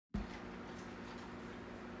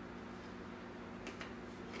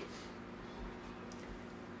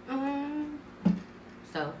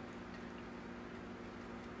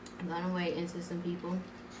gonna wait into some people.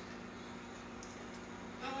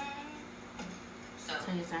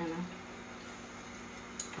 Turn your sound on.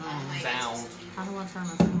 Sound. I don't want to turn my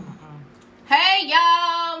sound on. Hey,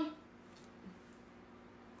 y'all!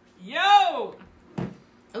 Yo!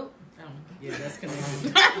 Oh. Yeah, that's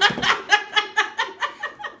connected.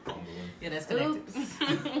 Yeah, that's connected.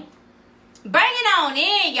 Bring it on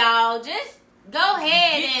in, y'all. Just go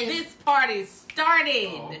ahead Get and this party started.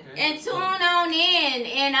 Oh, okay. and tune on in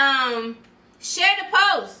and share the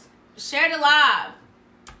post, share the live.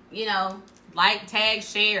 You know, Like, tag,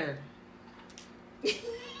 share.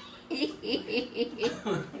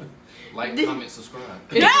 Like, comment, subscribe.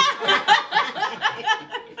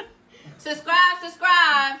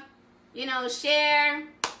 subscribe. You know, share.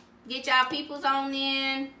 Get y'all peoples on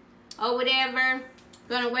in or whatever.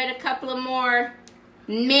 Gonna wait a couple of more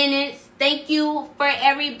minutes. Thank you for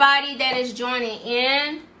everybody that is joining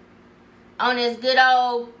in on this good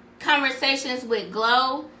old Conversations with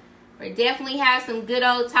Glow. We definitely have some good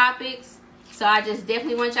old topics. So I just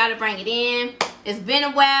definitely want y'all to bring it in. It's been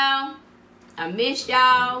a while. I missed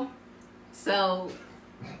y'all. So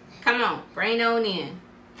come on, bring it on in.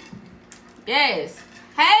 Yes.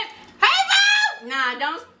 Hey, Mo! Nah,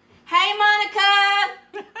 don't. Hey,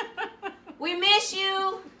 Monica. We miss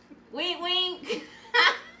you. Wink, wink.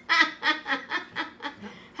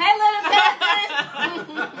 Hey, little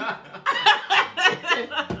cousin.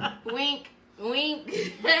 Wink, wink.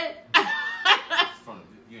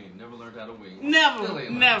 You ain't never learned how to wink.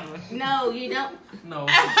 Never. No, you don't. No,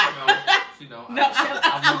 she don't. No,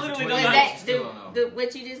 I literally don't Was know. that Still don't know.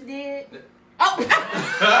 what you just did? Oh.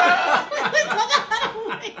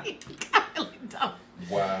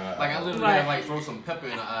 Wow. Like, I literally had like throw some pepper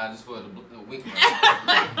in her eye just for the wink.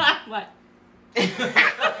 What?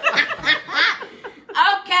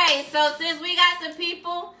 Okay, so since we got some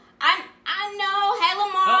people, I know, hey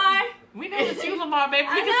Lamar. We know it's you, Lamar, baby.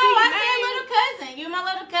 We I can know, see I your said name. little cousin. You're my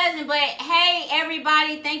little cousin. But hey,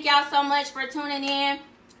 everybody, thank y'all so much for tuning in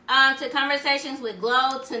to Conversations with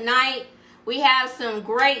Glow tonight. We have some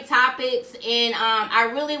great topics, and I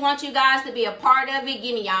really want you guys to be a part of it.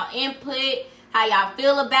 Give me y'all input, how y'all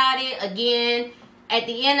feel about it. Again, at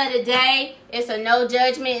the end of the day, it's a no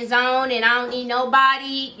judgment zone, and I don't need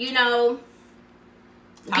nobody, you know.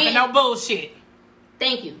 Talking no bullshit.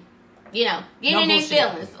 Thank you. You know, get No in their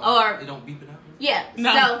bullshit. feelings. Or, They don't beep it out. yeah.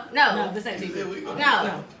 No. So, no. No, this ain't TV.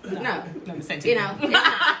 No. No, this ain't TV. You know,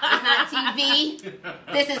 it's not TV.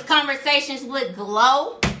 This is Conversations with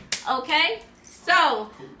Glow. Okay? So,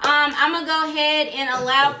 I'm going to go ahead and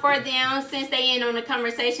allow for them, since they in on the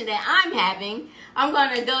conversation that I'm having, I'm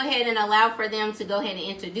going to go ahead and allow for them to go ahead and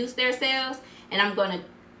introduce themselves. And I'm going to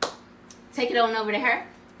take it on over to her.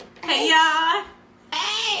 Hey, y'all.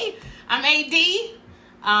 Hey. I'm AD.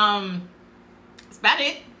 That's about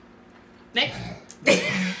it. Next. That's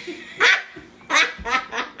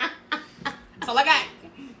all I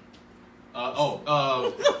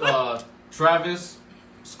got. Travis,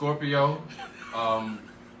 Scorpio.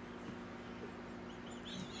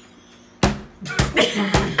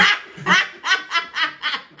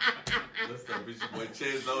 Listen, it's your boy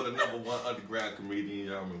Chezo, the #1 underground comedian.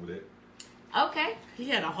 Y'all remember that? Okay. He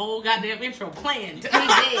had a whole goddamn intro planned. He did.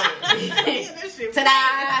 That shit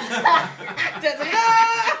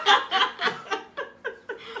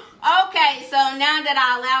Okay, so now that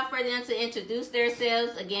I allow for them to introduce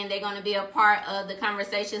themselves, again, they're going to be a part of the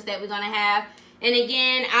conversations that we're going to have. And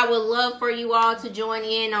again, I would love for you all to join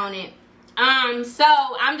in on it. So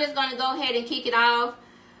I'm just going to go ahead and kick it off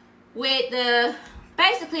with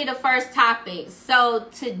basically the first topic. So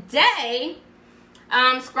today,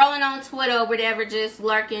 scrolling on Twitter or whatever, just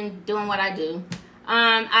lurking, doing what I do.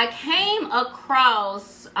 I came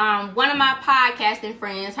across one of my podcasting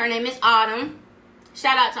friends. Her name is Autumn.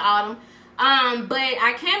 Shout out to Autumn. But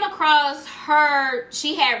I came across her.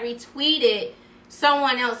 She had retweeted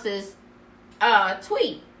someone else's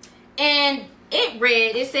tweet. And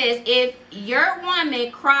it says, if your woman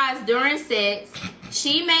cries during sex,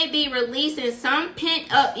 she may be releasing some pent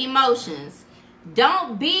up emotions.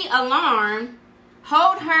 Don't be alarmed.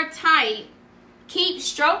 Hold her tight. Keep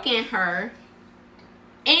stroking her.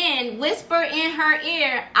 And whisper in her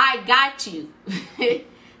ear, I got you.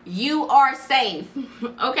 You are safe.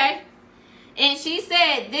 Okay? And she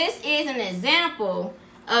said this is an example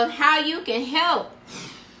of how you can help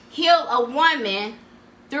heal a woman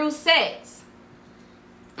through sex.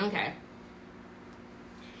 Okay.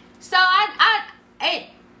 So I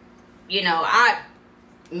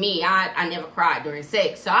never cried during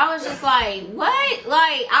sex. So I was just like, what?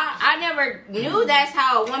 Like, I never knew that's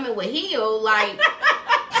how a woman would heal. Like,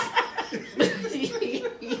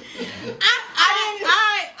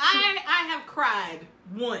 I cried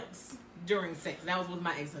once during sex. That was with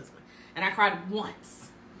my ex-husband. And I cried once.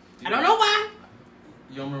 I don't know why.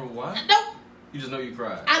 You don't remember why? Nope. You just know you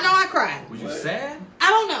cried. I know I cried. Was you sad? I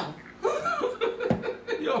don't know.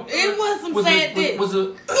 It was some sad dick. Was it?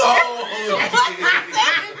 So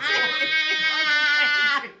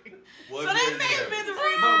that may have been the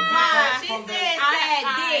reason why She said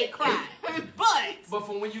sad dick. cried. But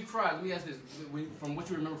from when you cried, let me ask this: from what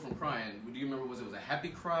you remember from crying, do you remember was it a happy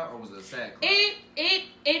cry or was it a sad cry?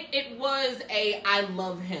 It was a I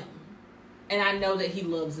love him, and I know that he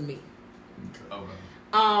loves me. Okay.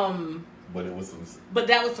 But it was some. But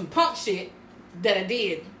that was some punk shit that I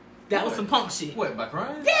did. That was some punk shit. What, by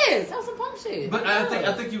crying? Yes, that was some punk shit. But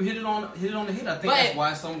I think you hit it on the head. I think that's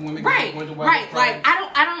why some women right, get to right. Like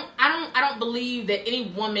I don't believe that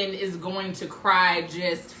any woman is going to cry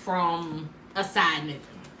just from a side nigga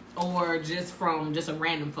or just from just a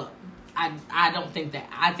random fuck. I don't think that.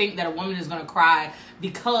 I think that a woman is gonna cry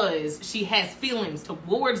because she has feelings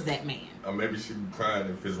towards that man. Or maybe she be crying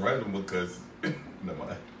if it's random because. Never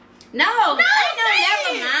mind. No, never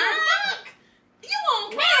mind. Look, you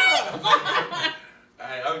won't care.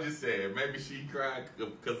 I'm just saying, maybe she cried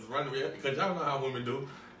because it's random. Because y'all know how women do.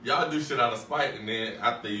 Y'all do shit out of spite, and then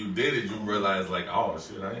after you did it, you realize like, oh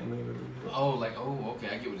shit, I ain't mean to do that. Oh, like okay,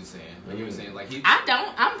 I get what you're saying. I get what you're saying. Like I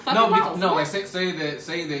don't. I'm fucking lost. No. Like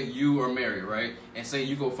say that you are married, right? And say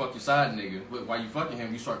you go fuck your side nigga, but while you fucking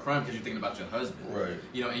him, you start crying because you're thinking about your husband, right?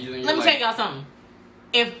 You know, and you're Let me tell y'all something.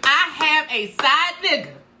 If I have a side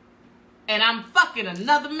nigga and I'm fucking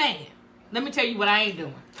another man, let me tell you what I ain't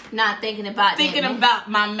doing. Not thinking about about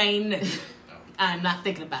my main nigga. I'm not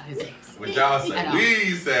thinking about his ex. What y'all say?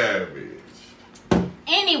 We savage.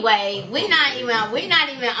 Anyway, we're not even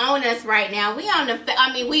on us right now. We are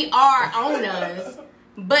on us.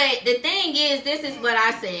 But the thing is, this is what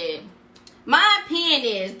I said. My opinion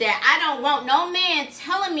is that I don't want no man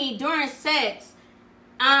telling me during sex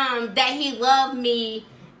that he loved me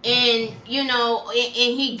and and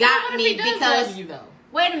he got me because you, though?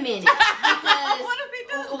 Wait a minute,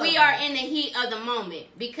 because we are in the heat of the moment.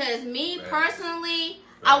 Because me personally,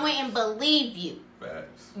 I wouldn't believe you.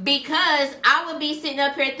 Facts. Because I would be sitting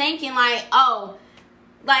up here thinking like, oh,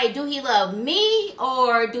 like, do he love me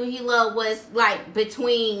or do he love what's like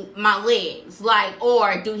between my legs? Like,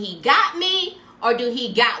 or do he got me or do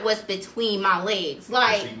he got what's between my legs?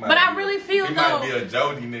 Like, but I really feel he though. might be a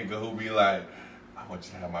Jody nigga who be like, I want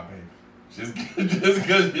you to have my baby. Just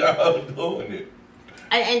because y'all doing it.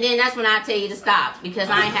 And then that's when I tell you to stop because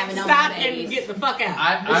I ain't having no more Stop babies. and get the fuck out.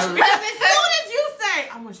 I Because as soon as you say,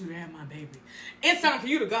 I want you to have my baby, it's time for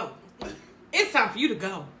you to go. It's time for you to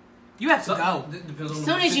go. You have to go. Depends on As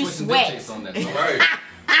soon as you sweat. On that, Right.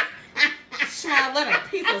 Child, let a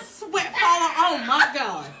piece of sweat fall on. Oh my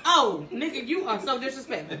God. Oh, nigga, you are so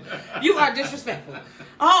disrespectful. You are disrespectful.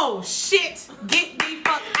 Oh shit. Get the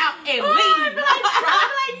fuck out and leave. Go.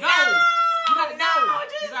 You gotta go.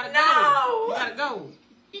 You gotta go. You gotta go.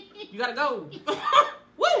 You gotta go.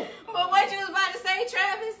 Woo! But what you was about to say,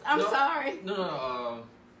 Travis? I'm sorry. No,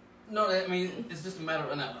 I mean, it's just a matter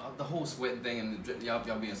of the whole sweat thing and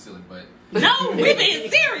y'all being silly, but... No, we being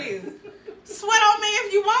serious. Sweat on me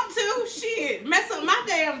if you want to. Shit. Mess up my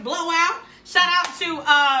damn blowout. Shout out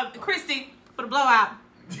to Christy for the blowout.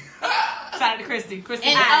 Shout out to Christy.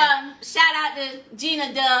 And shout out to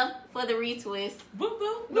Gina Duh for the retwist. Boop,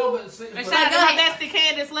 boop. No, but... And shout out to my bestie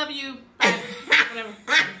Candace. Love you. Whatever.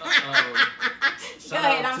 Go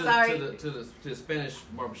ahead, I'm sorry. To the Spanish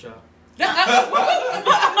barbershop. Yeah.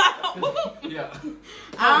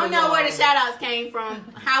 I don't know where the shout outs came from.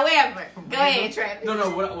 However, go ahead, Travis. No,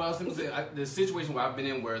 what I was going to say, the situation where I've been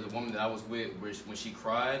in where the woman that I was with, when she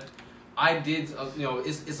cried, I did,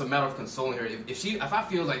 it's a matter of consoling her. If I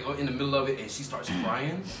feel like in the middle of it and she starts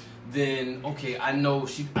crying, then okay, I know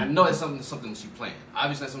it's something she planned.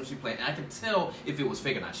 Obviously, that's something she planned, and I can tell if it was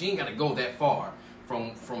fake or not. She ain't got to go that far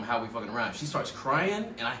from how we fucking around. If she starts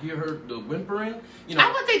crying and I hear the whimpering,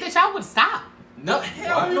 I would think that y'all would stop. No,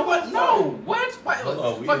 hell, no, what? No, what?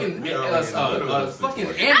 Fucking ambulance. I mean, you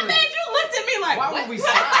looked at me like, why would we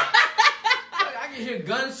stop? I can hear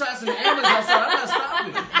gunshots and the ambulance outside. I'm not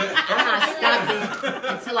stopping. I'm not stopping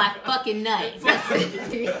until I fucking nut.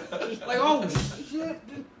 Like, oh shit.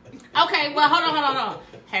 Okay, well, hold on.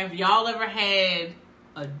 Have y'all ever had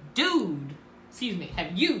a dude? Excuse me.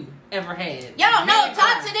 Have you ever had? Yo, no,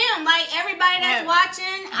 talk to them. Like everybody that's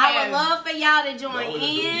watching, I would love for y'all to join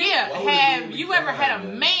in. Yeah. Have you ever had a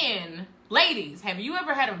man, ladies? Have you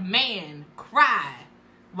ever had a man cry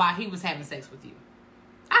while he was having sex with you?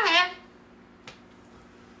 I have.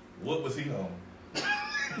 What was he on?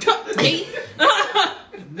 Me.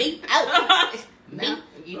 Me. Oh. Me.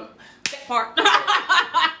 part.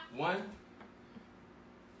 One?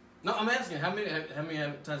 No, I'm asking, how many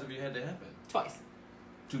times have you had that happen? Twice.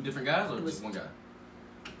 2 different guys or just one guy?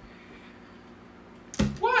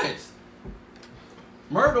 What?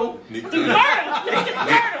 Myrtle? Myrtle.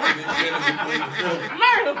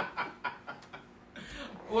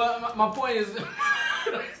 Well, my point is... No,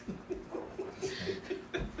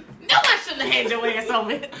 I shouldn't have had your ass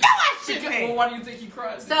over it. No, I shouldn't have. Well, why do you think he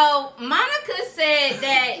cried? So Monica said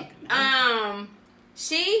that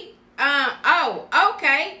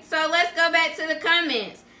okay. So let's go back to the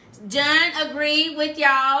comments. John agreed with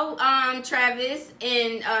y'all, Travis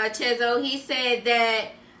and Chezo. He said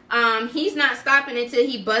that he's not stopping until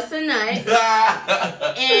he busts a nut.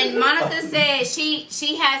 And Monica said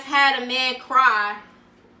she has had a man cry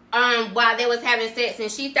while they was having sex and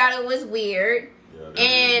she thought it was weird. Yeah,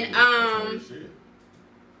 and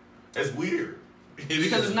it's weird.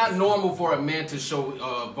 Because it's not normal for a man to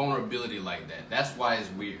show vulnerability like that. That's why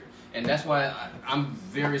it's weird. And that's why I'm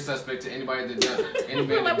very suspect to anybody that does it.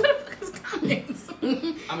 Anybody What the fuck is comments?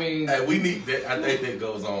 I mean... Hey, we need that. I think that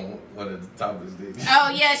goes on one of the topics. Oh,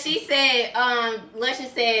 yeah, she said,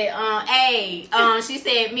 Luscious said, she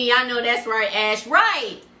said, me, I know that's right, Ash.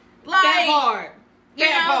 Right. Like, that hard. You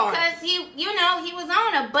know, because he was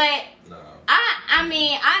on her. But No. I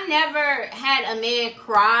mean, I never had a man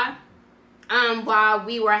cry while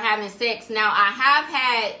we were having sex. Now, I have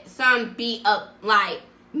had some be up, like,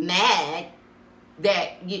 mad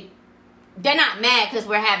that they're not mad because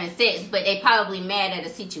we're having sex, but they probably mad at a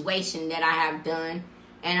situation that I have done.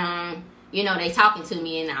 And, they talking to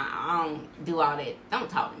me and I don't do all that. Don't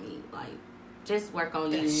talk to me. Like, just work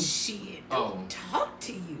on you. Shit. Oh. Talk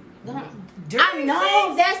to you. I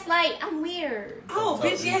know. That's like, I'm weird. Oh,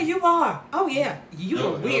 bitch, yeah, you are. Oh, yeah. You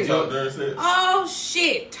are weird. Oh,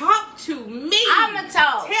 shit. Talk to me. I'ma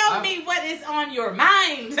talk. Tell me what is on your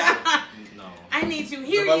mind. No. I need to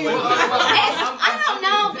hear you. I don't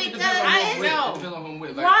know because I know. Depends on who I'm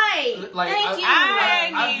with. Right. Like, Thank you.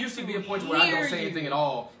 I used to be a point where I don't say anything at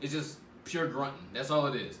all. It's just pure grunting. That's all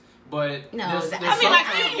it is. But no, there's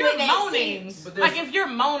if you're moaning, if you're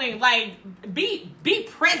moaning, like be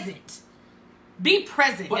present. Be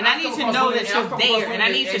present, but and I need to know that you're there, and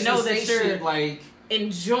I need to know that you're like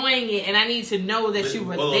enjoying it, and I need to know that you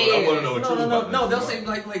were there. I want to know what no. They'll say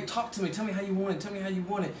like talk to me. Tell me how you want it. Tell me how you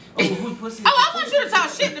want it. Oh, who's pussy? Oh, I want you to talk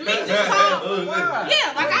shit to me. Just talk.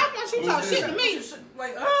 Yeah, like I want you to talk shit to me.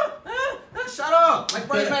 Like shut up. Like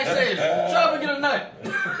Brady backstage. Shut up and get a nut.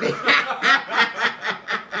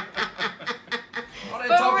 All that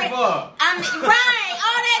talking for. I mean, right.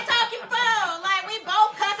 All that talking for. Like we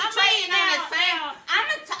both concentrating on the same.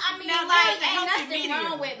 Ain't nothing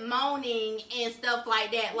wrong with moaning and stuff like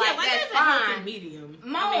that. Like that's fine. Medium.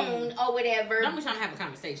 Moan or whatever. I'm just trying to have a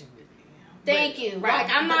conversation with me. Thank you. Right.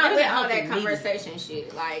 Like I'm not with all that conversation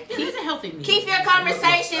shit. Like he's a healthy medium. Keep your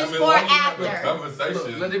conversations for after.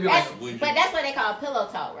 Conversation. But that's what they call pillow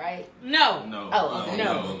talk, right? No. Oh, okay.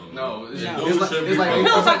 No. It's like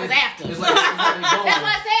pillow talk is after. It's like that's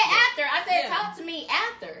what I said after. I said talk to me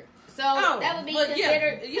after. So that would be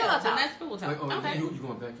considered pillow talk. That's pillow talk. Okay. You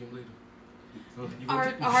going to vacuum later?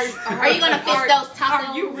 Are you gonna fix those tacos?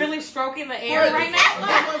 Are you really stroking the air right now?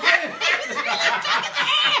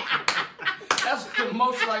 That's the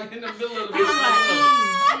most like in the middle of the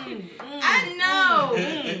I know.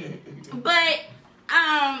 But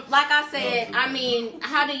like I said, I mean,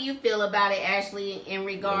 how do you feel about it, Ashley, in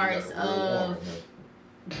regards of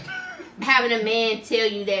having a man tell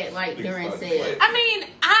you that like during sex? I mean,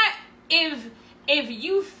 if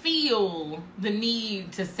you feel the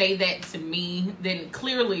need to say that to me, then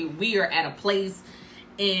clearly we are at a place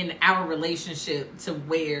in our relationship to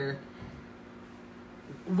where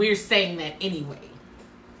we're saying that anyway.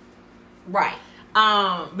 Right.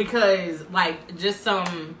 Because like just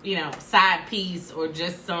some, side piece or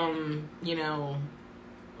just some,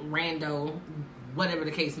 rando, whatever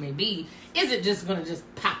the case may be, isn't just going to just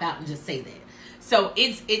pop out and just say that. So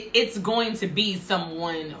it's going to be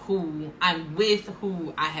someone who I'm with,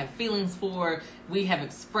 who I have feelings for. We have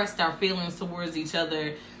expressed our feelings towards each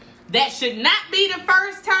other. That should not be the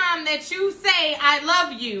first time that you say I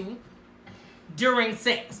love you during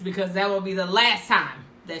sex, because that will be the last time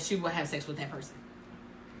that you will have sex with that person.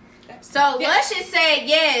 So Luscious said,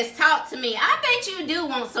 yes, talk to me. I bet you do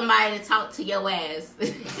want somebody to talk to your ass.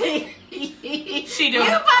 She do. You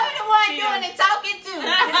probably the one doing the talking too.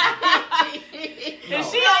 And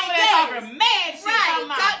she over there talking mad shit. Right,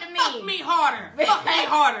 talk to me. Fuck me harder. Fuck me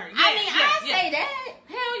harder. Yeah, I say that.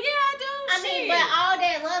 Hell yeah, I do. I mean, but all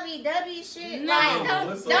that lovey-dovey shit. No.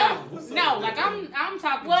 Like, don't. No, like I'm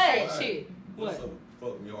talking shit. What?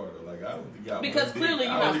 fuck me harder. Like I only got Because one clearly dick.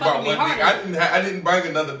 you're I not only fucking brought me one dick. harder. I didn't bring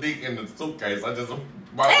another dick in the suitcase. I just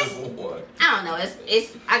brought this one. I don't know.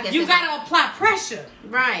 It's I guess You it's gotta apply pressure.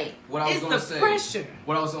 right. What I was It's gonna the say. pressure.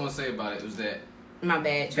 What I was gonna say about it was that My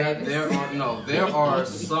bad, Travis. there are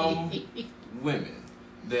some women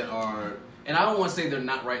that are, and I don't want to say they're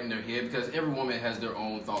not right in their head because every woman has their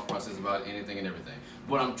own thought process about anything and everything.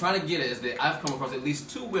 What I'm trying to get at is that I've come across at least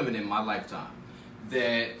 2 women in my lifetime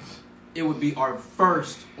that it would be our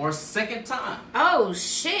first or second time. Oh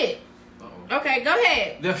shit. Uh-oh. Okay, go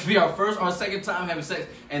ahead. That'll be our first or second time having sex,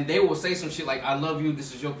 and they will say some shit like, "I love you.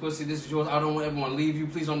 This is your pussy. This is yours. I don't ever want to leave you.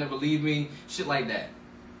 Please don't ever leave me." Shit like that.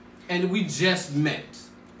 And we just met.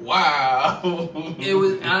 Wow. It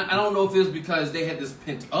was. I don't know if it was because they had this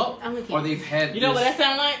pent up, I'm okay. or they've had. You know what this, that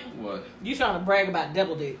sound like? What? You trying to brag about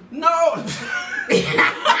double dick. No.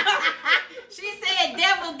 She said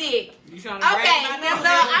devil dick. You trying to brag Okay, about so double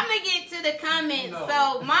dick? I'm gonna get to the comments. No.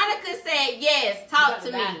 So Monica said yes, talk to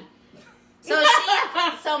You better me.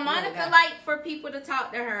 die. So Monica like for people to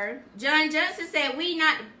talk to her. John Johnson said we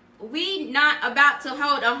not about to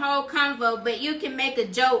hold a whole convo, but you can make a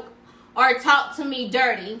joke or talk to me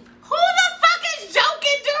dirty. Who the fuck is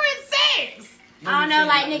joking during sex? I don't know,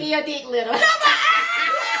 like nigga, your dick little. Your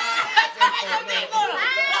dick little.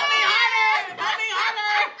 Let me harder.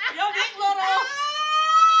 Your dick little.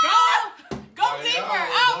 Go Oh, deeper. yeah,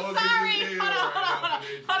 Oh, go sorry. deeper.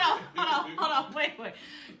 Hold on. Wait.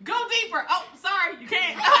 Go deeper. Oh, sorry. You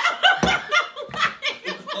can't.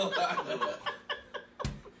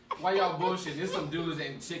 Why y'all bullshit? There's some dudes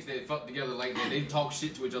and chicks that fuck together like that. They talk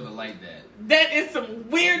shit to each other like that. That is some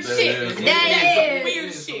weird That shit. is. That's That some is.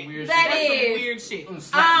 weird Some shit. weird That shit. That's some is. weird shit.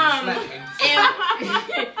 Slap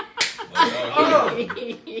me.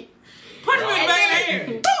 Put him in back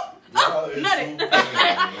here. Nut it.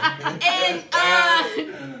 And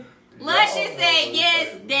Luscious said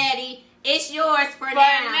yes, daddy. It's yours for For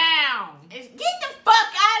now. now. Get the fuck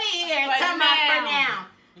out of here. For Talking about for now. now.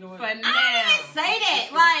 You know what? For I don't now. even say that.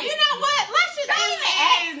 Like, You know what? Let's just Don't even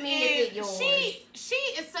ask me, is it yours? She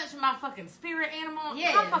is such my fucking spirit animal.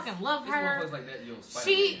 Yes. I fucking love These her. motherfuckers like that, yo,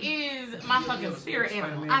 She Spider-Man. is my fucking spirit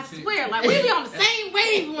Spider-Man animal. I shit. swear, like we be on the same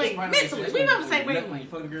wavelength Spider-Man mentally. shit. We be on the same You nut- wavelength. You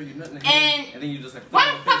fuck a girl, you nut in the And- hand, and then you just like. Why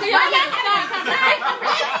the fuck are y'all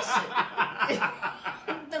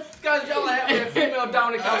Guys, y'all are having a female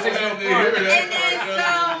dominant conversation on And then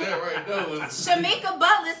so Shamika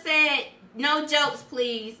Butler said, no jokes,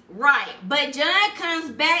 please. Right. But John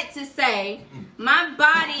comes back to say, my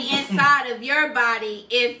body inside of your body,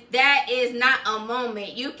 if that is not a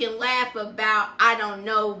moment, you can laugh about, I don't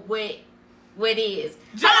know what is.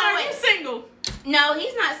 John, Hold on, are you wait. single? No,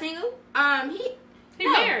 he's not single. He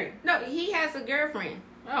no, married. No, he has a girlfriend.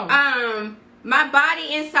 Oh. My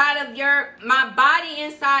body inside of your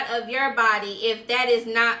body, if that is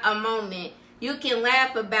not a moment, you can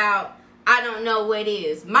laugh about, I don't know what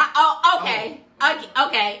is. Okay.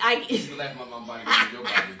 You laugh about my body, but your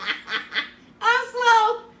body. I'm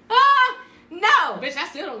slow. No. Bitch, I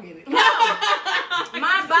still don't get it. No.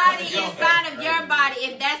 My body inside of your body,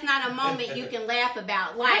 if that's not a moment you can laugh about.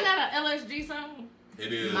 Ain't Like, that an LSG song?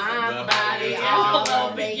 it is. my body all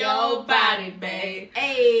over your body, babe.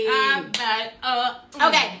 Hey.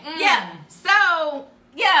 Okay. Yeah. So,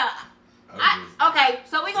 yeah. Okay.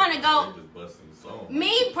 So we're going to go.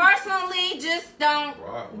 Me personally, just don't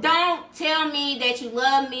tell me that you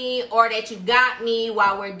love me or that you got me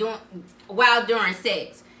while during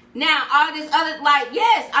sex. Now, all this other, like,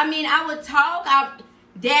 yes, I mean, I would talk,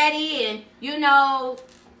 daddy, and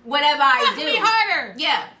whatever I Fuck do. me harder.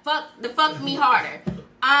 Yeah, fuck me harder.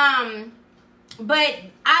 But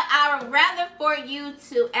I would rather for you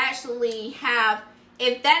to actually have,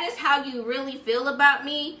 if that is how you really feel about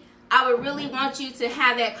me, I would really want you to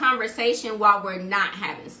have that conversation while we're not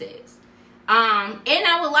having sex. And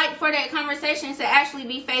I would like for that conversation to actually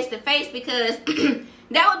be face to face, because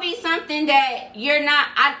that would be something that you're not.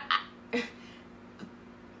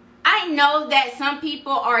 I know that some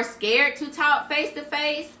people are scared to talk face to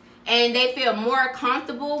face, and they feel more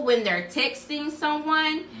comfortable when they're texting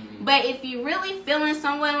someone. Mm-hmm. But if you really feeling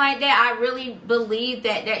someone like that, I really believe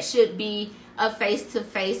that should be a face to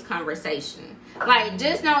face conversation. Like,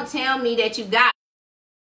 just don't tell me that you got.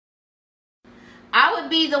 I would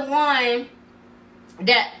be the one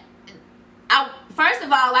that first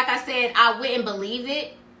of all, like I said, I wouldn't believe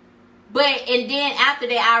it. And then after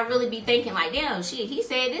that, I really be thinking like, damn, shit, he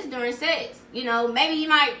said this during sex. Maybe he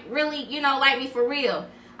might really, like me for real.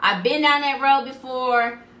 I've been down that road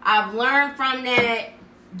before. I've learned from that.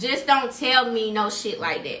 Just don't tell me no shit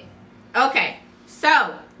like that. Okay.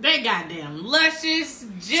 So they goddamn luscious,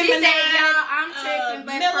 Gemini. she said, y'all, I'm tripping,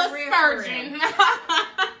 but for real, Spurgeon.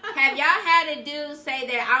 have y'all had a dude say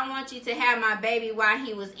that I want you to have my baby while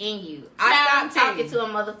he was in you? I Child, stopped talking to a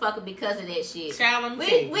motherfucker because of that shit. Child,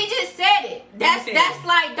 we just said it. That's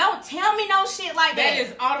like, don't tell me no shit like that. That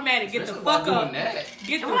is automatic. Get Especially the fuck while up. doing that.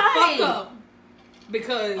 Get the Right. fuck up.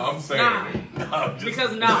 Because I'm saying nah. it.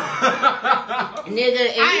 Because nah.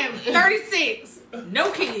 Nigga, I am 36,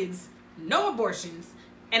 no kids, no abortions,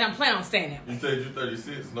 and I'm planning on staying that way. You said you're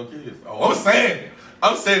 36, no kids. Oh, I'm saying it.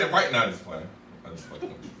 I'm saying it right now. Just playing. I'm just fucking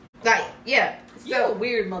with you. like, yeah. You a So,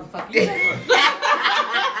 weird motherfucker. Without eating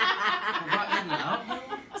her out, though?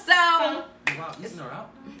 so Without eating her out,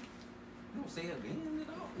 though? You don't say it again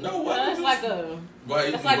at all. No, what? That's like a.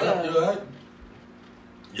 Why? That's like a.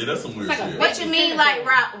 Yeah, that's some weird It's like a shit. what you mean, like,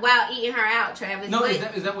 while eating her out, Travis? No, What- is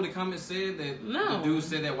that what the comment said? That No. the dude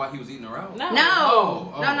said that while he was eating her out? No. No.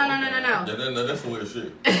 Oh, No. Yeah, that's some weird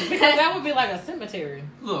shit. Because that would be like a cemetery.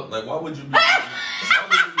 Look, Like, why would you be? Why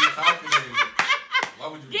would you be talking? Why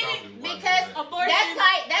would you be Get it? talking? while Because doing that? Abortion.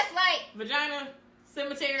 that's like, Vagina.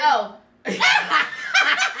 Cemetery. oh.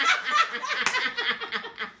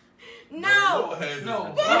 No. Your head is-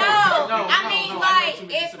 No. No, I mean, no, like, I know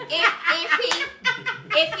if what you mean.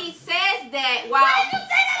 if he says that, while why did you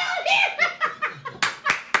say that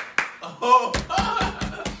Oh.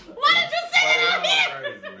 Why did you say that on here?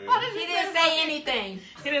 Crazy, on man. here? He didn't say anything.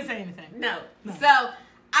 He didn't say anything. No. No. So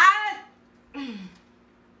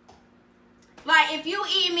like, if you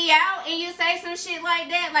eat me out and you say some shit like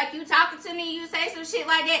that, like you talking to me, you say some shit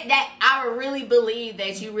like that, that I would really believe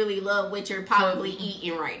that you really love what you're probably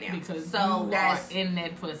eating right now. Because so you that's are in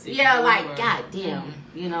that pussy. yeah, You like are. goddamn,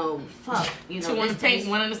 you know, fuck, you know, Two on the this tank, tastes,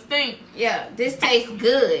 one on the stink. yeah, this tastes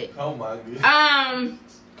good. Oh my god.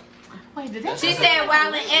 Wait, did that? She said,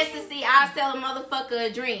 while in ecstasy, I'll sell a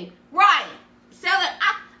motherfucker a dream. Right. Sell it.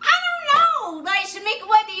 I don't know. Like, Shamika,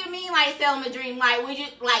 what do you mean, like, sell him a dream? Like, would you,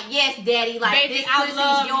 like, yes, daddy, like, Baby, this I pussy's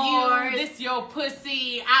love yours. you. This your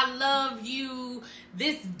pussy. I love you.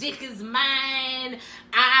 This dick is mine.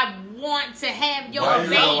 I want to have your Why you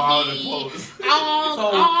got all the baby. quotes?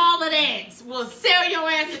 All of that. Will sell your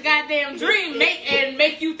ass a goddamn dream,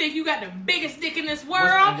 make you think you got the biggest dick in this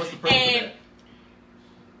world. What's the purpose of and that?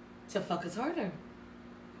 to fuck us harder.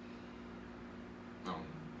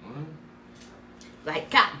 Like,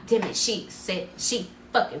 God damn it, she said she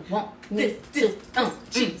fucking want this to,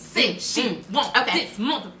 She said she want Okay. this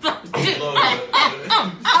motherfucker dick.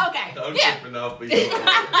 Okay. I'm Yeah. tripping off for you.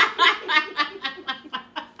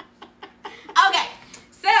 Okay.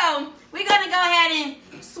 So, we're going to go ahead and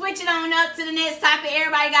switch it on up to the next topic.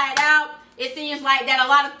 Everybody got it out. It seems like that a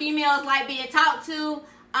lot of females like being talked to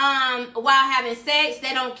while having sex.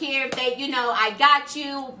 They don't care if they, you know, I got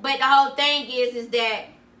you. But the whole thing is that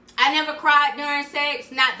I never cried during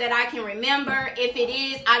sex. Not that I can remember. If it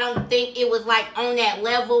is, I don't think it was like on that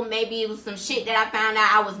level. Maybe it was some shit that I found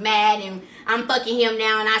out I was mad and I'm fucking him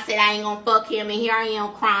now and I said I ain't gonna fuck him and here I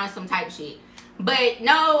am crying some type of shit. But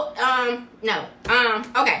no, no.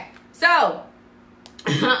 Okay. So,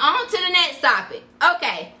 on to the next topic.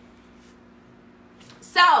 Okay.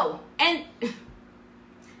 So, and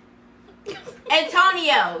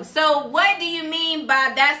Antonio, so what do you mean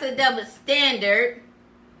by that's a double standard?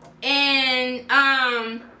 And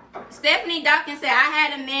Stephanie Dawkins said, I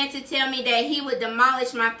had a man to tell me that he would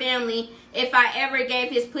demolish my family if I ever gave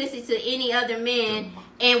his pussy to any other man,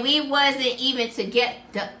 and we wasn't even to get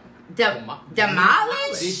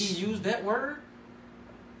demolish. Did he use that word?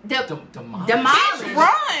 Demolish. Demolish.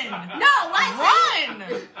 Run! No, like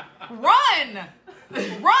Run!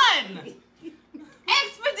 Run!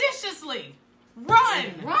 Expeditiously! Run!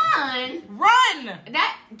 Run.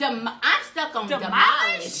 That I'm stuck on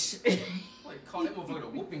demolish. Like, call that motherfucker a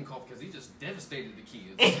whooping cough because he just devastated the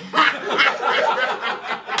kids.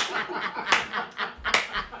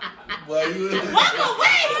 Why you? Walk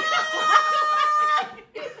away.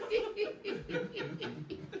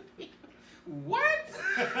 What?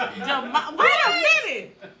 Wait a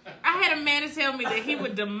minute! I had a man to tell me that he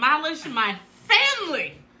would demolish my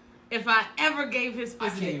family if I ever gave his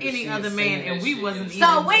pussy to can't even any see other you man saying and that we shit. wasn't even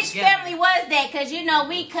So which together. family was that? Because you know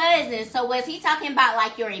we cousins. So was he talking about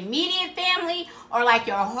like your immediate family or like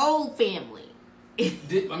your whole family?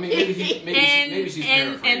 Maybe she's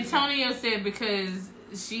and paraphrasing. Antonio said because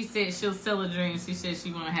she said she'll sell a dream. She said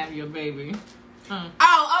she want to have your baby.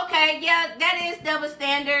 Oh, okay, yeah, that is double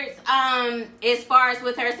standards. As far as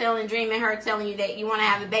with her selling dream and her telling you that you want to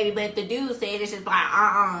have a baby, but if the dude said it's just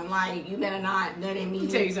like like you better not. That ain't me. Let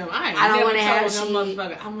me tell you something. I don't want wanna to have have shit.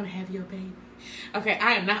 motherfucker. I want to have your baby. Okay,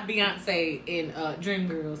 I am not Beyonce in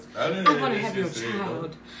Dreamgirls. I I want to have your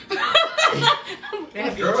child.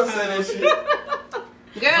 Girls say that shit.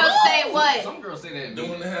 Girls say what? Some girls say that.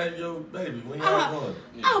 Doing to have your baby when y'all going.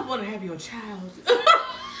 I want to have your child.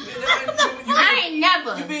 I ain't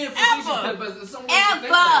never. You being facetious, Ever. but it's some women Ever.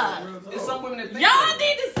 that think that. It's some women that think Y'all that.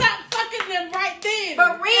 need to stop fucking them right then. For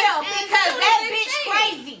real, And because do that what they bitch say.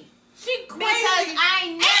 crazy. She crazy. Because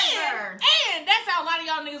I never. And that's how a lot of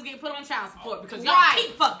y'all niggas get put on child support because y'all Right.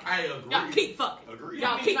 keep fucking. I agree. Y'all keep fucking. Agree.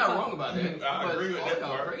 Y'all He's keep not fucking. wrong about that. I but agree with all that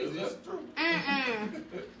y'all part. crazy. That's true.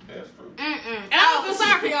 That's true. And I feel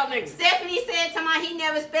sorry for y'all niggas. Stephanie said to my he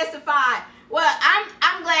never specified. Well,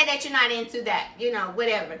 I'm glad that you're not into that. You know,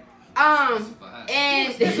 whatever. And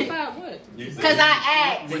About what? because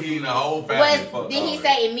I asked, We need the whole family. fuck did he all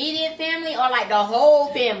say immediate family or like the whole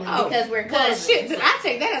family? Oh, Because we're Well, cousins. shit, I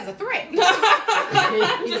take that as a threat.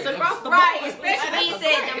 Just across the Right, board. especially when he That's a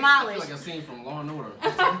said threat. I demolish. feel like a scene from Law and Order.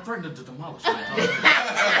 I'm threatening to demolish my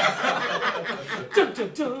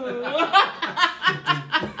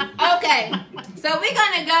Okay, so we're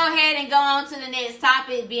gonna go ahead and go on to the next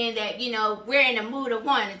topic, being that we're in the mood of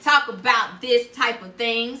wanting to talk about this type of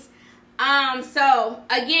things. So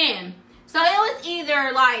again, so it was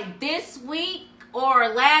either like this week or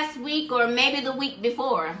last week or maybe the week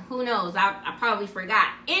before. Who knows? I probably forgot.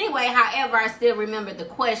 Anyway, however, I still remember the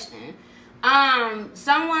question.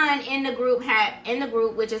 Someone in the group,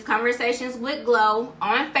 which is Conversations with Glow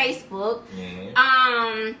on Facebook.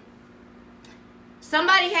 Mm-hmm.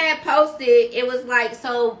 Somebody had posted, it was like,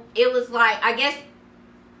 I guess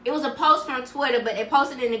it was a post from Twitter, but they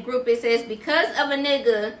posted in the group, it says, because of a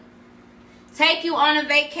nigga take you on a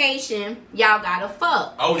vacation, y'all gotta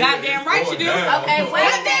fuck. Oh, Goddamn right you do. down. Okay, wait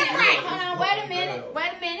a minute. right. Hold on, wait a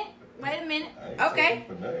minute. Okay.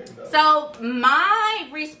 So my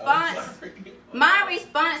response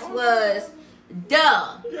was,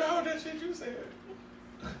 duh. Yo, that shit you said.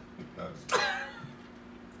 No, I'm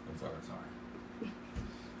sorry.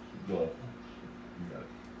 Go on. You got it.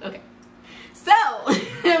 Okay. So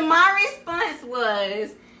my response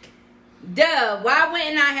was, duh, why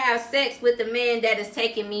wouldn't I have sex with the man that is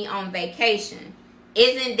taking me on vacation?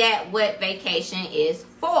 Isn't that what vacation is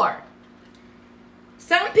for?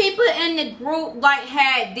 Some people in the group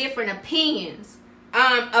had different opinions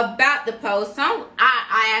about the post.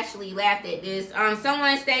 I actually laughed at this.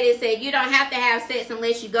 Someone said you don't have to have sex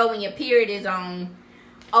unless you go when your period is on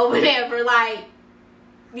or whatever.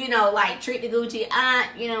 Treat the Gucci.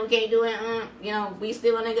 We can't do it. We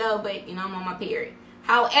still want to go, but I'm on my period.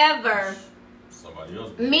 However, Somebody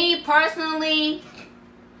else. me personally,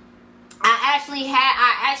 I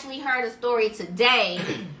actually heard a story today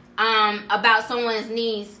about someone's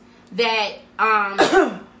niece that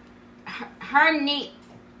her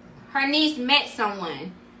niece met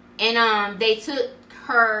someone and they took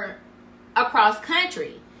her across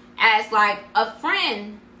country as a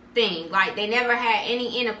friend thing. They never had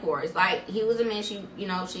any intercourse. He was a man,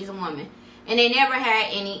 she's a woman, and they never had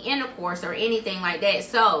any intercourse or anything like that.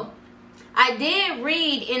 So I did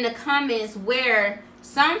read in the comments where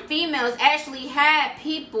some females actually had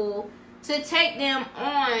people to take them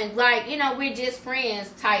on we're just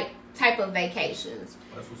friends type of vacations.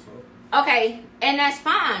 That's what's up. Okay, and that's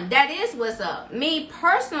fine. That is what's up. Me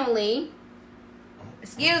personally,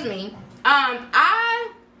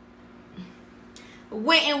 I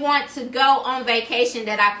wouldn't want to go on vacation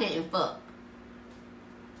that I couldn't fuck.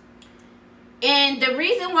 And the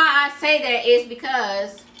reason why I say that is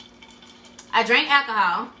because I drink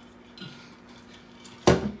alcohol.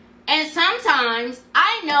 And sometimes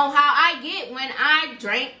I know how I get when I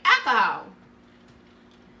drink alcohol.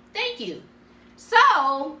 Thank you.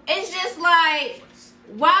 So, it's just why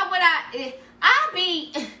would I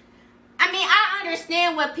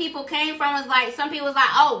understand where people came from. It's some people was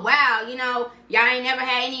oh wow, y'all ain't never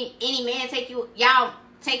had any man take y'all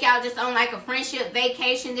just on a friendship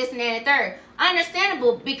vacation, this and that and third.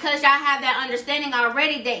 Understandable, because y'all have that understanding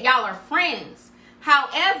already that y'all are friends.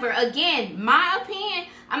 However, again, my opinion,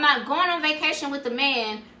 I'm not going on vacation with a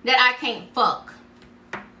man that I can't fuck.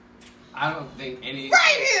 I don't think any.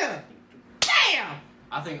 Right here. Damn.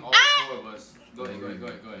 I think all four of us. Go ahead.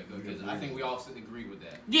 Because I think we all agree with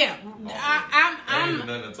that. Yeah. Ain't even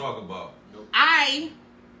nothing to talk about. I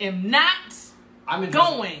am not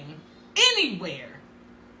going anywhere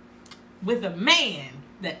with a man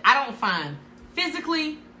that I don't find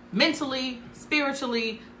physically, mentally,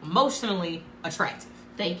 spiritually, emotionally attractive.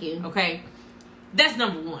 Thank you. Okay? That's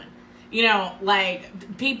number one.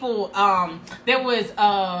 People, there was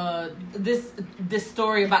this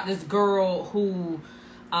story about this girl who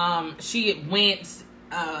she went,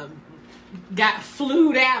 got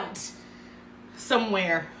flued out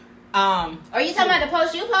somewhere. Are you talking about the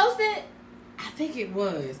post you posted? I think it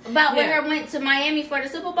was. About when her went to Miami for the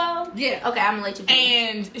Super Bowl? Yeah. Okay, I'm gonna let you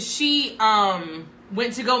finish. And she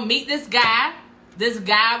went to go meet this guy. This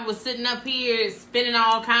guy was sitting up here spending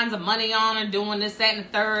all kinds of money on her, doing this, that, and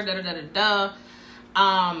the third,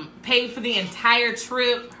 paid for the entire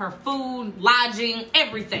trip, her food, lodging,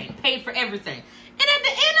 everything. Paid for everything. And at the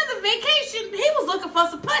end of the vacation, he was looking for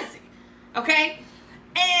some pussy. Okay?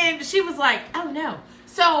 And she was like, oh no.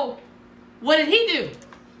 So, what did he do?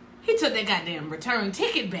 He took that goddamn return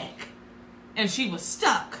ticket back. And she was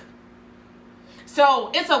stuck.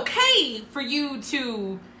 So, it's okay for you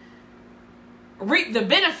to reap the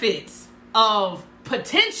benefits of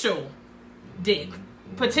potential dick,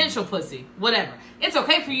 potential pussy, whatever. It's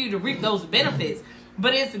okay for you to reap those benefits,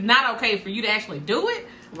 but it's not okay for you to actually do it.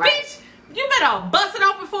 Right. Bitch, you better bust it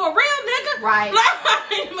open for a real nigga. Right.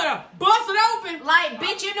 Like, you better bust it open. Like,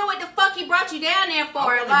 bitch, you knew what the fuck he brought you down there for.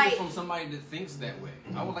 I would like like, to hear from somebody that thinks that way.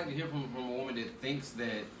 I would like to hear from a woman that thinks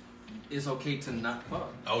that it's okay to not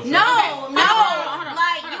fuck. Oh, no, Hold on.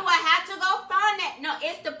 like, you would have to go find that. No,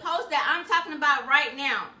 it's the post that I'm talking about right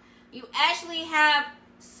now. You actually have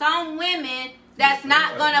some women that's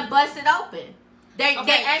not gonna bust it open. They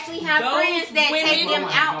actually have Those friends that women- take them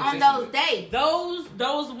out on those dates.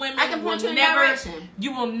 Those women I can point you will in that never. direction.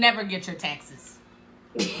 You will never get your taxes.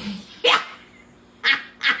 Yeah.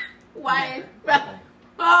 Why?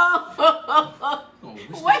 Oh. Oh,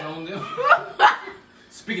 What? on them.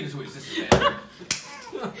 Speaking of which, this is bad.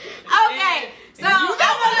 Okay, so I'm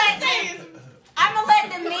gonna let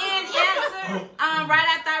the men answer right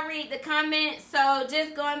after I read the comments. So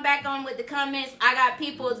just going back on with the comments, I got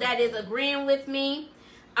people that is agreeing with me.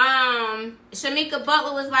 Shamika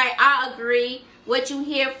Butler was like, I agree. What you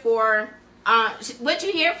here for? What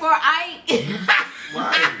you here for?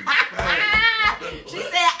 She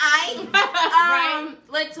said I.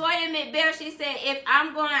 Latoya McBell, she said, if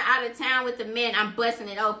I'm going out of town with the men, I'm busting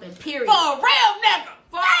it open. Period. For a real nigga.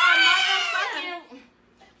 For a motherfucking.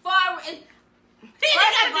 For a. He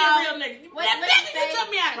gotta be a real nigga. That nigga you took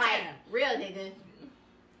me out of Right. town. Real nigga.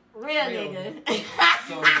 Real nigga.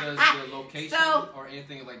 So does the location or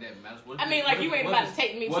anything like that matter? I mean, like, you ain't about to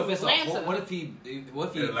take me to Atlanta. What if he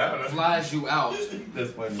Atlanta. flies you out?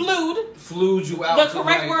 That's funny. Flew you out. The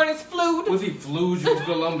correct word is flued. What if he flew you to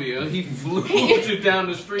Colombia? He flew you down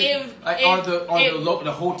the street.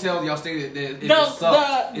 The hotel y'all stayed at?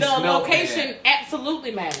 The location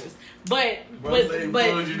absolutely matters. But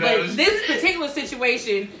this particular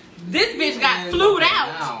situation, this bitch got flued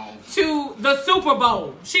out to the Super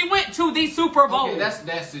Bowl. She went to the Super Bowl. Okay, that's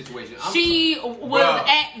that situation. She was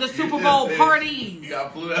at the Super Bowl parties. You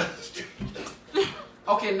got flew out.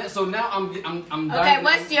 Okay, so now I'm Okay,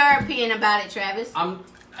 what's your opinion about it, Travis? I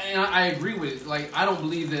agree with it. Like, I don't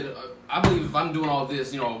believe that. I believe if I'm doing all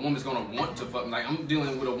this, a woman's gonna want to fuck. Like, I'm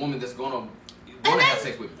dealing with a woman that's gonna want to have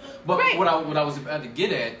sex with me. But what I was about to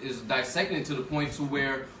get at is dissecting it to the point to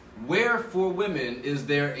where for women is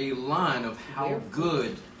there a line of how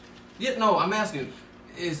good? Yeah, no, I'm asking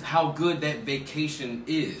is how good that vacation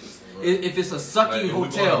is. If it's a sucky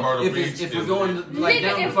hotel, if we're going like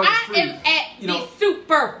down the fucking street, I am at the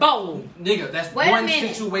Super Bowl. Nigga, that's Wait a one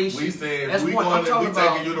minute. situation. We said that's we one. I'm talking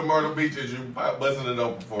about. taking you to Myrtle Beach and you busting it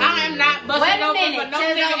open for. I am not busting Wait a open minute, for no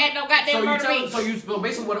nigga at no goddamn Myrtle Beach. So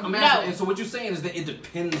basically what I'm asking, and so what you're saying is that it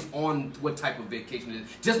depends on what type of vacation it is.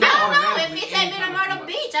 Just I not don't know. If automatically he take me to anytime Myrtle you want.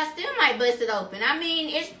 Beach, I still might bust it open. I mean,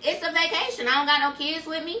 it's a vacation. I don't got no kids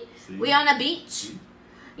with me. We on the beach.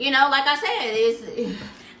 Like I said, it's.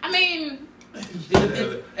 I mean,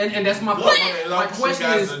 and that's my point. My question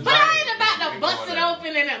is, but I ain't about to bust it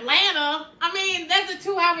open in Atlanta. I mean, that's a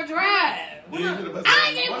 2-hour drive. I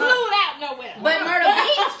ain't getting flued out nowhere. But Myrtle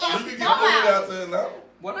Beach You is can far get out. out to Atlanta.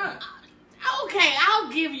 why not? Okay, I'll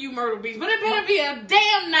give you Myrtle Beach, but it better be a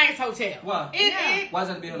damn nice hotel. Why? Why Why does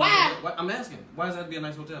that be a Why? nice hotel? I'm asking. Why does that be a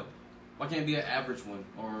nice hotel? Why can't it be an average one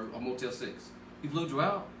or a Motel 6? He flew you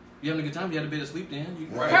out. You having a good time? You had a bit of sleep then.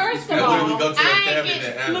 Right. First of That's all, when we go to a I cabin ain't in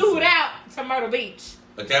get Anderson. flued out to Myrtle Beach.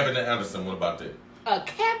 A cabin in Anderson. What about that? A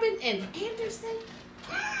cabin in Anderson?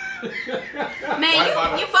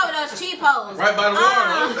 Man, you fuck with those cheap hoes. Right by the water.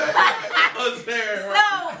 I was there.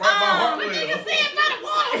 Right by The nigga Hartwell. said by the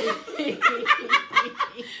water.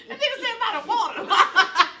 The nigga said by the water.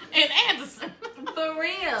 In Anderson. For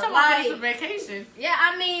real. Some Like, it's a vacation. yeah,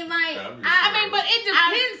 I mean, like, I mean, but it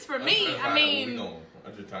depends for me. I mean,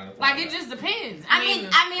 like it just depends. I mean,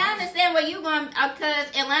 I understand where you going because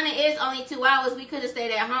Atlanta is only 2 hours. We could have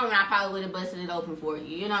stayed at home, and I probably would have busted it open for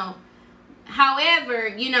you. However,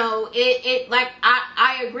 it like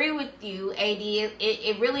I agree with you, AD.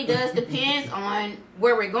 It really does depend on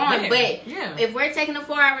where we're going. Yeah, But yeah. if we're taking a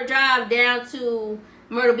 4-hour drive down to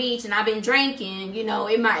Myrtle Beach and I've been drinking, you know,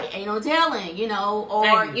 it might ain't no telling, you know,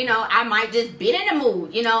 or you know, I might just be in the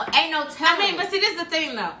mood, you know, ain't no telling. I mean, but see, this is the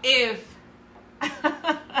thing though. If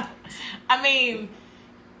I mean,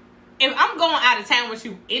 if I'm going out of town with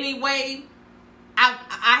you anyway,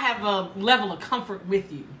 I have a level of comfort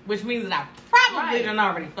with you, which means that I probably done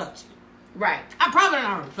already fucked you. Right. I probably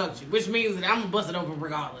done already fucked you, which means that I'm gonna bust it open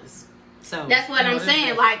regardless. So that's what I'm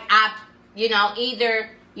saying. Like you know, either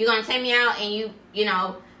you're gonna take me out and you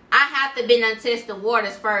know, I have to been and test the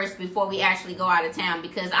waters first before we actually go out of town,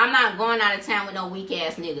 because I'm not going out of town with no weak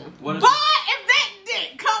ass nigga. Boy, if that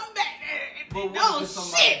dick come back, oh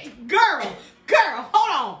shit, girl,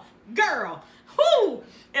 hold on, girl, who?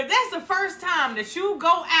 If that's the first time that you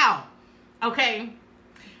go out, okay,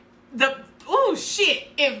 okay,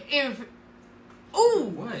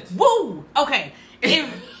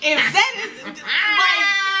 if that is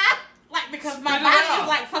like because my body is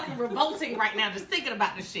like fucking revolting right now just thinking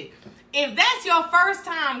about this shit. If that's your first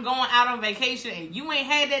time going out on vacation and you ain't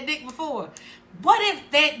had that dick before, what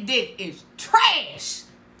if that dick is trash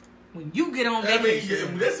when you get on vacation? I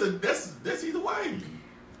mean, that's either way.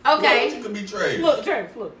 Okay. Coochie could be trash. Look,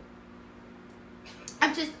 trash, look.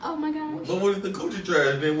 I'm just, oh my gosh. But what if the coochie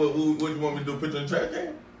trash? Then what you want me to do? Put you in the trash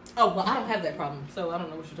can? Oh, well, I don't have that problem, so I don't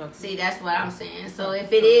know what you're talking about. See, that's what I'm saying. So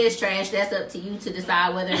if it is trash, that's up to you to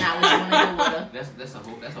decide whether or not we want to do with her. That's a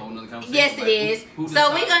whole nother conversation. Yes, it is.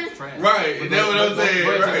 So we're gonna right. That's what I'm saying.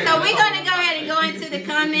 Right. So we're gonna go ahead and go into the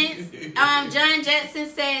comments. John Jetson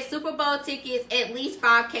said Super Bowl tickets at least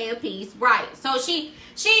 $5,000 a piece. Right. So she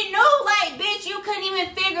knew, like, bitch, you couldn't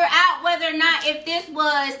even figure out whether or not if this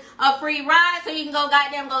was a free ride, so you can go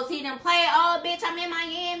see them play. Oh, bitch, I'm in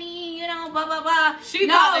Miami, you know, blah blah blah. She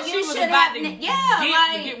thought that she was about to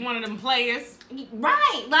get one of them players.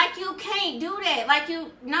 Right, like you can't do that. Like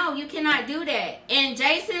you cannot do that. And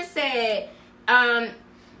Jason said,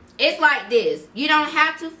 it's like this. You don't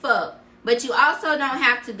have to fuck, but you also don't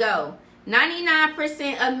have to go.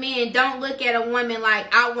 99% of men don't look at a woman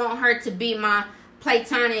like, I want her to be my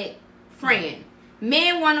platonic friend.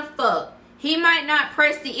 Men want to fuck. He might not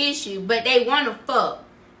press the issue, but they want to fuck.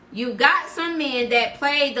 You got some men that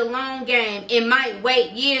play the long game and might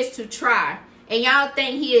wait years to try, and y'all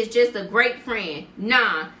think he is just a great friend.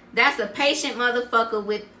 Nah, that's a patient motherfucker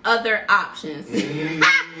with other options. You hit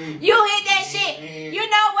that shit. You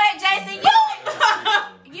know what, Jason?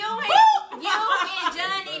 You and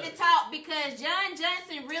John need to talk, because John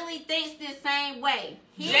Johnson really thinks the same way.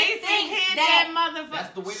 Jason hit that motherfucker. That's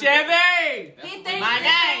the way. Chevy. He thinks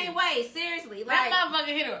the same way. Seriously, like that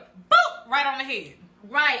motherfucker hit her, boop, right on the head.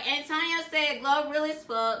 Right. Antonio said, "Glow real as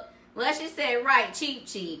fuck." Luscious said, "Right, cheap."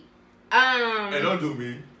 Hey, don't do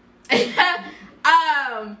me.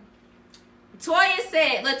 Toya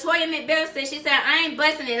said, Latoya McBell said, she said, I ain't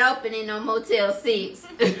busting it open in no Motel 6.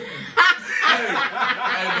 Hey, but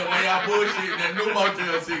when y'all bullshit, that new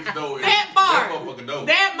Motel 6 though is that part. That motherfucking dope.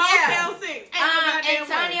 That Motel 6.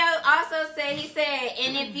 Antonio also said, he said,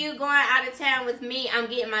 and if you going out of town with me, I'm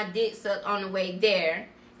getting my dick sucked on the way there.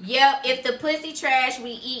 Yep, if the pussy trash,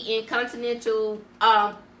 we eat in continental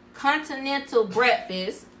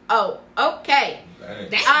breakfast. Oh, okay.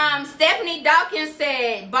 Stephanie Dawkins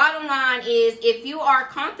said, bottom line is, if you are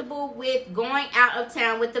comfortable with going out of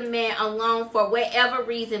town with a man alone for whatever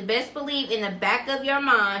reason, best believe in the back of your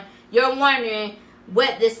mind, you're wondering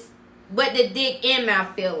what the dick and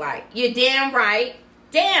mouth feel like. You're damn right.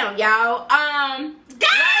 Damn, y'all.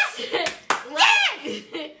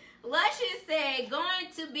 Luscious said, going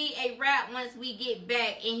to be a rap once we get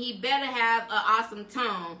back, and he better have an awesome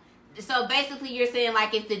tone. So basically you're saying,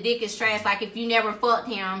 like, if the dick is trash, like if you never fucked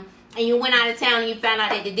him and you went out of town and you found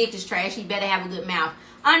out that the dick is trash, he better have a good mouth.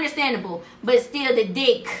 Understandable, but still the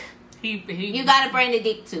dick, you gotta bring the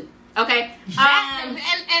dick too. Okay? And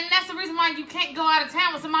that's the reason why you can't go out of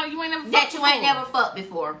town with somebody you ain't never fucked before. Ain't never fucked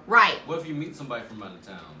before. Right. What if you meet somebody from out of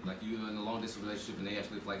town? Like you in a long distance relationship and they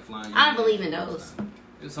actually like flying you? I don't believe in those.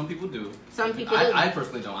 Some people do. Some people do. I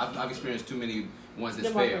personally don't. I've experienced too many ones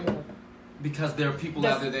that fail. Because there are people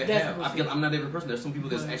out there that have. I'm not every person. There's some people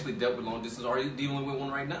that's actually dealt with long distance, already dealing with one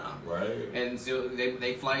right now. Right. And so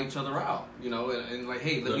they fly each other out, you know, and like,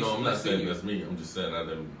 hey, let me see. I'm not saying that's me. I'm just saying I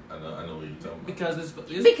know what you're talking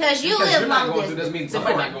about. Because you live long distance. Doesn't mean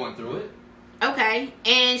somebody's not going through it. Okay.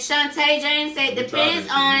 And Shantae James said, depends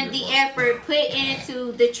on the effort put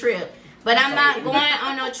into the trip. But I'm not going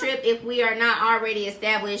on no trip if we are not already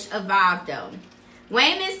established a vibe though.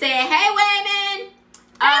 Wayman said, hey Wayman!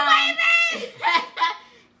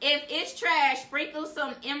 If it's trash, sprinkle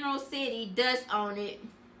some Emerald City dust on it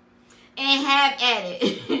and have at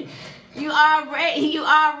it. You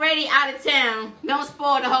already out of town. Don't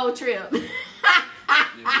spoil the whole trip.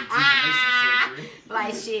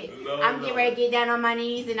 Like shit. No, I'm no. getting ready to get down on my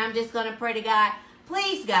knees and I'm just gonna pray to God.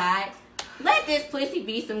 Please, God, let this pussy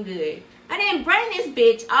be some good. And then bring this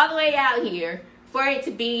bitch all the way out here for it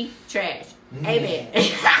to be trash. Amen.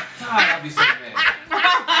 God, I'd be so mad.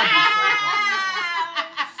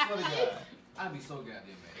 I'd be so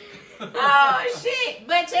goddamn mad. Oh shit.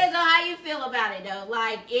 But Chezo, how you feel about it though?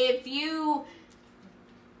 Like if you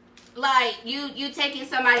you taking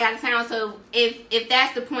somebody out of town, so if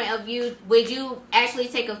that's the point of view, would you actually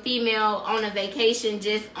take a female on a vacation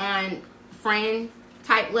just on friend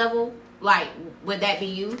type level? Like, would that be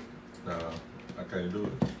you? No, I can't do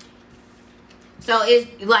it. So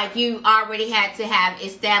it's like you already had to have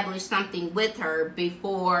established something with her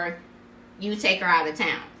before you take her out of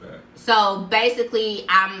town. Fact. So basically,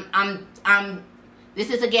 I'm this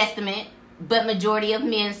is a guesstimate, but majority of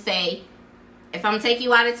men say, if I'm taking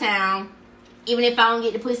you out of town, even if I don't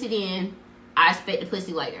get the pussy then, I expect the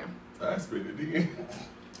pussy later. I expect it then.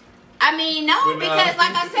 I mean, no, But because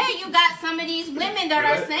like I said, you got some of these women that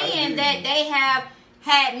are saying that they have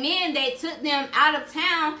had men that took them out of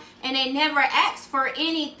town and they never asked for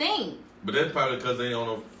anything. But that's probably because they on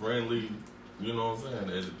a friendly, you know what I'm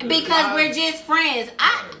saying? Because we're just friends.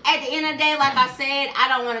 At the end of the day, like I said, I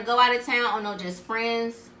don't want to go out of town on no just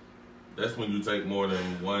friends. That's when you take more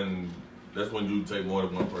than one. That's when you take more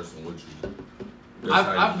than one person with you.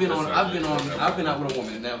 I've been out with a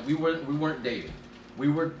woman. Now we weren't dating. We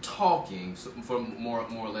were talking for more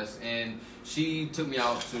or less, and she took me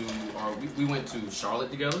out to, or we went to Charlotte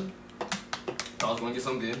together. I was going to get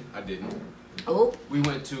something in. I didn't. Oh. We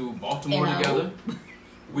went to Baltimore together.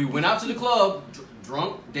 We went out to the club,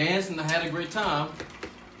 drunk, danced, and I had a great time.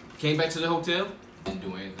 Came back to the hotel, didn't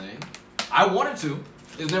do anything. I wanted to.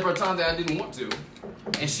 There's never a time that I didn't want to,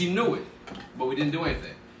 and she knew it, but we didn't do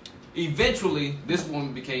anything. Eventually, this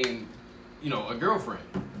woman became, a girlfriend.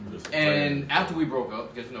 And after we broke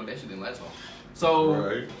up, because that shit didn't last long.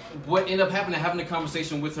 So what ended up happening? Having a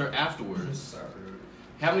conversation with her afterwards.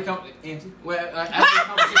 Having a conversation with her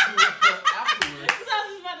afterwards. I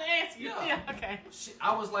was about to ask you. Yeah, okay.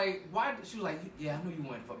 I was like, why? She was like, yeah, I know you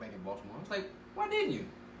wanted to fuck back in Baltimore. I was like, why didn't you?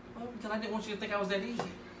 Well, because I didn't want you to think I was that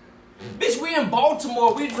easy. Bitch, we in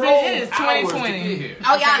Baltimore. We drove it is hours 2020. to get here.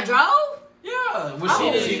 Oh, y'all drove? Yeah,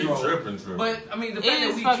 well, she drove. Tripping. But I mean, the fact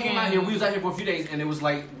that we came out here, we was out here for a few days, and it was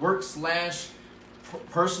like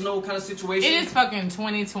work/personal kind of situation. It is fucking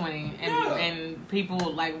 2020, and people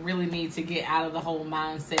like really need to get out of the whole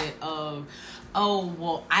mindset of, oh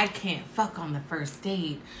well, I can't fuck on the first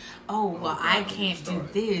date. Oh well, I can't do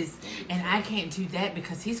this and I can't do that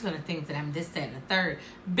because he's gonna think that I'm this, that, and the third.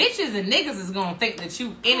 Bitches and niggas is gonna think that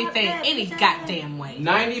you anything any goddamn way.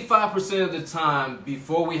 95% of the time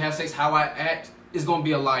before we have sex, how I act is gonna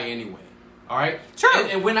be a lie anyway. All right. True.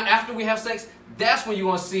 And when after we have sex, that's when you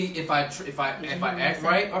gonna see if I act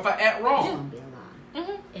right or if I act wrong.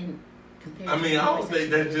 I mean, I don't think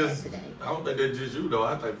that's just you though.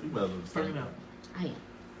 I think females are the same. I am.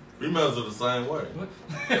 Females are the same way.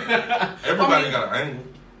 Everybody got an angle.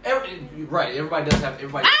 Everybody does have.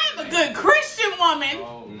 Everybody. I'm a good Christian woman.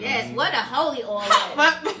 Oh, Yes, what a holy oil.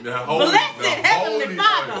 Blessed Heavenly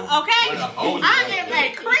Father, okay? I am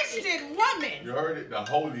a Christian woman. You heard it? The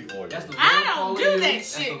holy oil. That's the Lord I don't calling do you. that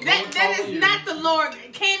That's shit. the Lord That is calling you. not the Lord.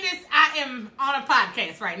 Candace, I am on a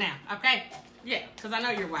podcast right now, okay? Yeah, because I know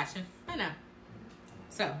you're watching. I know.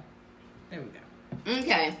 So, there we go.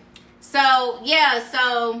 Okay. So,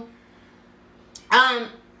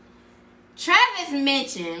 Travis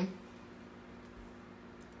mentioned,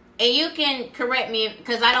 and you can correct me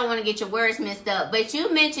because I don't want to get your words messed up, but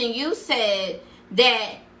you said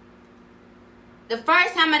that the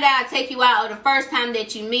first time that I take you out or the first time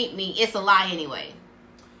that you meet me, it's a lie anyway.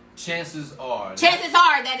 Chances are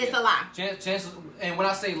that it's a lie. Chances, and when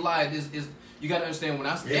I say lie, this is you got to understand when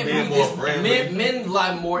I say men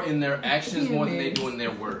lie more in their actions more than they do in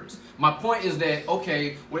their words. My point is that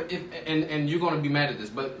and you're gonna be mad at this,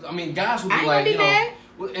 but I mean, guys will be like,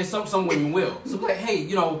 and some women will. So like, hey,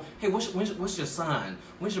 what's your sign?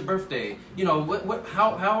 When's your birthday?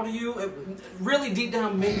 How old are you? Really deep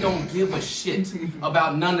down, men don't give a shit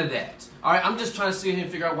about none of that. All right, I'm just trying to sit here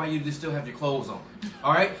and figure out why you just still have your clothes on.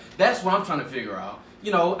 All right, that's what I'm trying to figure out.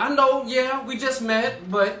 I know, yeah, we just met,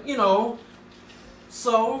 but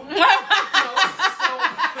so.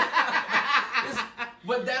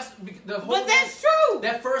 But that's the whole. But that's true.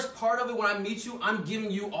 That first part of it, when I meet you, I'm giving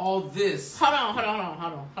you all this. Hold on.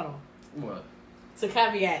 What? To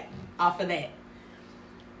caveat off of that,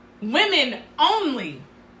 women only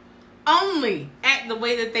act the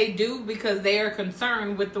way that they do because they are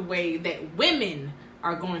concerned with the way that women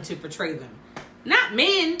are going to portray them, not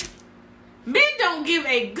men. Men don't give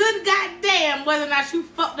a good goddamn whether or not you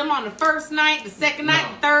fucked them on the first night, the second night,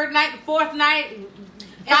 the third night, the fourth night.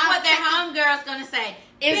 It's what their homegirls gonna say.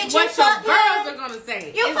 It's bitch, what your girls him. are gonna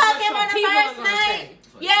say. You it's fuck what him your on the people first are gonna night. say.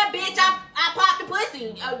 Yeah, bitch, I popped the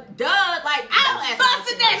pussy. Duh, like I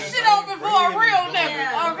busted that shit open for a real nigga,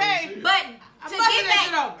 Yeah. okay? But to get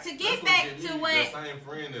That's back what to the what, same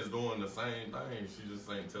friend is doing the same thing. She just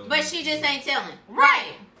ain't telling. but she just ain't telling.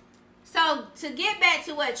 Right. So to get back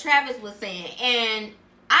to what Travis was saying, and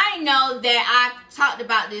I know that I've talked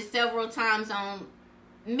about this several times on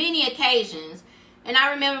many occasions, and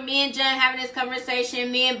I remember me and John having this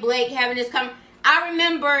conversation, me and Blake having this I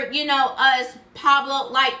remember, you know, us,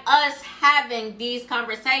 Pablo, like us having these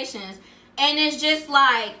conversations, and it's just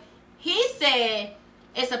like, he said,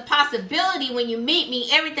 it's a possibility when you meet me,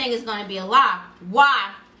 everything is going to be a lie.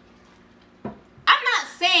 Why? I'm not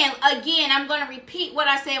saying, again, I'm going to repeat what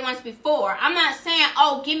I said once before. I'm not saying,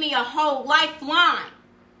 oh, give me a whole lifeline.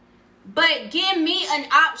 But give me an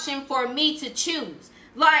option for me to choose.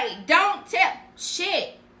 Like, don't tell,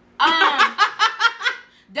 shit.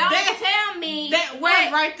 Don't tell me that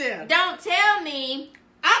word right there. Don't tell me.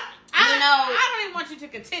 I don't even want you to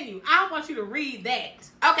continue. I want you to read that.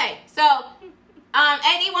 Okay, so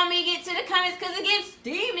AD want me to get to the comments because it gets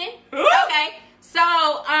steaming. Okay,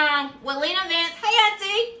 so with Lena Vance, hey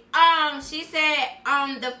auntie. She said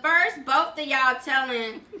the first, both of y'all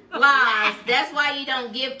telling lies. That's why you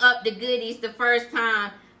don't give up the goodies the first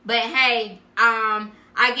time. But hey,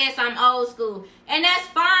 I guess I'm old school, and that's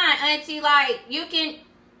fine, auntie. Like, you can.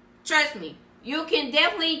 Trust me, you can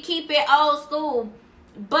definitely keep it old school,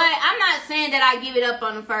 but I'm not saying that I give it up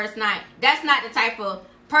on the first night. That's not the type of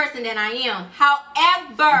person that I am.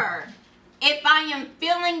 However, if I am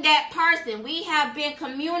feeling that person, we have been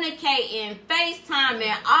communicating,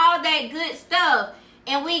 FaceTiming, all that good stuff,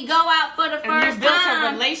 and we go out for the first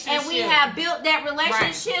time, and we have built that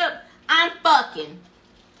relationship, right. I'm fucking.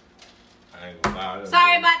 I ain't gonna lie.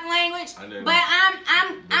 Sorry about the language, but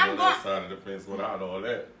I'm going side of the fence without all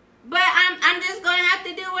that. But I'm just gonna have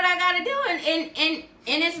to do what I gotta do, and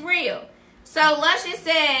it's real. So Luscious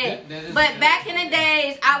said, but back in the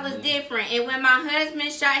days I was different, and when my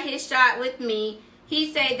husband shot his shot with me,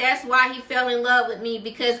 he said that's why he fell in love with me,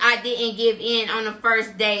 because I didn't give in on the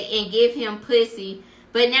first date and give him pussy.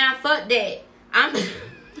 But now fuck that.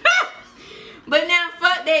 But now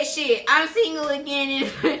fuck that shit. I'm single again,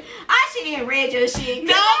 and I shouldn't have read your shit.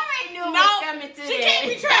 No, I already knew what was coming to she that. Can't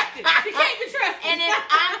be trusted. She can't be trusted. And if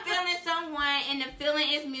I'm feeling someone and the feeling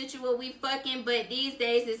is mutual, we fucking. But these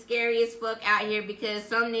days it's scary as fuck out here because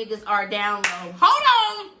some niggas are down low.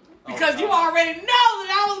 Hold on, because you already know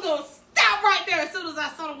that I was gonna stop right there as soon as I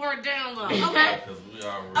saw the word down low. Okay.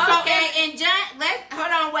 Okay, and John,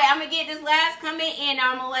 hold on, wait. I'm gonna get this last comment in.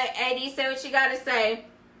 I'm gonna let AD say what you gotta say.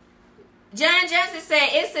 John Johnson said,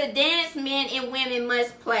 it's a dance men and women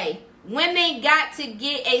must play. Women got to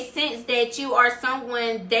get a sense that you are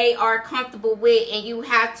someone they are comfortable with, and you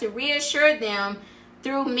have to reassure them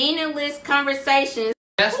through meaningless conversations.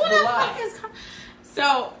 That's the lie.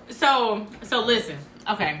 So listen.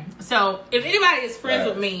 Okay. So if anybody is friends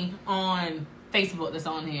with me on Facebook that's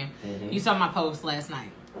on here, you saw my post last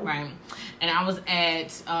night, right? And I was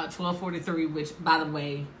at 1243, which, by the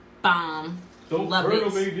way, bomb. Don't love hurt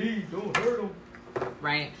it. him, AD. Don't hurt him.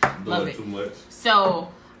 Right. Love Love it. Too much. So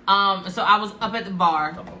I was up at the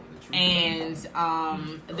bar, and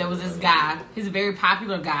there was this guy. He's a very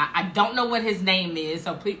popular guy. I don't know what his name is,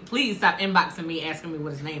 so please stop inboxing me asking me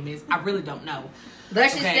what his name is. I really don't know.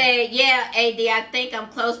 Luscious said, yeah, AD, I think I'm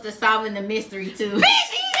close to solving the mystery too. Bitch,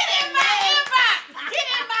 get in my inbox! Get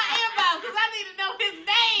in my inbox, because I need to know his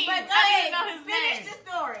name. But go I ahead, need to know his finish name. the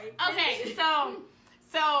story. Okay,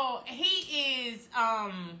 so he is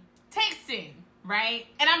texting, right?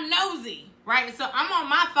 And I'm nosy, right? So I'm on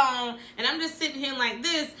my phone and I'm just sitting here like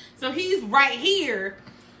this. So he's right here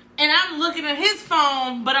and I'm looking at his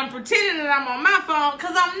phone, but I'm pretending that I'm on my phone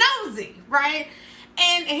because I'm nosy, right?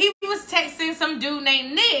 And he was texting some dude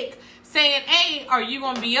named Nick saying, hey, are you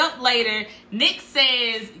going to be up later? Nick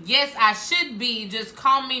says, yes, I should be. Just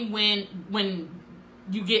call me when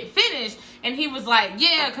you get finished. And he was like,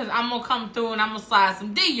 yeah, because I'm going to come through and I'm going to slide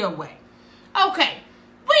some D your way. Okay,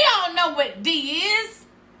 we all know what D is.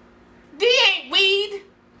 D ain't weed.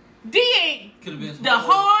 D ain't the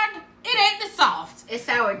hard. It ain't the soft. It's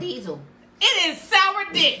sour diesel. It is sour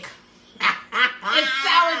dick. It's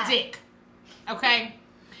sour dick. Okay?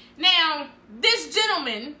 Now, this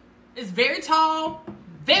gentleman is very tall,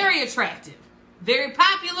 very attractive, very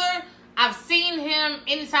popular. I've seen him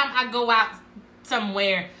anytime I go out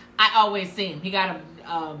somewhere. I always see him. He got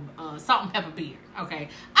a salt and pepper beard. Okay,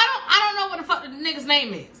 I don't know what the fuck the nigga's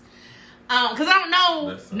name is. Because I don't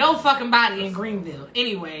know no fucking body in Greenville.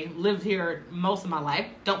 Anyway, lived here most of my life.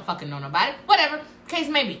 Don't fucking know nobody. Whatever. Case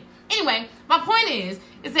may be. Anyway, my point is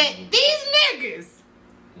that these niggas.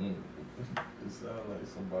 It sounds like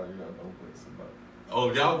somebody got no place somebody.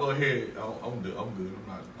 Oh, y'all go ahead. I'm good. I'm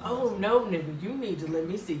not. Oh, no, nigga. You need to let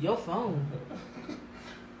me see your phone.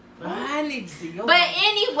 I need to see your phone. But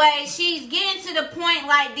anyway, she's getting to the point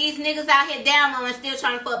like these niggas out here down low and still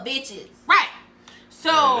trying to fuck bitches. Right.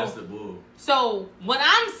 So, that's the bull. So what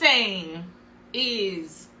I'm saying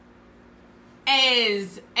is,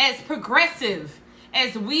 as progressive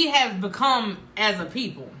as we have become as a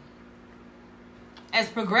people, as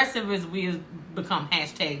progressive as we have become,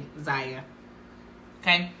 hashtag Zaya,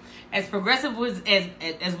 okay? As progressive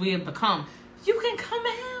as we have become, you can come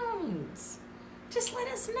out. Just let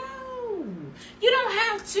us know. You don't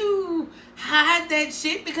have to hide that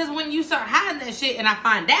shit, because when you start hiding that shit and I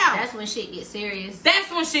find out, that's when shit gets serious.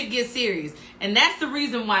 That's when shit gets serious. And that's the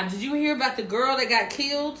reason why. Did you hear about the girl that got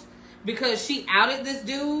killed because she outed this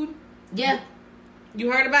dude? Yeah.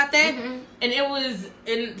 You heard about that? Mm-hmm. And it was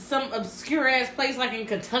in some obscure ass place like in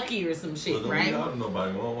Kentucky or some shit, right? I don't know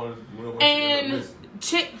nobody. And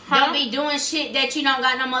don't be doing shit that you don't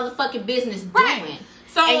got no motherfucking business doing. Right.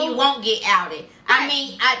 So, and you won't get outed. Right. I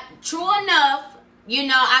mean, true enough, you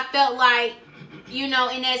know, I felt like, you know,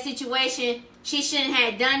 in that situation, she shouldn't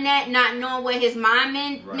have done that, not knowing what his mind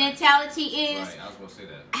mentality is. Right, I was going to say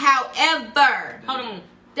that. However, hold on.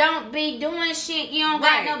 Don't be doing shit you don't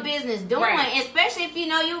got no business doing, especially if you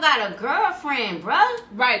know you got a girlfriend, bruh.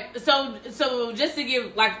 Right. So just to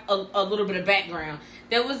give like a little bit of background,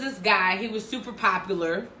 there was this guy. He was super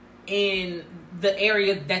popular in the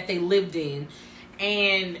area that they lived in.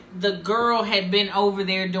 And the girl had been over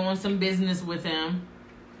there doing some business with him.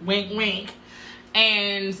 Wink, wink.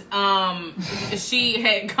 And she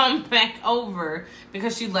had come back over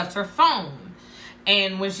because she left her phone.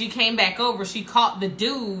 And when she came back over, she caught the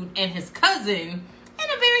dude and his cousin in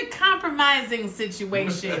a very compromising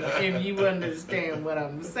situation, if you understand what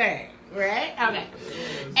I'm saying. Right? Okay.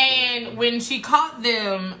 And when she caught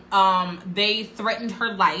them, they threatened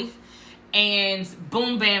her life. And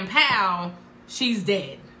boom, bam, pow, she's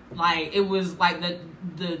dead. Like, it was like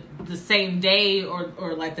the same day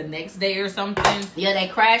or like the next day or something. Yeah, they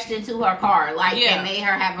crashed into her car. Like, they made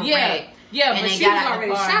her have a wreck. Yeah, but she was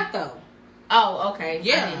already shot, though. Oh, okay.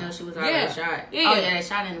 Yeah. I didn't know she was already shot. Yeah. Oh, yeah, they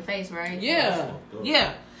shot in the face, right? Yeah.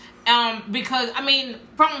 Yeah. Because, I mean,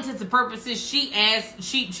 for all intents and purposes,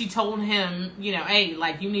 she told him, you know, hey,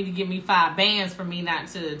 like, you need to give me 5 bands for me not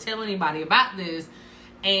to tell anybody about this.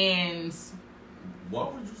 And why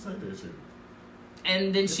would you say that shit?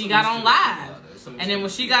 And then she got on live. And then when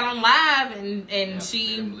she got on live and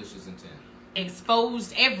she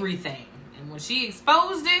exposed everying. And when she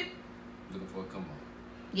exposed it, looking for a come on.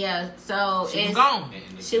 Yeah, so she was gone.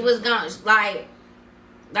 She was gone. Like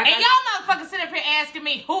and y'all motherfuckers sitting up here asking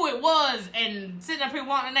me who it was and sitting up here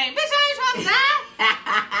wanting a name. Bitch, I ain't trying to die.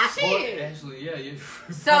 Shit. Actually, yeah.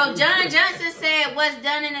 So John Johnson said, "What's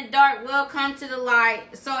done in the dark will come to the light."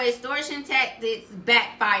 So extortion tactics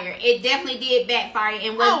backfire. It definitely did backfire,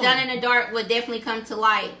 and what's done in the dark will definitely come to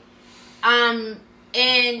light. And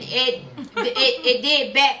it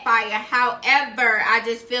did backfire. However, I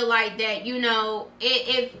just feel like that, you know,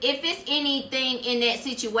 if it's anything in that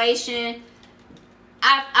situation,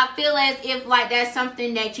 I feel as if like that's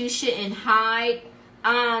something that you shouldn't hide.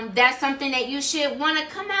 That's something that you should want to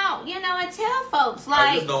come out, you know, and tell folks. Like,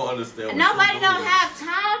 I just don't understand. Nobody don't have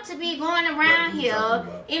time to be going around here,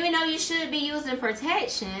 even though you should be using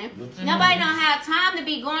protection. Mm-hmm. Nobody don't have time to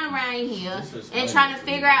be going around here and trying to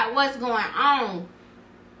figure out what's going on.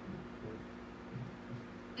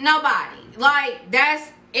 Nobody. Like,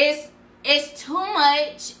 it's too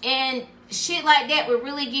much, and shit like that would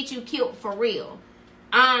really get you killed for real.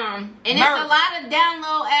 And it's a lot of down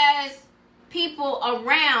low ass people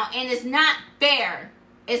around, and it's not fair.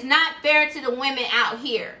 It's not fair to the women out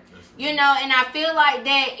here. You know, and I feel like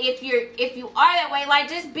that if you are that way, like,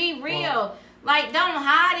 just be real. Like, don't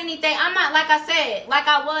hide anything. I'm not, like I said, like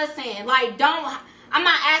I was saying, like, I'm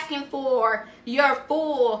not asking for your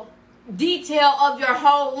full detail of your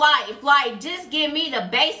whole life. Like, just give me the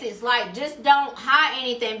basics. Like, just don't hide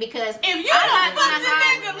anything, because if you don't fuck the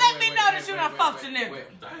nigga, let me know that you don't fuck the nigga.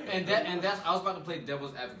 And that's I was about to play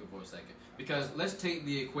devil's advocate for a second, because let's take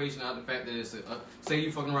the equation out of the fact that it's say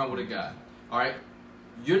you fucking around with a guy, all right?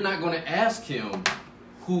 You're not going to ask him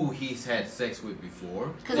who he's had sex with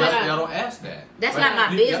before. Because y'all don't ask that. That's not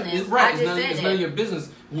my business. Right. It's none of your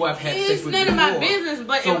business who I've had sex with before. It's none of my business,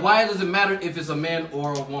 but so why does it matter if it's a man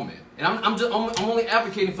or a woman? And I'm only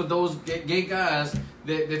advocating for those gay guys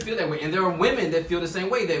that feel that way. And there are women that feel the same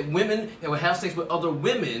way. That women that will have sex with other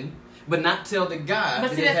women, but not tell the guy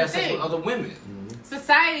that they have sex with other women. Mm-hmm.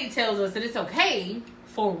 Society tells us that it's okay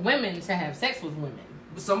for women to have sex with women.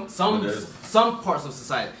 Some parts of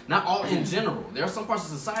society, not all in general. There are some parts of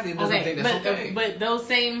society that doesn't think that's okay. But those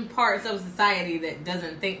same parts of society that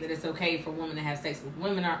doesn't think that it's okay for women to have sex with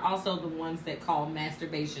women are also the ones that call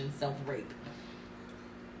masturbation self-rape.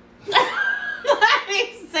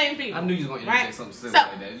 Same people. I knew you was going to interject something silly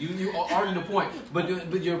like that. You arguing the point, but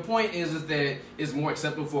your point is that it's more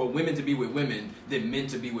acceptable for women to be with women than men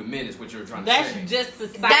to be with men. Is what you're trying to say. That's just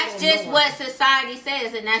society. That's just what society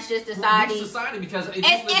says, and that's just society. Well, society because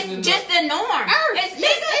it's just the norm.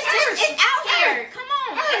 It's out here. Come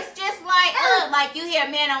on, it's just like you hear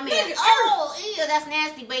men on men. Oh, ew, that's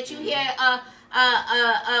nasty. But you hear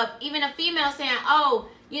even a female saying, oh,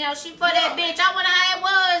 she for that bitch. I wonder how it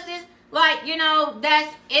was. This.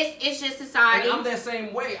 It's just society. And I'm that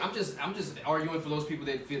same way. I'm just arguing for those people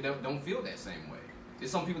that don't feel that same way.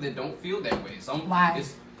 There's some people that don't feel that way. Why?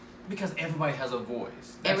 It's because everybody has a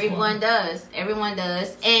voice. Everyone does.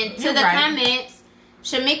 And to the comments,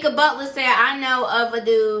 Shamika Butler said, I know of a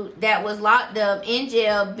dude that was locked up in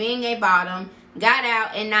jail being a bottom, got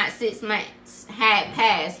out, and not 6 months had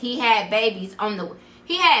passed. He had babies on the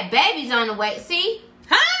way. See?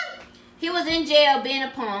 Huh? He was in jail being a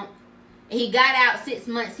punk. He got out 6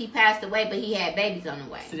 months. He passed away, but he had babies on the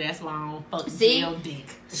way. So that's why I don't fuck jail dick.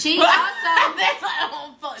 She also that's why I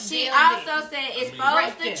don't fuck she jail also dick. said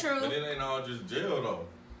expose the truth. But it ain't all just jail though.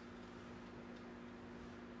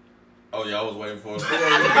 Oh yeah, I was waiting for it. Okay.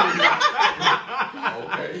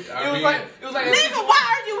 It was like nigga, why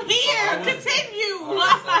are you here? Continue.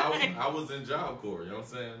 Right, so I was in Job Corps. You know what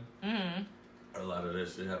I'm saying? Mm-hmm. A lot of that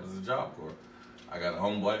shit happens in Job Corps. I got a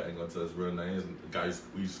homeboy, I ain't gonna tell his real name. The guy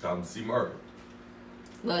we used to call him C Murder.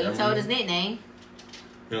 Well, you told his nickname.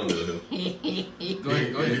 He don't live here. Go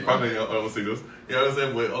ahead. He probably don't see this. You know what I'm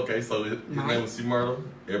saying? But okay, so his name was C Murder.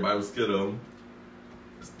 Everybody was scared of him.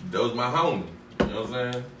 That was my homie. You know what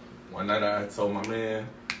I'm saying? One night I told my man,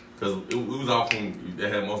 because we was all from, they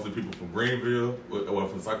had mostly people from Greenville, or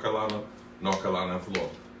from South Carolina, North Carolina, and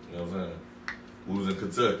Florida. You know what I'm saying? We was in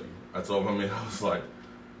Kentucky. I told my man, I was like,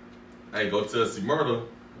 hey, go tell C Murder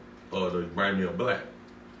to bring me a black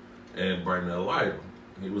and bring me a lighter.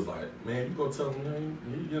 He was like, man, you go tell him, man,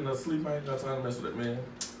 you getting no sleep, I ain't got time to mess with that man.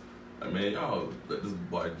 Like, man, y'all let this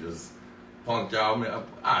boy just punk y'all, man. All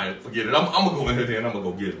right, forget it. I'm gonna go in here and I'm gonna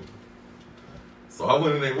go get him. So I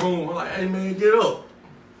went in their room, I'm like, hey man, get up.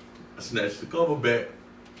 I snatched the cover back.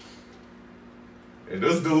 And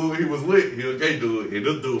this dude he was with, he was a gay dude, and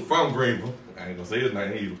this dude from Greenville, I ain't gonna say his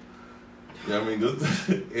name either. You know what I mean? Give his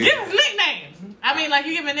nickname. I mean, like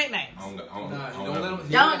you give him nicknames. Don't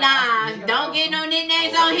get no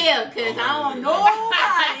nicknames on here, cause I don't want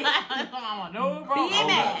nobody. I don't want no bro. I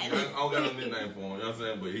don't got no nickname for him, you know what I'm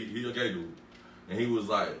saying? But he a gay dude. And he was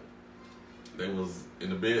like, they was in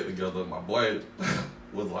the bed together. My boy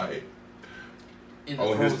was like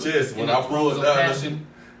on his chest. When I pulled down,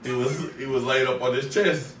 he was laid up on his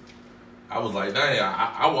chest. I was like, dang,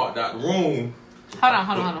 I walked out the room. Hold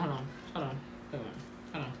on.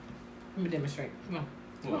 Let me demonstrate. Come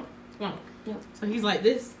on. So he's like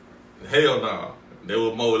this? Hell no. Nah. They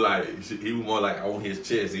were more like, he was more like on his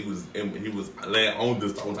chest. He was laying on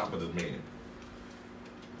top of this man.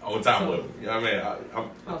 On top of him. You know what I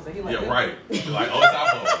mean? So he like yeah, right. Like on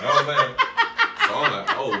top of him. You know what I'm saying? So I'm like,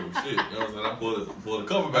 oh shit. You know what I'm saying? I pulled the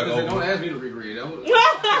cover back over. Don't ask me to reread it. I'm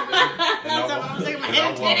taking my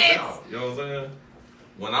head to this. You know what I'm saying?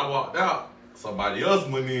 When I walked out, somebody else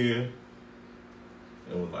went in.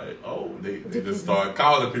 It was like, oh, they just started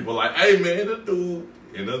calling people like, hey man, this dude.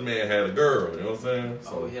 And this man had a girl, you know what I'm saying?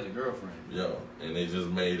 So he had a girlfriend. Yeah, and they just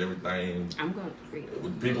made everything. I'm going to read it.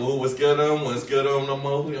 With people who was scared of them, wasn't scared of them no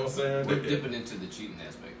more, you know what I'm saying? We're dipping into the cheating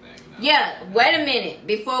aspect thing now. Yeah, wait a minute.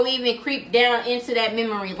 Before we even creep down into that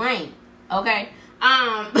memory lane, okay?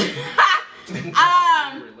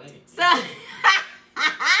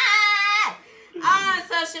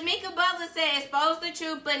 So Shamika Butler said, expose the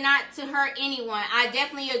truth, but not to hurt anyone. I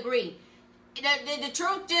definitely agree. The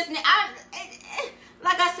truth just,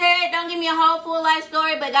 like I said, don't give me a whole full life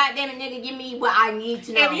story, but goddamn it, nigga, give me what I need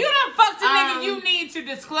to know. If you done fucked a nigga, you need to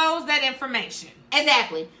disclose that information.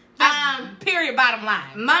 Exactly. Period. Bottom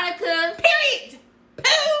line. Monica. Period.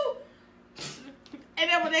 Pooh. Ain't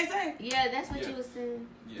that what they say? Yeah, that's what you was saying.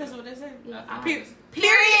 Yeah. That's what they say. Yeah. Period.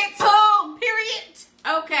 Period. Pooh. Poo. Period.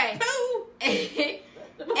 Okay. Poo.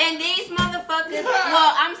 And these motherfuckers,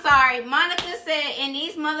 well, I'm sorry. Monica said, and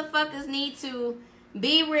these motherfuckers need to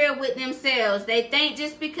be real with themselves. They think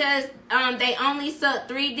just because they only suck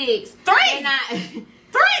 3 dicks. 3? They're not. 3.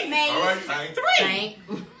 Man, All right, thank 3.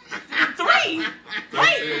 3.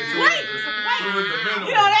 Wait.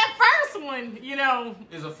 You know, that first one, you know,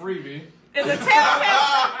 Is a freebie. is a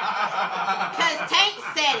telltale. Because Tank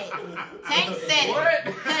said it. Tank said it. What?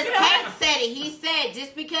 Because Tank said it. He said,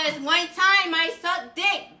 just because one time I suck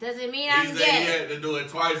dick doesn't mean He I'm said gay. he had to do it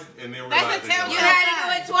twice and then That's realized a it telltale You didn't had work. to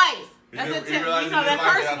do it twice. That's He a realized you know, he that didn't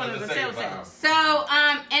like first it one after is a the second telltale. time. So,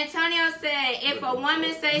 Antonio said, if a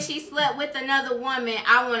woman says she slept with another woman,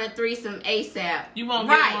 I want a threesome ASAP. You won't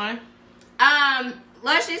Right. get one.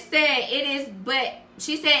 Luscious said it is, but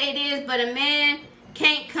she said it is, but a man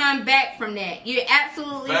can't come back from that. You're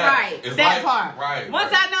absolutely Facts. right. It's That like- part. Right.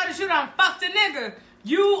 Once right. I know that you done fucked a nigga,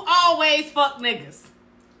 you always fuck niggas.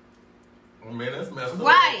 Oh, man, that's messed up.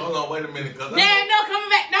 Right. Hold on, wait a minute. Cause Yeah, no coming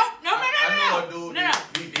back. No. I know a dude. No.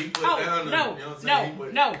 He put Oh, down. no. You know what I'm saying? He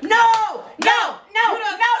put, No. You done-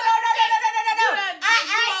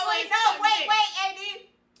 Wait, AD.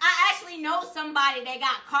 I actually know somebody that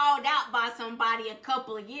got called out by somebody a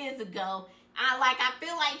couple of years ago. I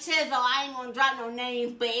feel like Chezo, I ain't gonna drop no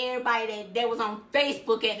names, but everybody that was on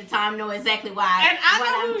Facebook at the time know exactly why And I know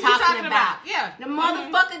who I'm you're talking about. Yeah. The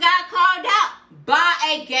motherfucker got called out by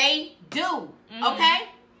a gay dude. Okay?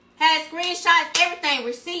 Had screenshots, everything,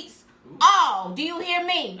 receipts, all. Do you hear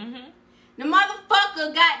me? The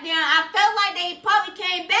motherfucker got down. I felt like they probably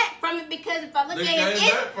came back from it because if I look They at his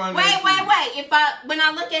came back from wait. that shit. When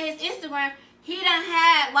I look at his Instagram, he done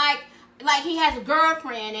had like he has a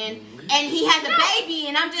girlfriend and he has a baby,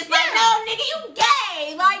 and I'm just like, no, nigga, you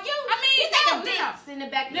gay. Like you. I mean, you think of dicks in the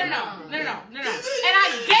back of No. your mouth. And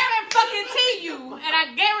I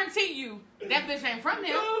guarantee you, that bitch ain't from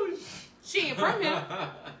here. She ain't from here.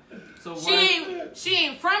 So She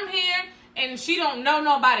ain't from here, and she don't know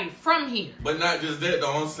nobody from here. But not just that,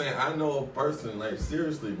 though. I'm saying I know a person, like,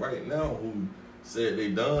 seriously, right now, who said they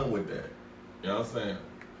done with that. You know what I'm saying?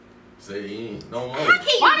 Say he ain't no more.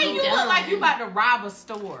 Why do you look like you about to rob a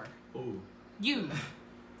store? Ooh. You.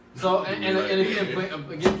 So and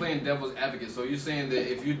again playing devil's advocate. So you're saying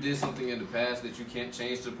that if you did something in the past that you can't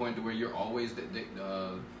change to the point to where you're always that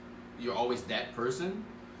person.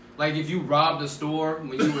 Like if you robbed a store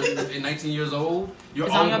when you were 19 years old, you're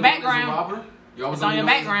It's always on your gonna be background. a robber. You're always It's on your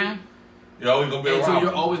background. You're always gonna be a And so robber.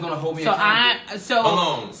 you're always gonna hold me So accountable. Hold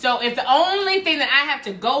on. So if the only thing that I have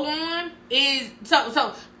to go on is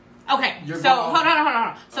okay. You're So going- hold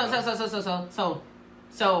on.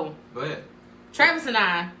 So Go ahead. Travis and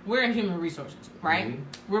I, we're in human resources, right? Mhm.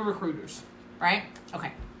 We're recruiters, right?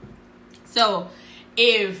 Okay. So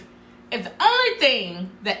if the only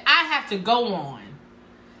thing that I have to go on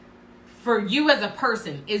for you as a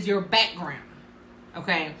person is your background,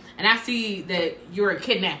 okay? And I see that you're a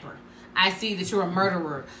kidnapper. I see that you're a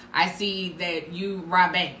murderer. I see that you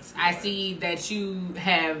rob banks. I see that you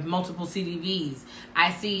have multiple CDVs.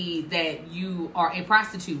 I see that you are a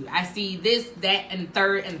prostitute. I see this, that, and the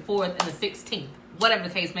third, and the fourth, and the 16th. Whatever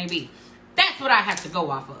the case may be. That's what I have to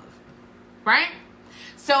go off of. Right?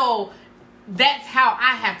 So, that's how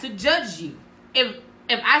I have to judge you. If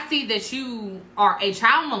I see that you are a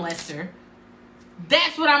child molester,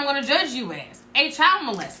 that's what I'm going to judge you as. A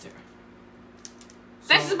child molester.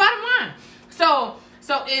 That's the bottom line. So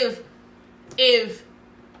if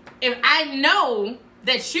I know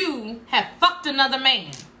that you have fucked another man,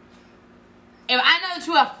 if I know that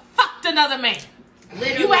you have fucked another man,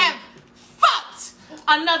 Literally. you have fucked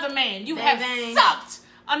another man, you have Bang. sucked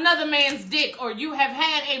another man's dick, or you have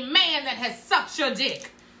had a man that has sucked your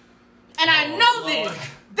dick, and I know Lord. this,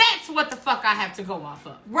 that's what the fuck I have to go off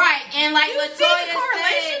of. Right, and like You see the Latoya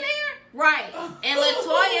correlation said, there? right, and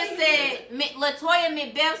Latoya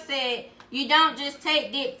Macbeth said, you don't just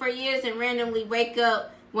take dick for years and randomly wake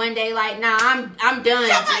up one day like, nah, I'm done.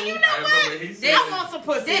 Somebody, G. you know I what? remember he said This- I want some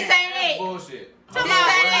pussy. This now. ain't it. Bullshit. Somebody, This I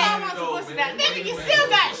ain't want some No, pussy man. now. Nigga, you Man, still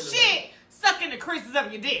got man. shit stuck in the creases of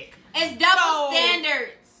your dick. It's double So-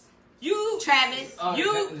 standards, You Travis. You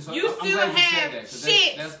I'm still glad you said have that, 'cause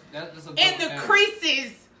shit that's a double in the standard.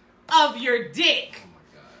 creases of your dick. Oh my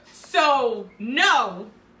god. So, no,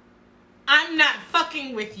 I'm not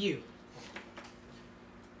fucking with you.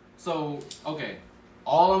 So, okay.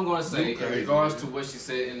 All I'm going to say You in crazy, regards man. to what she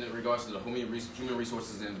said in regards to the human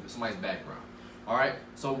resources and somebody's background. All right?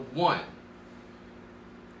 So, one,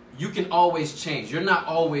 you can always change. You're not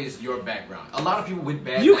always your background. A lot of people with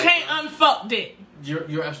bad You background, can't unfuck dick.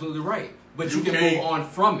 You're absolutely right. But You you can can't- move on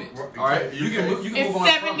from it. Right, All right? you You can can't. move It's on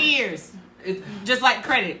 7 from it. years. It, Just like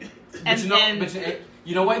credit.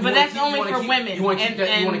 You know what? But that's only for women. You want to keep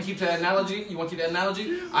that? You want to keep that analogy? You want to keep that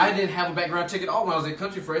analogy? I didn't have a background check at all when I was at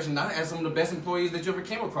Country Fresh, and I had some of the best employees that you ever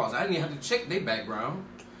came across. I didn't even have to check their background.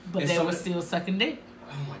 But they were still sucking dick.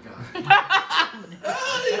 Oh my god.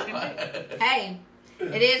 Hey,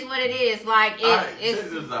 it is what it is. Like it's. Check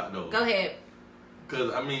this out, though. Go ahead.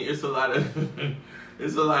 Because I mean, it's a lot of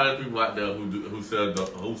people out there who sell dope,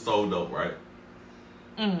 who sold dope, right?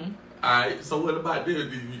 Mm-hmm. All right. So what about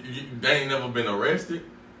them? They ain't never been arrested.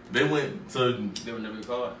 They went to. They were never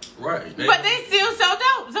caught. Right. But they still sell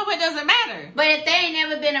dope, so it doesn't matter. But if they ain't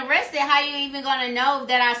never been arrested, how you even gonna know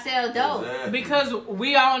that I sell dope? Exactly. Because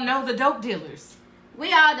we all know the dope dealers.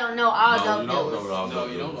 We all don't know all dope you dealers. don't know all No,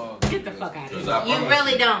 dope you don't dealers. know. Get the fuck out of 'Cause here. I You promise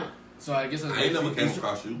really don't. So I guess I ain't never came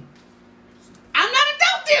across you. I'm not a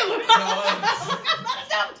dope dealer. No. I'm not a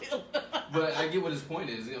dope dealer. But I get what his point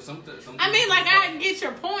is. You know, some I mean, like, I get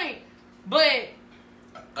your point, but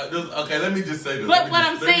Okay, let me just say this. what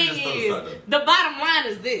I'm saying is, the bottom line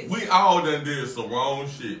is this. we all done did some wrong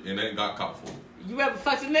shit and ain't got caught for it. You ever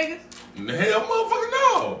fucked a nigga? Hell, motherfucker,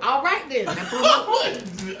 no. All right, then. Now prove my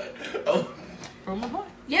point. Oh, Prove my point.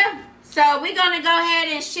 Yeah. So we're gonna go ahead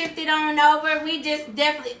and shift it on over. We just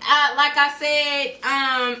definitely, like I said,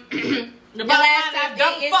 The the bottom last line is, topic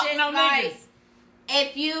don't is fuck just no like, niggas.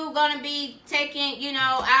 if you gonna be taking,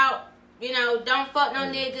 out, don't fuck no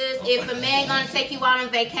niggas. If a man gonna take you out on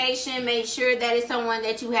vacation, make sure that it's someone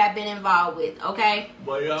that you have been involved with. Okay.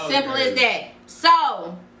 boy, y'all Simple as crazy. that.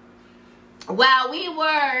 So, while we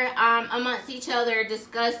were amongst each other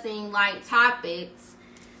discussing like topics,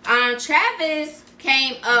 Travis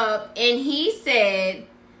came up and he said,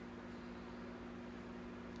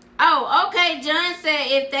 "Oh, okay." John said,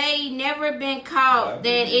 "If they never been caught,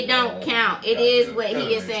 then it don't count." It is what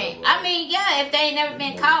he is saying. I mean, yeah, if they ain't never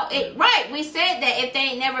been caught, right? We said that if they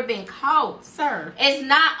ain't never been caught, Sir. it's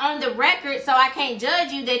not on the record, so I can't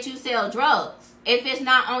judge you that you sell drugs. If it's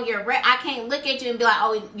not on your record, I can't look at you and be like,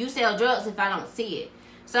 "Oh, you sell drugs," if I don't see it.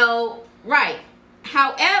 So, right.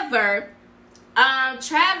 However,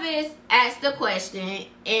 Travis asked the question,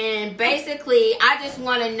 and basically, I just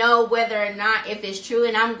want to know whether or not if it's true,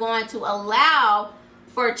 and I'm going to allow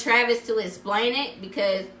for Travis to explain it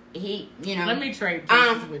because he, Let me trade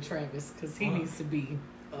places with Travis because he needs to be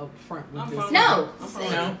up front with this. No,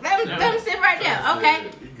 No. let him sit right there.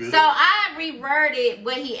 Okay. So I reworded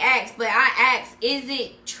what he asked, but I asked, is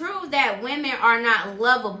it true that women are not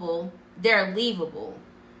lovable? They're leavable.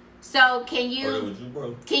 So can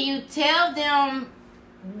you tell them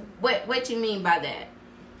what you mean by that?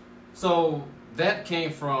 So that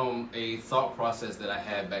came from a thought process that I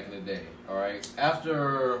had back in the day. All right,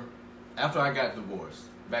 after I got divorced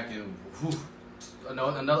back in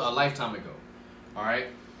a lifetime ago. All right,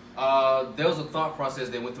 there was a thought process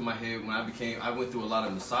that went through my head when I went through a lot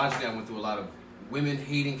of misogyny. I went through a lot of women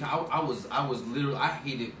hating. I was literally, I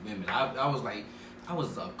hated women. I was like, I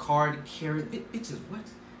was a card carrying bitches. What?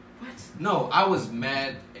 No, I was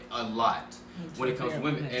mad a lot when it comes to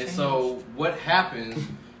women. And so what happened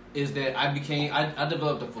is that I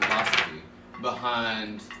developed a philosophy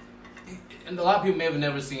behind, and a lot of people may have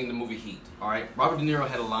never seen the movie Heat. All right, Robert De Niro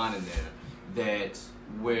had a line in there that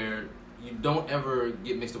where you don't ever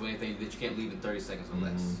get mixed up with anything that you can't leave in 30 seconds or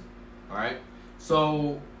less. All right,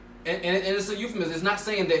 so and it's a euphemism. It's not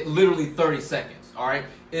saying that literally 30 seconds. All right,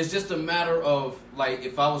 it's just a matter of like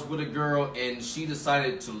if I was with a girl and she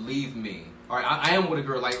decided to leave me. All right, I am with a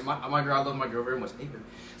girl. Like my girl, I love my girl very much. Hey, girl.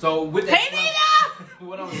 So with that,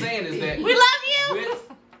 what I'm saying is that we love you.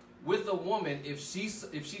 With a woman, if she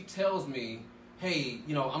tells me, hey,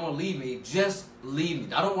 I'm gonna leave me, just leave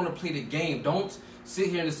me. I don't want to play the game. Don't sit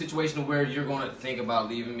here in a situation where you're gonna think about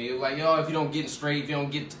leaving me. Like, if you don't get straight, if you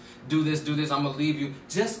don't get do this, I'm gonna leave you.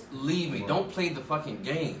 Just leave me. Don't play the fucking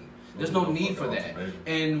game. There's no need for that.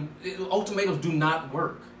 And ultimatums do not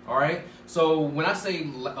work. All right? So when I say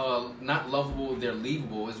not lovable, they're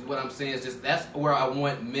leavable, is what I'm saying is just that's where I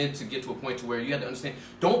want men to get to a point to where you have to understand,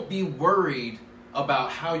 don't be worried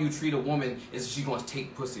about how you treat a woman is she going to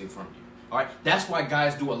take pussy from you. All right? That's why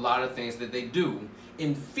guys do a lot of things that they do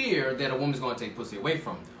in fear that a woman's going to take pussy away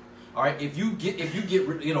from them. All right? If you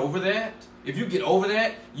get over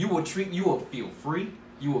that, you will feel free.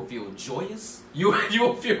 You will feel joyous. You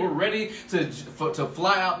will feel ready to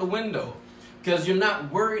fly out the window, because you're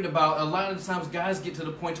not worried about. A lot of the times, guys get to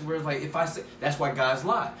the point to where it's like, if I say, that's why guys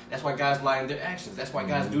lie. That's why guys lie in their actions. That's why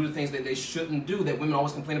guys do the things that they shouldn't do. That women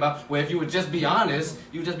always complain about. Where if you would just be honest,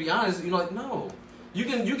 you're like, no. You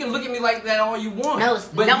can look at me like that all you want. No,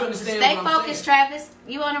 but no, you understand stay what I'm focused, saying. Travis.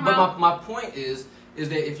 You on the But road. my point is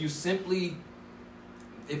that if you simply,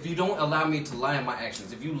 if you don't allow me to lie in my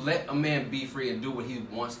actions, if you let a man be free and do what he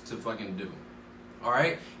wants to fucking do, all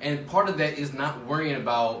right? And part of that is not worrying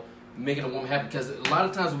about making a woman happy, because a lot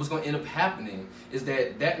of times what's going to end up happening is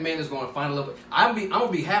that that man is going to find a love. I'm going to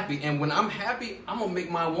be happy, and when I'm happy, I'm going to make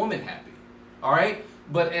my woman happy, all right?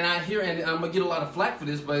 But, and I hear, and I'm going to get a lot of flack for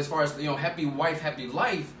this, but as far as, happy wife, happy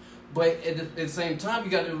life, but at the same time, you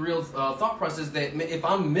got the real thought process that if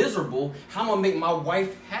I'm miserable, how am I going to make my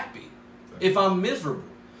wife happy? If I'm miserable.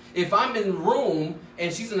 If I'm in the room,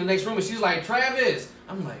 and she's in the next room, and she's like, Travis,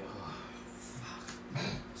 I'm like, oh, fuck.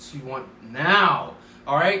 She want now,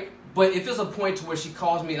 all right? But if there's a point to where she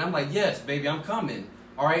calls me, and I'm like, yes, baby, I'm coming,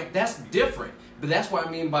 all right? That's different. But that's what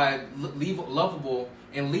I mean by lovable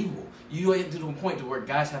and leavable. You get to a point to where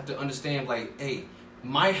guys have to understand, like, hey,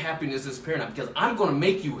 my happiness is paramount because I'm gonna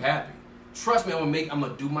make you happy. Trust me, I'm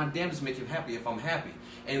gonna do my damnedest to make you happy if I'm happy.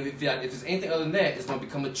 And if it's anything other than that, it's gonna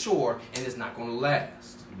become a chore and it's not gonna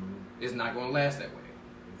last. It's not gonna last that way.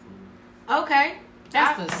 Okay.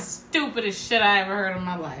 That's the stupidest shit I ever heard in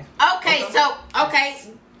my life. Okay,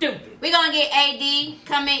 stupid. We're gonna get AD.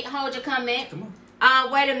 Comment, hold your comment. Come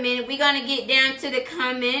on. Wait a minute. We're gonna get down to the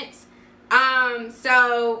comments.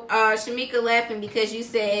 Shamika laughing because you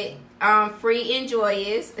said free and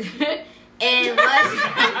joyous. And I'm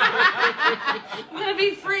gonna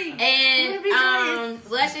be free. And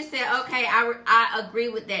Luscious said, okay, I agree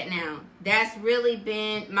with that now. That's really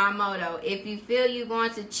been my motto. If you feel you're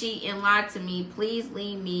going to cheat and lie to me, please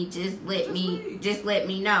leave me. Just let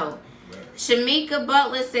me know. Shamika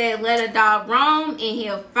Butler said, let a dog roam and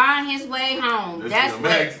he'll find his way home. That's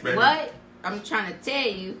what I'm trying to tell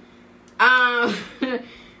you.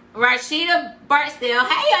 Rashida Bartsdale,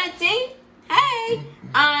 hey auntie, hey.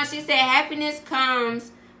 She said happiness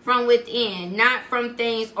comes from within, not from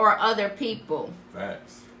things or other people.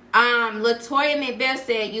 Facts. Latoya McBeth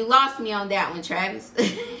said, you lost me on that one, Travis.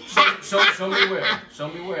 show me where. Show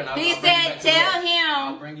me where. And He said, tell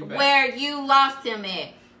him where you lost him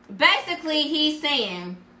at. Basically, he's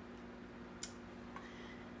saying,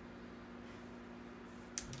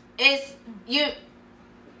 it's you.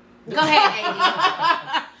 Go ahead,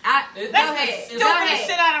 AD. That's the stupidest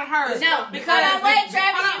shit I done heard. No, because hold on, wait,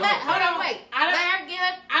 Travis. Hold on, wait. I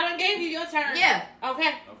done gave you your turn. Yeah.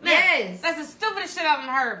 Okay. Yes. That's the stupidest shit I done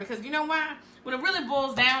heard, because you know why? When it really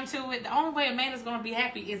boils down to it, the only way a man is going to be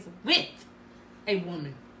happy is with a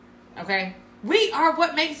woman. Okay? We are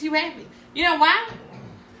what makes you happy. You know why?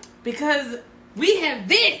 Because we have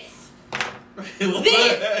this.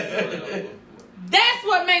 This. That's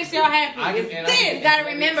what makes y'all happy. You gotta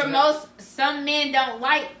remember, some men don't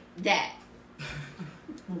like that.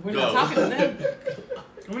 We're not talking to them.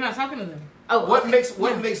 We're not talking to them. Oh, what makes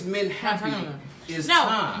men happy is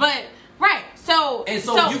time. But right. So what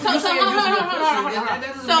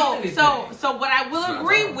I will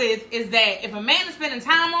agree with is that if a man is spending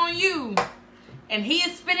time on you and he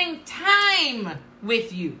is spending time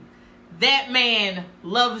with you, that man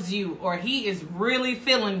loves you, or he is really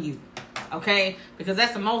feeling you. Okay? Because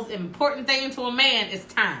that's the most important thing to a man is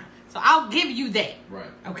time. So I'll give you that.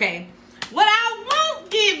 Right. Okay? What I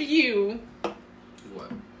won't give you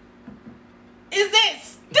is that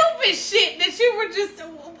stupid shit that you were just...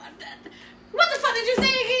 What the fuck did you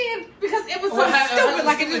say again? Because it was so stupid.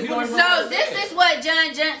 Like it just so this is what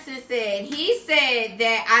John Johnson said. He said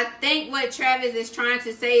that I think what Travis is trying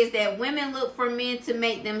to say is that women look for men to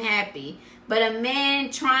make them happy. But a man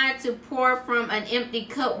trying to pour from an empty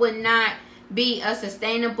cup would not be a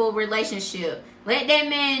sustainable relationship. Let that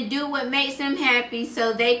man do what makes him happy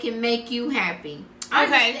so they can make you happy.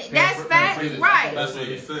 Okay. That's fact. Right. That's what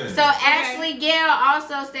he said. So Ashley Gale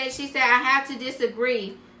also said, she said, I have to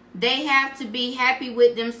disagree. They have to be happy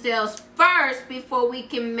with themselves first before we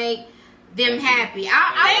can make them happy.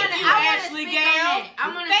 Thank you, Ashley Gale.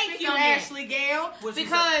 Thank you, Ashley Gale.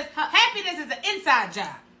 Because happiness is an inside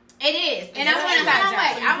job. It is. And I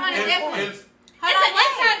want to definitely. It's an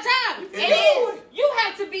inside job. It is. You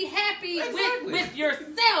have to be happy with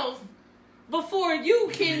yourself before you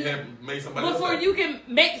can make someone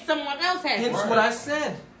else happy. Hence what I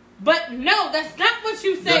said. But no, that's not what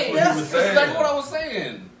you said. That's exactly what I was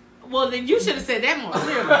saying. Well, then you should have said that more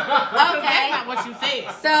clearly. Okay. That's not what you said.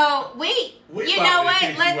 So, you know what?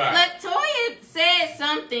 Latoya said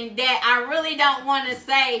something that I really don't want to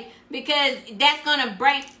say because that's going to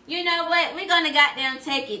break. You know what? We're going to goddamn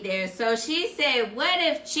take it there. So, she said, what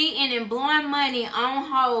if cheating and blowing money on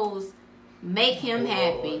hoes make him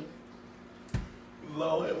happy?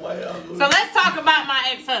 Lord, so, let's talk about my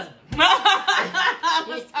ex-husband.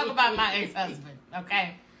 Let's talk about my ex-husband,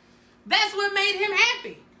 okay? That's what made him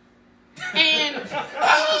happy. And seriously,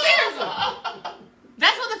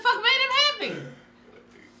 that's what the fuck made him happy.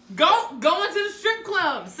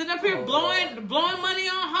 blowing money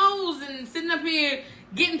on hoes and sitting up here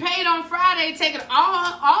getting paid on Friday, taking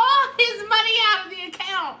all his money out of the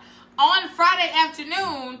account on Friday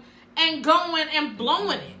afternoon and going and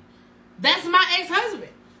blowing it. That's my ex-husband.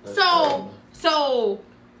 So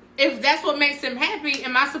if that's what makes him happy,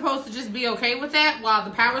 am I supposed to just be okay with that while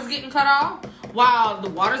the power's getting cut off, while the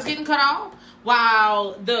water's getting cut off,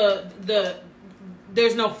 while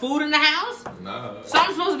there's no food in the house? Nah. So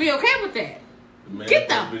I'm supposed to be okay with that. Man, Get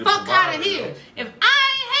the fuck out of here. Yo. If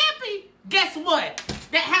I ain't happy, guess what?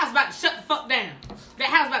 That house about to shut the fuck down. That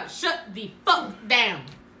house about to shut the fuck down.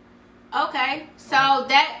 Okay, so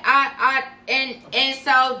that and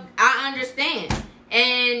so I understand.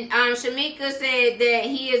 And Shamika said that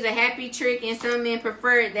he is a happy trick and some men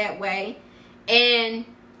prefer it that way. And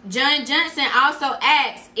John Johnson also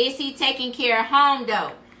asks, is he taking care of home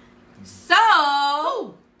though?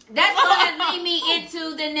 So that's gonna lead me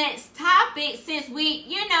into the next topic, since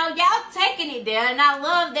y'all taking it there, and I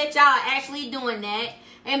love that y'all actually doing that.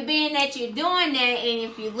 And being that you're doing that,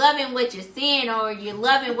 and if you're loving what you're seeing or you're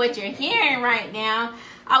loving what you're hearing right now,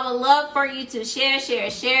 I would love for you to share.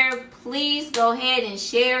 Please go ahead and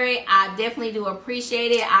share it. I definitely do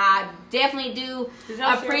appreciate it. I definitely do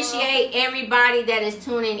appreciate everybody that is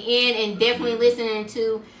tuning in and definitely listening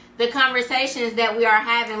to the conversations that we are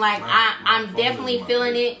having. Like, I'm definitely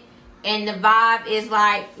feeling it, and the vibe is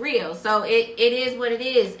like real. So it is what it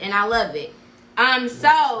is, and I love it.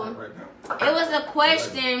 So it was a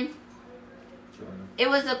question. It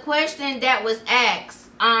was a question that was asked.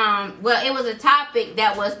 Well, it was a topic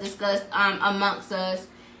that was discussed amongst us,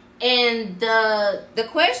 and the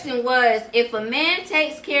question was, if a man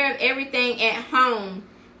takes care of everything at home,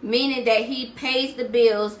 meaning that he pays the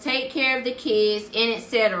bills, take care of the kids, and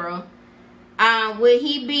etc., would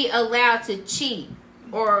he be allowed to cheat,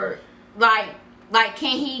 or like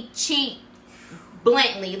can he cheat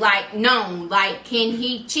bluntly, like known, like can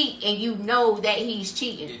he cheat and you know that he's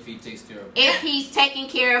cheating if he takes care of it. If he's taking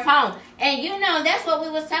care of home? And that's what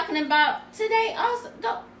we was talking about today also.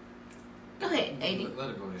 Go ahead, AD.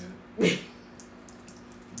 Let it go ahead.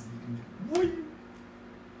 What you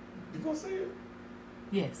gonna say it?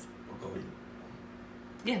 Yes. Go ahead.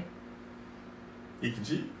 Yeah. He can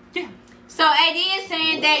cheat? Yeah. So AD is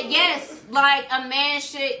saying that yes, like a man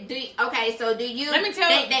should do. Okay, so do you Let me tell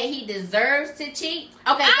think you- that he deserves to cheat?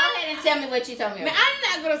 Okay, go ahead and tell me what you told me. Now, I'm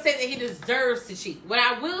not going to say that he deserves to cheat. What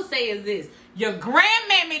I will say is this. Your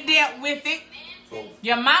grandmammy dealt with it.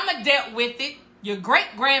 Your mama dealt with it. Your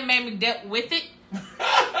great-grandmammy dealt with it.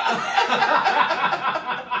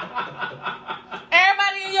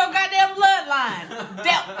 Everybody in your goddamn bloodline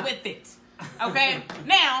dealt with it. Okay?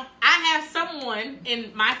 Now, I have someone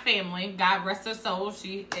in my family, God rest her soul,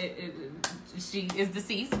 she is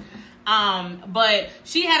deceased. But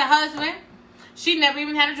she had a husband. She never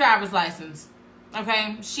even had a driver's license.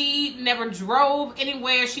 Okay? She never drove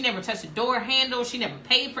anywhere. She never touched a door handle. She never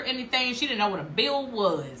paid for anything. She didn't know what a bill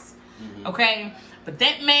was. Mm-hmm. Okay? But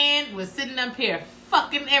that man was sitting up here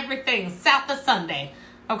fucking everything south of Sunday.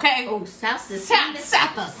 Okay? Oh, south of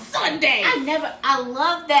Sunday. I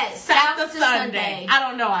love that. South of Sunday. I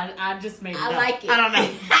don't know. I just made it up. I like it. I don't know.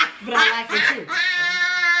 But I like it too.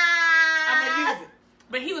 I'm going to use it.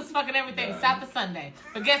 But he was fucking everything south of Sunday.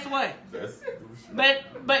 But guess what?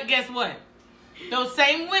 But guess what? Those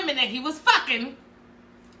same women that he was fucking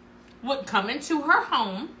would come into her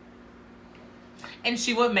home and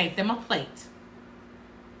she would make them a plate.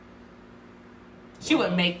 She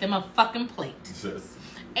would make them a fucking plate.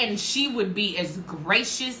 And she would be as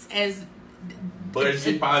gracious as... But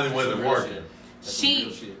she probably wasn't working.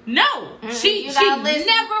 She never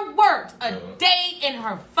worked a day in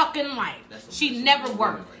her fucking life. She never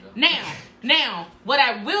worked. Now, what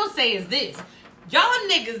I will say is this. Y'all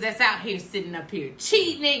niggas that's out here sitting up here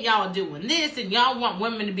cheating and y'all doing this and y'all want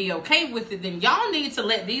women to be okay with it, then y'all need to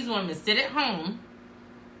let these women sit at home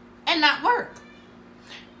and not work.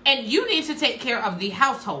 And you need to take care of the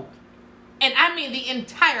household. And I mean the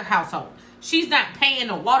entire household. She's not paying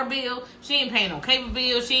no water bill. She ain't paying no cable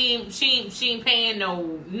bill. She ain't paying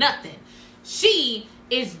no nothing. She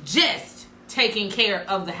is just taking care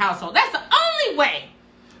of the household. That's the only way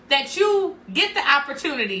that you get the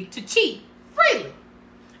opportunity to cheat freely.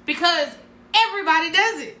 Because everybody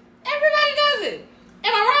does it. Everybody does it.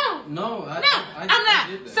 Am I wrong? No, I'm not.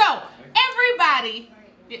 So, everybody...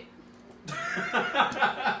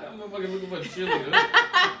 I'm fucking looking for a cheerleader.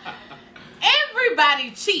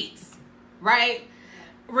 Everybody cheats, right?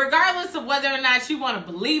 Regardless of whether or not you want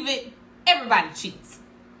to believe it, everybody cheats.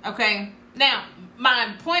 Okay? Now,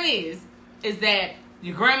 my point is that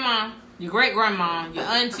your grandma, your great-grandma, your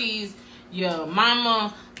aunties, your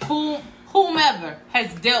mama, whomever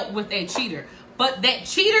has dealt with a cheater. But that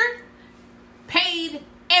cheater paid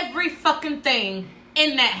every fucking thing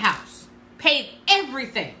in that house. Paid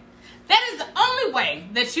everything. That is the only way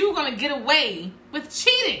that you're going to get away with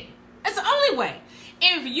cheating. That's the only way.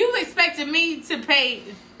 If you expected me to pay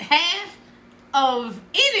half of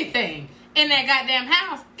anything in that goddamn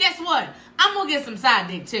house, guess what? I'm going to get some side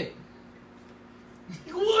dick too.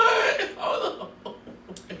 What? Hold on.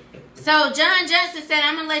 So John Johnson said,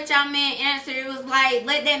 I'm going to let y'all men answer. It was like,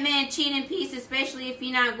 let that man cheat in peace, especially if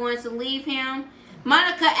you're not going to leave him.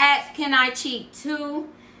 Monica asked, can I cheat too?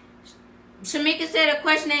 Shamika said a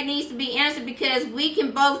question that needs to be answered because we can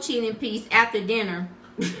both cheat in peace after dinner.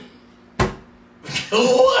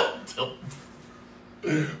 What the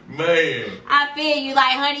man? I feel you.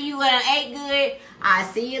 Like, honey, you ate good.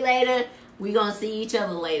 I'll see you later. We gonna see each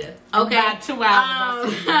other later. Okay. About 2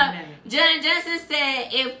 hours. John Johnson said,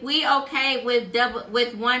 if we okay with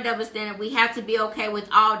one double standard, we have to be okay with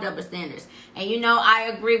all double standards. And you know,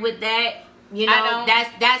 I agree with that. You know,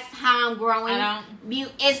 that's how I'm growing.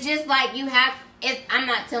 It's just like you have. I'm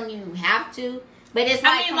not telling you have to, but it's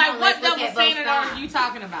like, I mean, like, what double standard are you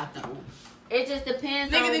talking about, though? It just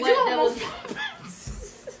depends on Nigga, what double.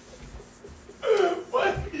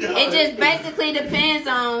 It just basically depends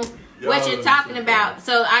on what you're talking about.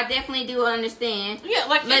 So I definitely do understand. Yeah,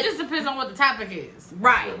 like it just depends on what the topic is.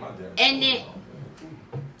 Right. And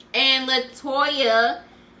then Latoya,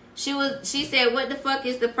 she said, what the fuck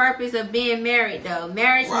is the purpose of being married though?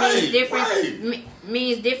 Marriage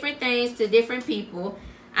means different things to different people.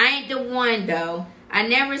 I ain't the one though. I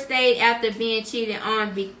never stayed after being cheated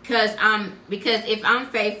on because if I'm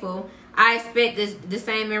faithful, I expect the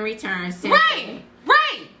same in return. Simple. Right.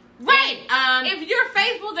 If you're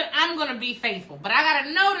faithful, then I'm gonna be faithful. But I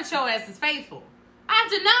gotta know that your ass is faithful. I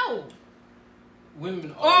have to know.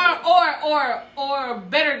 Women or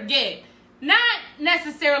better yet, not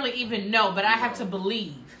necessarily even know, but I have to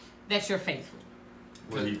believe that you're faithful.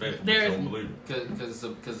 Well, he faithful, There's- don't believe it. Because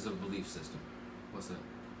it's a belief system. What's that?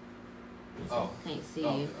 Can't see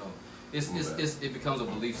you. It becomes a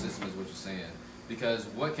belief system is what you're saying. Because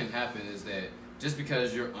what can happen is that just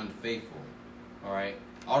because you're unfaithful, all right,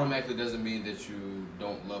 automatically doesn't mean that you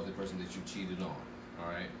don't love the person that you cheated on, all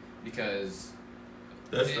right? Because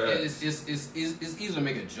it's easy to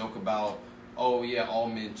make a joke about, oh yeah, all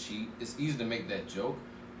men cheat. It's easy to make that joke,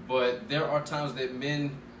 but there are times that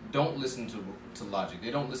men don't listen to logic.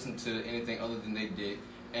 They don't listen to anything other than they did,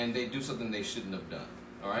 and they do something they shouldn't have done.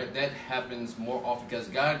 All right, that happens more often because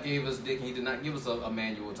God gave us dick and He did not give us a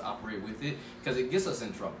manual to operate with it because it gets us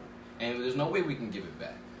in trouble, and there's no way we can give it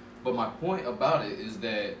back. But my point about it is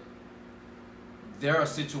that there are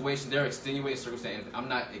situations, there are extenuating circumstances. I'm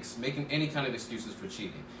not making any kind of excuses for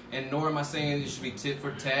cheating, and nor am I saying it should be tit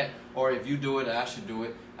for tat or if you do it, I should do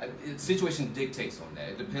it. The situation dictates on that.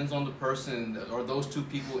 It depends on the person or those two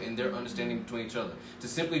people and their understanding between each other. To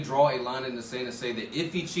simply draw a line in the sand and say that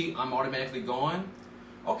if he cheat, I'm automatically gone.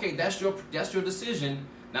 Okay, that's your decision.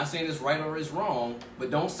 Not saying it's right or it's wrong,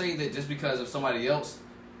 but don't say that just because if somebody else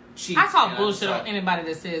cheats. I call bullshit on anybody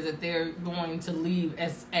that says that they're going to leave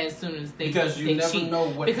as soon as they because you they never cheat. know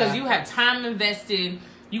what because happens. You have time invested,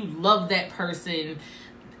 you love that person.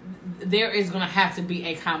 There is going to have to be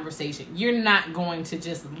a conversation. You're not going to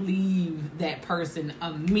just leave that person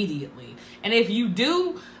immediately. And if you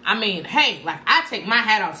do, I mean, hey, like I take my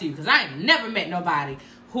hat off to you because I ain't never met nobody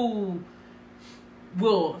who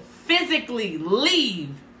will physically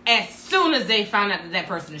leave as soon as they find out that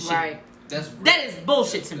person is cheating. Right. That is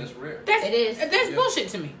bullshit to me. That's rare. It is. That's bullshit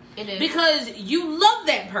to me. It is. Because you love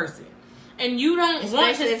that person. And you don't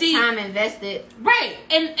want to see time invested. Right.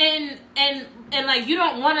 And like you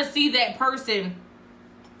don't want to see that person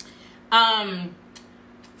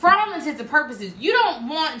for all intents and purposes, you don't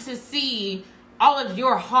want to see all of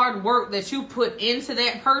your hard work that you put into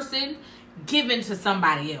that person given to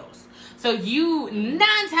somebody else. So you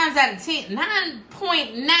 9.999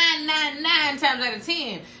 times out of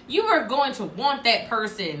 10, you are going to want that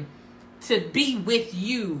person to be with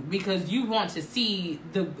you because you want to see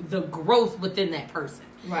the growth within that person.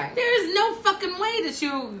 Right. There is no fucking way that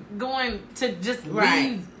you're going to just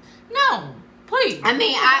Right. leave. No, please. I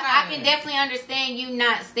mean, I can definitely understand you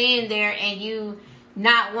not staying there and you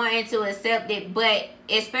not wanting to accept it, but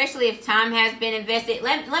especially if time has been invested.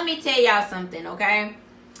 Let me tell y'all something, okay?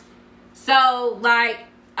 So, like,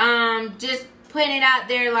 just putting it out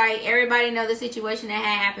there, like, everybody know the situation that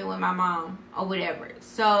had happened with my mom or whatever.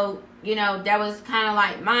 So, you know, that was kind of,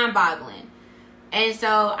 like, mind-boggling. And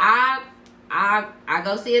so, I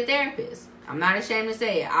go see a therapist. I'm not ashamed to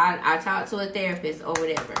say it. I talk to a therapist or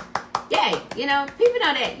whatever. Yay. You know, people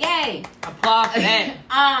know that. Yay. Applaud for that.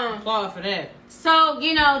 Applaud for that. So,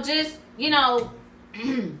 you know, just you know,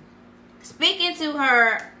 speaking to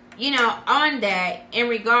her, you know, on that in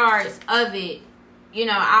regards of it, you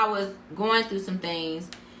know, I was going through some things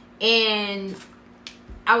and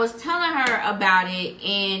I was telling her about it,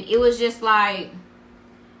 and it was just like,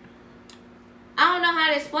 I don't know how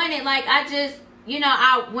to explain it. Like, I just, you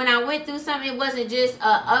know, when I went through something, it wasn't just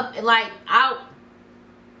like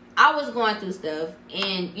I was going through stuff,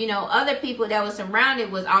 and you know, other people that was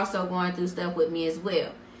surrounded was also going through stuff with me as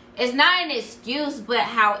well. It's not an excuse, but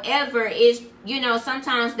however, it's, you know,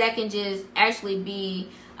 sometimes that can just actually be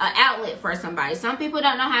an outlet for somebody. Some people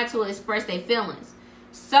don't know how to express their feelings.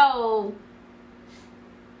 So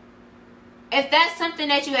if that's something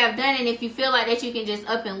that you have done, and if you feel like that you can just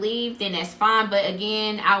up and leave, then that's fine. But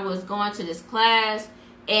again, I was going to this class,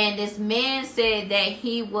 and this man said that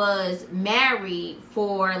he was married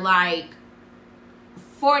for like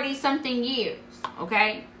 40 something years,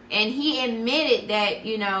 okay? And he admitted that,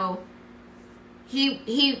 you know,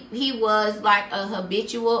 he was like a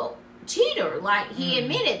habitual cheater. Like, he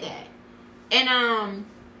admitted that. And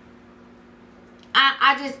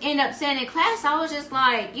I just end up saying in class, I was just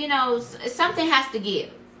like, you know, something has to give,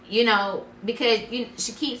 you know, because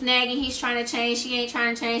she keeps nagging. He's trying to change. She ain't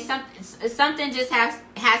trying to change. Something just has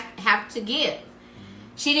to give.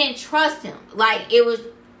 She didn't trust him. Like, it was,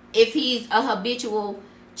 if he's a habitual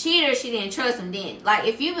cheater, she didn't trust him then. Like,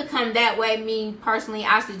 if you become that way, me personally,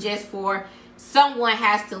 I suggest for someone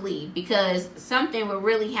has to leave, because something will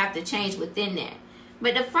really have to change within that.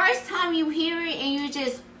 But the first time you hear it and you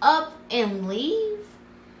just up and leave,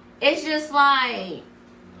 it's just like,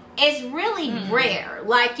 it's really rare.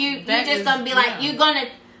 Like, you're just gonna be like, you're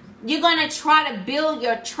gonna try to build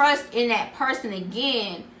your trust in that person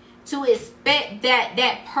again, to expect that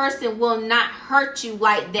that person will not hurt you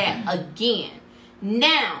like that again.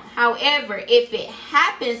 Now, however, if it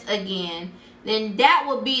happens again, then that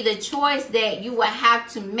will be the choice that you will have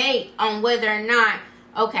to make on whether or not,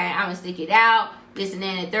 okay, I'm gonna stick it out, this and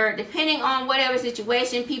that and the third, depending on whatever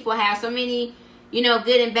situation. People have so many, you know,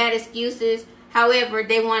 good and bad excuses. However,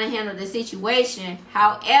 they want to handle the situation.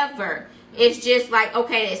 However, it's just like,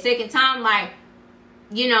 okay, that second time, like,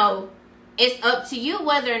 you know, it's up to you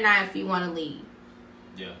whether or not if you want to leave.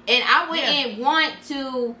 Yeah. And I wouldn't want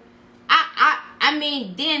to. I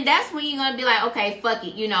mean, then that's when you're gonna be like, okay, fuck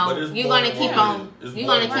it. You know, you're gonna keep on. You're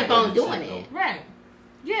gonna keep on doing it. Right.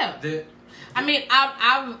 Yeah. I mean,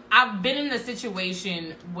 I've been in a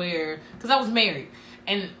situation where, because I was married,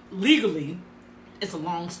 and legally, it's a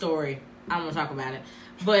long story. I don't want to talk about it,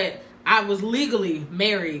 but I was legally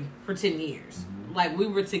married for 10 years. Like, we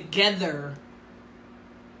were together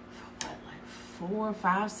for what, like 4,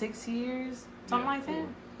 5, 6 years, something like that.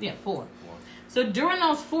 Yeah, 4. So during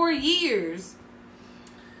those 4 years,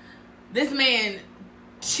 this man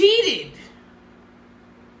cheated.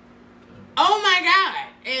 Oh my God.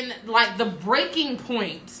 And like, the breaking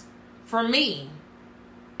point for me,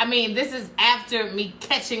 I mean, this is after me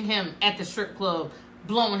catching him at the strip club,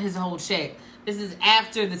 blowing his whole check. This is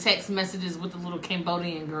after the text messages with the little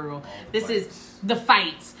Cambodian girl. This is the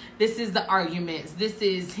fights. This is the arguments. This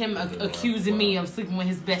is him accusing me of sleeping with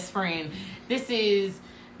his best friend. This is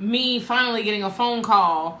me finally getting a phone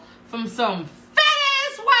call from some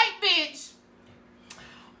fat-ass white bitch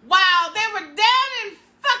while they were down in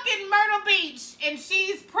fucking Myrtle Beach, and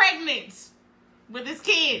she's pregnant with this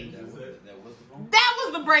kid. That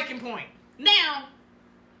was the breaking point. Now,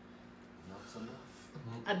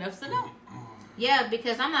 enough's enough. Yeah,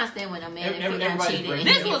 because I'm not staying with a man if he's not cheating. And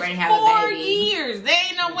this was ready to have a 4 baby. years. There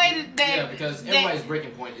ain't no way that. Yeah, because everybody's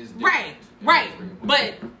breaking point is different. Right.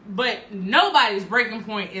 But nobody's breaking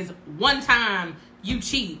point is one time you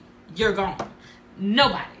cheat, you're gone.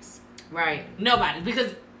 Nobody's. Right. Nobody.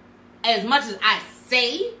 Because as much as I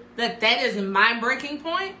say that is my breaking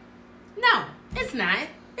point, no, it's not.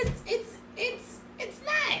 It's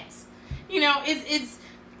not. You know,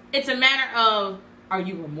 it's a matter of, are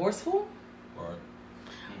you remorseful? Right.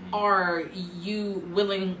 Are you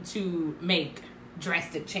willing to make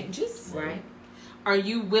drastic changes? Right. Are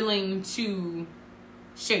you willing to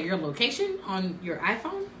share your location on your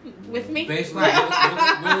iPhone with me? Basically,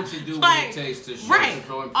 willing to do what it takes to show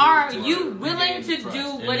some Are you willing to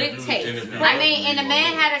do what it takes? I mean, and the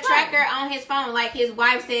man had a tracker on his phone, like his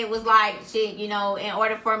wife said, was like, shit, you know, in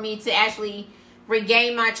order for me to actually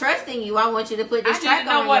regain my trust in you, I want you to put this tracker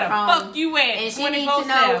on your phone. Fuck you at, and she needs to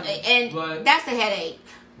know, and that's a headache.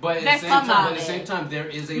 But at the same time, there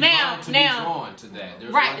is a line to be drawn to that.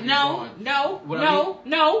 There's right? No.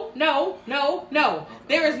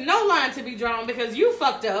 There is no line to be drawn because you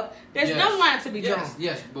fucked up. There's no line to be drawn.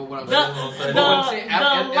 Yes, but what I'm saying,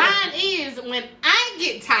 the line is when I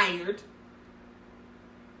get tired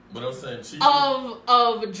But I'm saying cheating.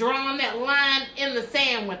 of drawing that line in the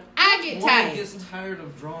sand when I get tired. Woman gets tired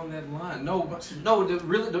of drawing that line. No,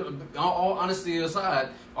 all honesty aside,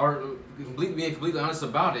 or being completely honest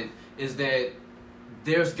about it, is that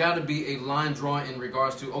there's got to be a line drawn in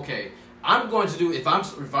regards to, okay, I'm going to do, if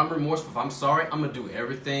I'm remorseful, if I'm sorry, I'm gonna do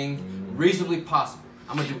everything reasonably possible.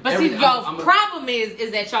 I'm gonna do but everything. see, y'all's problem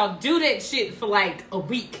is that y'all do that shit for like a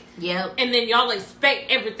week. Yep. And then y'all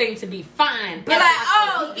expect everything to be fine. You're like,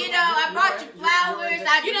 oh, I brought you flowers.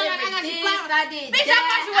 I did this. I did Bitch, that. I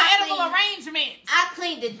brought you an edible arrangement. I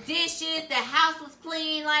cleaned the dishes. The house was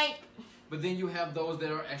clean. Like. But then you have those that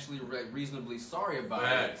are actually reasonably sorry about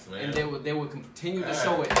Facts, it, man. and they will continue to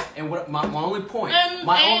show it. And what my only point, you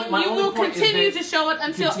will continue to show it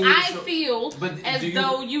until I feel as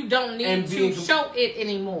though you don't need to show it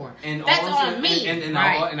anymore. And that's on me. And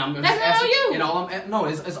I'm that's not on you.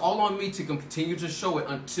 And it's all on me to continue to show it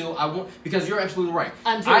until I want, because you're absolutely right.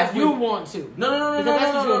 Until you want to. No. Because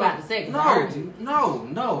that's what you're about to say. No.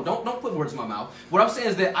 Don't put words in my mouth. What I'm saying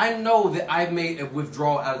is that I know that I made a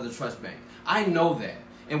withdrawal out of the trust bank. I know that.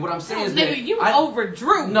 And what I'm saying is that you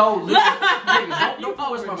overdrew. No, listen, nigga, don't put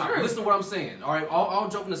words in my mouth. Listen to what I'm saying. All right, all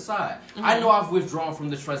joking aside, I know I've withdrawn from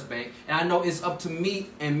the trust bank, and I know it's up to me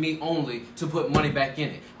and me only to put money back in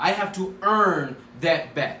it. I have to earn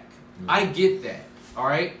that back. I get that. All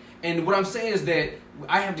right, and what I'm saying is that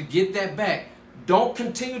I have to get that back. Don't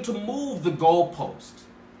continue to move the goalpost.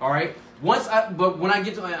 All right. But when I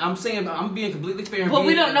get to, I'm saying, I'm being completely fair. But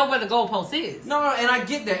we don't know where the goalpost is. No, and I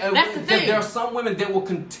get that. That's the thing. There are some women that will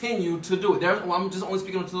continue to do it. I'm just only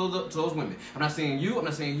speaking to those women. I'm not saying you. I'm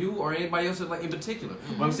not saying you or anybody else like in particular.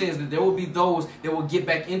 What I'm saying is that there will be those that will get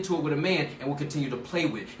back into it with a man and will continue to play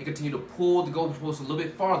with it and continue to pull the goalpost a little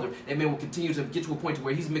bit farther. That man will continue to get to a point to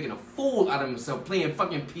where he's making a fool out of himself, playing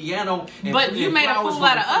fucking piano. But you made a fool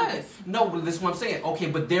out of us. No, but this is what I'm saying. Okay,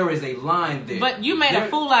 but there is a line there. But you made a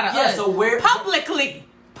fool out of us. So where publicly.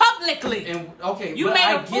 And okay, you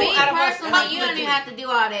made a fool out of us. Personally, you don't even have to do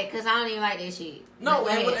all that because I don't even like that shit. No,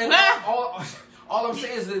 and all I'm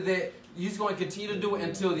saying is that he's going to continue to do it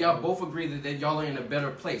until y'all both agree that y'all are in a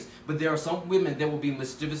better place. But there are some women that will be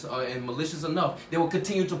mischievous and malicious enough. They will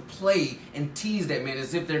continue to play and tease that man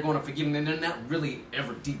as if they're going to forgive him, and they're not really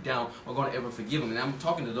ever deep down are going to ever forgive him. And I'm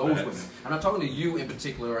talking to those women. I'm not talking to you in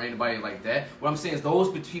particular or anybody like that. What I'm saying is those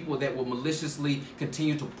people that will maliciously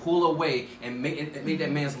continue to pull away and make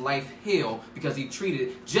that man's life hell because he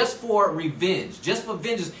treated just for revenge, just for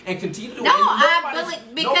vengeance, and continue to do it. No, I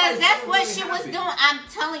believe because that's what she was doing. I'm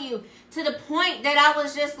telling you. To the point that I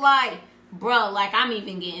was just like, bro, like I'm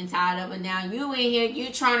even getting tired of it now. You in here,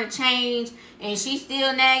 you trying to change, and she's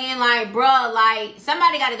still nagging. Like, bro, like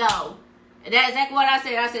somebody got to go. That's exactly what I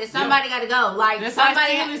said. I said somebody got to go. Like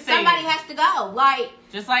somebody has to go. Like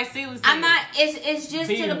just like Celia said. I'm not. It's just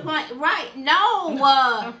to the point, right? No,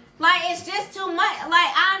 like it's just too much.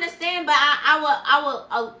 Like I understand, but I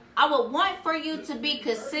would want for you to be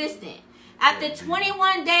consistent. After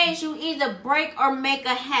 21 days, you either break or make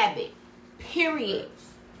a habit. Period.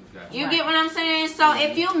 You get what I'm saying? So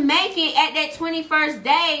if you make it at that 21st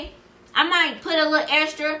day, I might put a little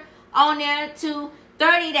extra on there to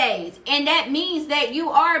 30 days. And that means that you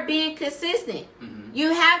are being consistent. Mm-hmm.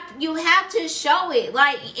 You have to show it.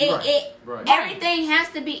 Like everything has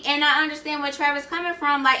to be, and I understand where Travis coming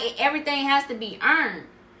from. Like everything has to be earned.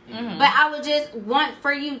 Mm-hmm. But I would just want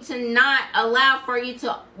for you to not allow for you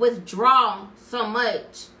to withdraw so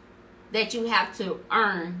much that you have to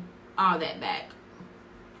earn all that back.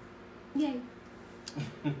 Yay.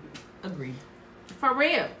 Agreed. For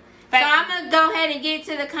real. So I'm going to go ahead and get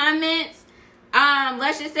to the comments.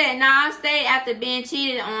 Let's just say, nah, I stayed after being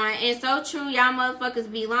cheated on. It's so true, y'all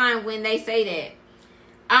motherfuckers be lying when they say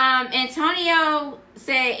that. Antonio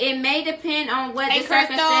said, it may depend on what the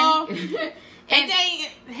circumstance...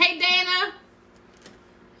 Hey Dana.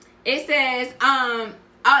 It says,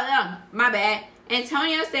 my bad.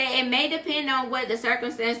 Antonio said it may depend on what the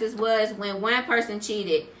circumstances was when one person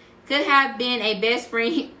cheated. Could have been a best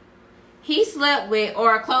friend he slept with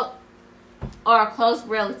or a close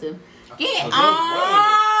relative. Get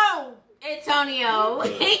on, Antonio.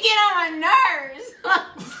 He get on my nerves. Go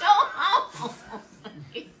home.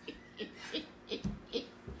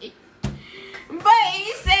 But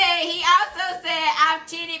he also said I've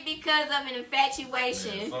cheated because of an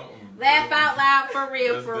infatuation. Laugh out loud, for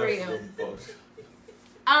real.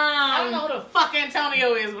 I don't know who the fuck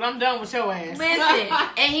Antonio is, but I'm done with your ass. Listen,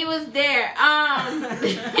 and he was there.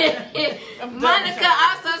 Monica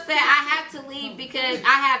also said I have to leave because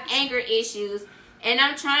I have anger issues and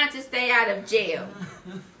I'm trying to stay out of jail.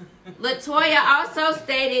 Latoya also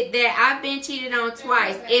stated that I've been cheated on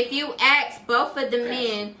twice. If you ask both of the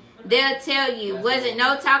men, They'll tell you, wasn't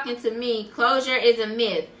no talking to me. Closure is a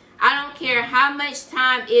myth. I don't care how much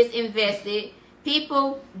time is invested.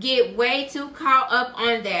 People get way too caught up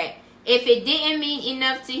on that. If it didn't mean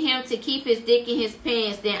enough to him to keep his dick in his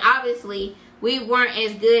pants, then obviously we weren't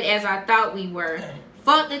as good as I thought we were.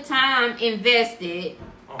 Fuck the time invested.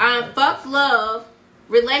 Fuck love.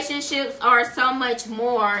 Relationships are so much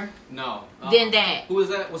more than that. Who is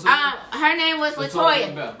that? What's her name? Her name was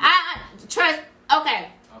Latoya. I trust. Okay.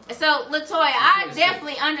 So Latoya, I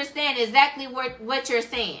definitely understand exactly what you're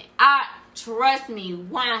saying. Trust me,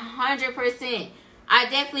 100%. I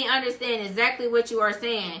definitely understand exactly what you are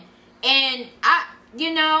saying, and I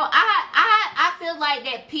feel like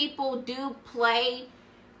that people do play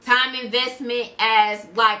time investment as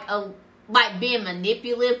like being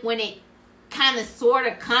manipulative when it kind of sort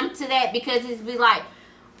of come to that, because it's be like,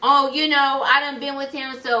 oh, I done been with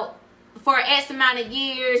him so for X amount of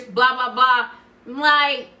years, blah blah blah.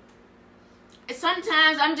 Like,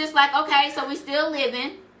 sometimes I'm just like, okay, so we still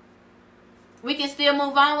living. We can still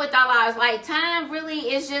move on with our lives. Like, time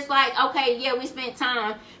really is just like, okay, yeah, we spent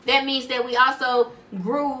time. That means that we also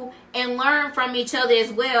grew and learned from each other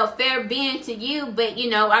as well. Fair being to you, but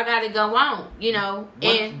I gotta go on.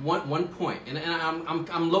 And one point, and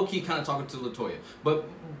I'm low key kind of talking to Latoya, but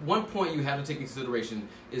one point you have to take into consideration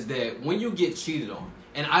is that when you get cheated on,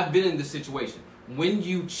 and I've been in this situation. When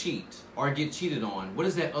you cheat or get cheated on, what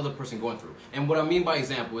is that other person going through? And what I mean by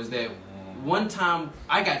example is that one time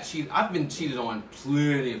I got cheated. I've been cheated on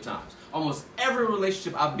plenty of times. Almost every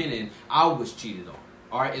relationship I've been in, I was cheated on.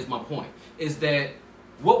 All right, is my point. Is that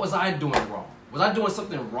what was I doing wrong? Was I doing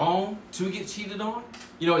something wrong to get cheated on?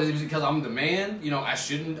 Is it because I'm the man? I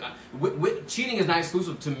shouldn't. Cheating is not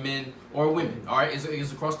exclusive to men or women. All right,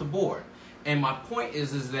 it's across the board. And my point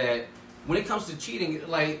is that when it comes to cheating,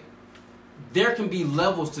 like, there can be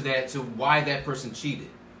levels to that, to why that person cheated.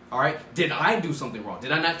 All right, did I do something wrong?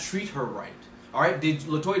 Did I not treat her right? All right,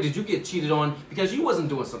 Latoya, did you get cheated on because you wasn't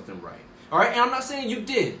doing something right? All right, and I'm not saying you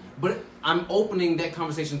did, but I'm opening that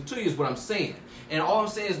conversation to you is what I'm saying. And all I'm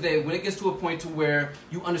saying is that when it gets to a point to where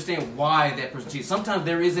you understand why that person cheated, sometimes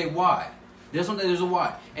there is a why. There's a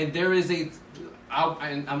why, and there is a.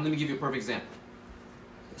 Let me give you a perfect example.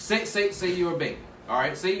 Say you're a baby. All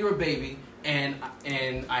right, say you're a baby. And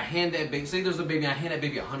I hand that baby, say there's a baby, and I hand that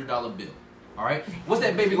baby $100 bill. All right, what's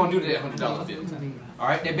that baby gonna do to that $100 bill? All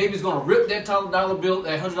right, that baby's gonna rip that $100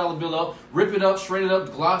 bill up, rip it up, shred it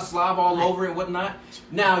up, gloss, slob all over it, and whatnot.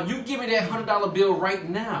 Now you give me that $100 bill right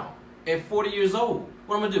now at 40 years old.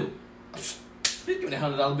 What I'm gonna do? Give me that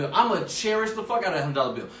 $100 bill. I'm gonna cherish the fuck out of that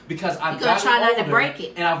 $100 bill because I've got older, to break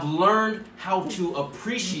it, and I've learned how to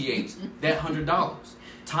appreciate that $100.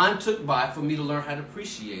 Time took by for me to learn how to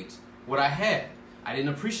appreciate what I had. I didn't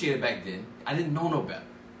appreciate it back then. I didn't know no better.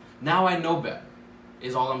 Now I know better,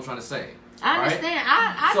 is all I'm trying to say. I understand.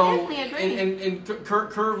 I definitely agree. And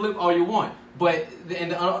curve lip all you want. But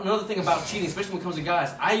another thing about cheating, especially when it comes to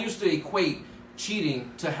guys, I used to equate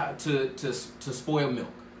cheating to spoil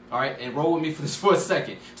milk. All right? And roll with me for a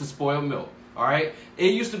second, to spoil milk. All right?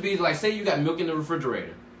 It used to be like, say you got milk in the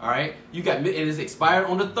refrigerator. All right? And it's expired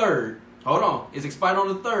on the 3rd. Hold on. It's expired on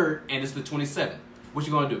the 3rd, and it's the 27th. What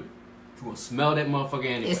you gonna do? You gonna smell that motherfucker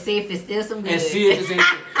anyway. And see if it's still some good. And see if it's any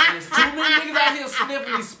good. And there's too many niggas out here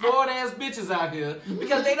sniffing these spoiled ass bitches out here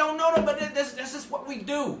because they don't know them, but that's just what we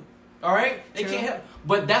do. All right? They can't help.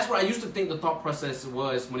 But that's what I used to think the thought process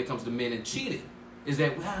was when it comes to men and cheating. Is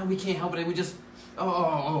that, we can't help it. We just,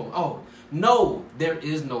 oh. No, there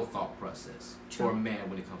is no thought process for a man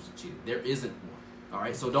when it comes to cheating. There isn't one. All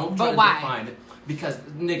right? So don't try to define it. Because,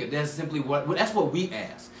 nigga, that's simply that's what we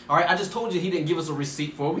ask. All right? I just told you he didn't give us a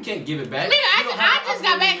receipt for it. We can't give it back. Nigga, I just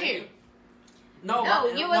got back here. No,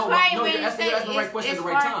 you was right when you said you're asking the right question at the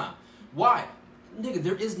right time. Why? Nigga,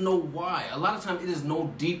 there is no why. A lot of times it is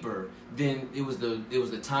no deeper than it was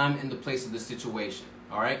the time and the place of the situation.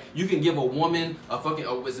 All right, you can give a woman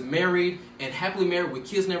was married and happily married with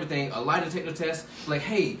kids and everything a lie detector test. Like,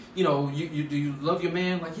 hey, do you love your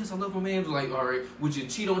man? Like, yes, I love my man. Like, all right, would you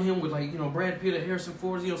cheat on him with Brad Pitt or Harrison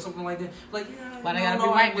Ford, something like that? Like, yeah, but I gotta be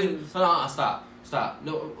white dudes. Stop.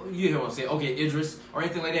 No, you hear what I'm saying? Okay, Idris or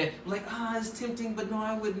anything like that. Like, it's tempting, but no,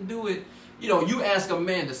 I wouldn't do it. You ask a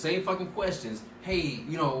man the same fucking questions. Hey,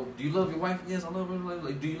 do you love your wife? Yes, I love her.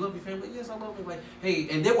 Like, do you love your family? Yes, I love her. Like, hey,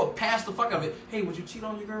 and they will pass the fuck out of it. Hey, would you cheat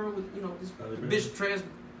on your girl with, this bitch trash,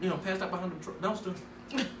 passed out behind the dumpster?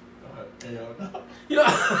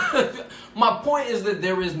 My point is that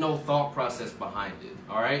there is no thought process behind it.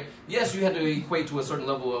 All right. Yes, you have to equate to a certain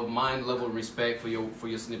level of mind, level of respect for your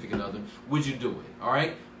significant other. Would you do it? All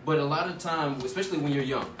right. But a lot of time, especially when you're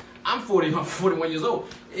young, I'm 41 years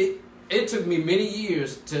old. it took me many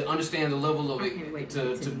years to understand the level of it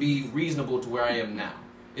to be reasonable to where I am now.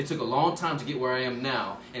 It took a long time to get where I am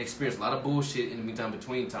now and experience a lot of bullshit in the meantime,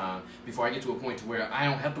 between time, before I get to a point to where I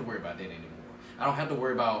don't have to worry about that anymore. I don't have to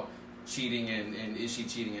worry about cheating and is she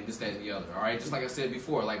cheating and this, that, and the other. All right, just like I said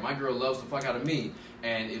before, like my girl loves the fuck out of me,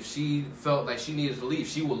 and if she felt like she needed to leave,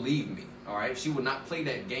 she will leave me. All right, she would not play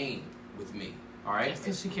that game with me. All right,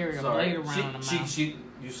 because she carried a blade around her mouth.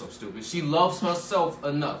 You're so stupid. She loves herself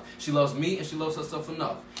enough. She loves me and she loves herself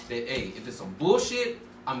enough that, hey, if it's some bullshit,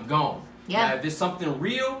 I'm gone. Yeah. Now, if it's something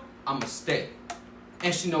real, I'm going to stay.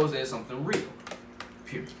 And she knows that it's something real.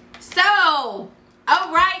 Period. So,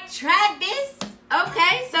 all right, Travis.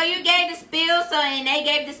 Okay, so you gave the spill, and they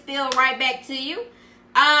gave the spill right back to you.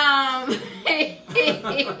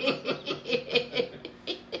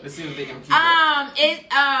 Let's see if they can keep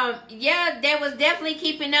up. Yeah, they was definitely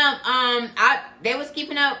keeping up. They was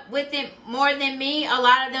keeping up with it more than me. A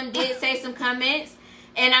lot of them did say some comments,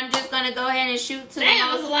 and I'm just gonna go ahead and shoot to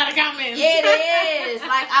Damn, there's a lot of comments. It is.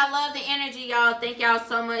 Like, I love the energy, y'all. Thank y'all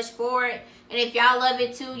so much for it. And if y'all love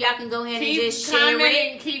it too, y'all can go ahead and just share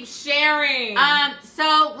it. Keep sharing.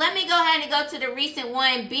 So let me go ahead and go to the recent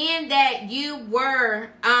one. Being that you were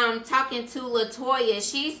talking to LaToya,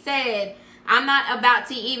 she said, I'm not about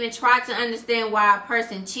to even try to understand why a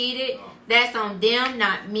person cheated. That's on them,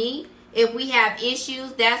 not me. If we have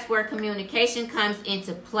issues, that's where communication comes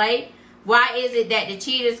into play. Why is it that the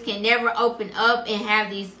cheaters can never open up and have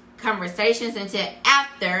these conversations until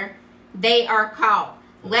after they are caught?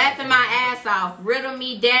 Laughing my ass off. Riddle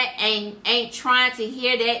me that. Ain't trying to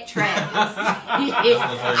hear that, Travis. I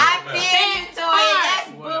feel you, Toya.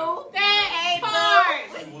 That's boo. That part.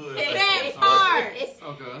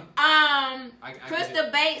 Okay.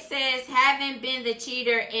 Crystal Bates says, having been the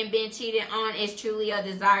cheater and been cheated on is truly a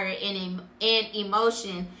desire and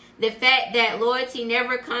emotion. The fact that loyalty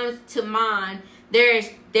never comes to mind, there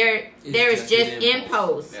is just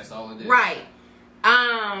impulse. That's all it is. Right.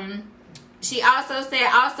 She also said,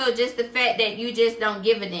 just the fact that you just don't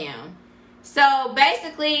give a damn. So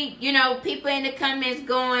basically, you know, people in the comments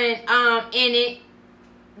going in it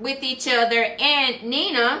with each other, and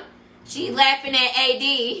Nina, she laughing at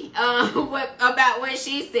AD about what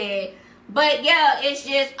she said. But yeah, it's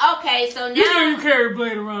just okay. So now you carry a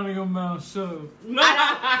blade around in your mouth, so so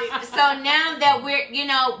now that we're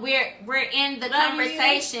in the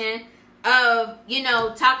conversation of, you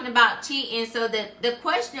know, talking about cheating. So the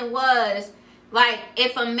question was, like,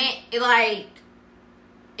 if a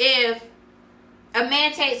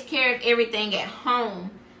man takes care of everything at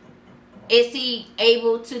home, is he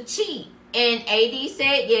able to cheat? And AD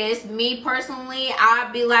said yes. Me personally,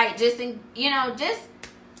 I'd be like, just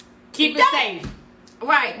keep it safe.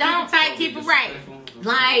 Right. Don't keep it right.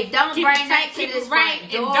 Like, don't bring that to this front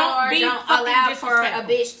door. And don't allow for a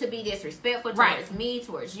bitch to be disrespectful towards me,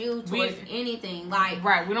 towards you, towards anything. Like,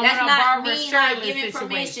 right. We don't that's want not Barbara me not giving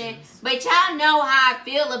permission. But y'all know how I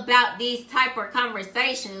feel about these type of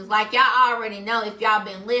conversations. Like, y'all already know if y'all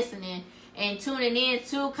been listening and tuning in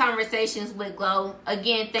to Conversations with Glow.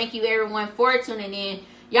 Again, thank you everyone for tuning in.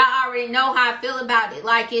 Y'all already know how I feel about it.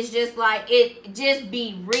 Like, it's just like, it just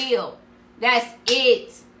be real. That's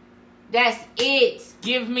it. That's it.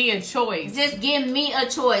 Give me a choice. Just give me a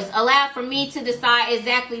choice. Allow for me to decide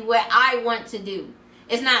exactly what I want to do.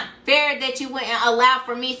 It's not fair that you wouldn't allow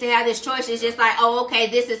for me to have this choice. It's just like, oh, okay,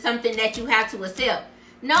 this is something that you have to accept.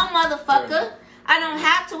 No, motherfucker. I don't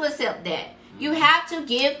have to accept that. You have to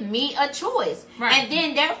give me a choice. Right. And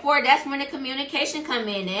then, therefore, that's when the communication come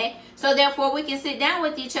in at. So, therefore, we can sit down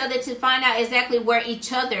with each other to find out exactly where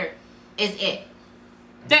each other is at.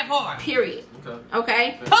 That part. Period.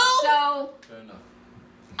 Okay. So,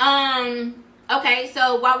 okay,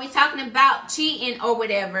 so while we're talking about cheating or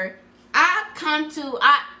whatever, I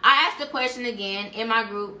asked the question again in my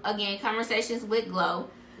group, again, Conversations with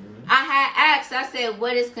Glow. I had asked, I said,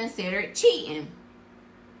 what is considered cheating?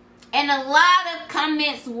 And a lot of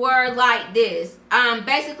comments were like this.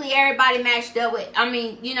 Basically, everybody matched up with,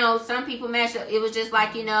 some people matched up. It was just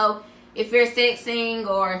like, if you're sexting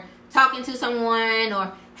or talking to someone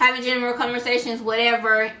or having general conversations,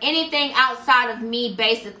 whatever, anything outside of me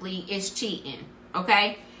basically is cheating.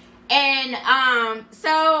 Okay. And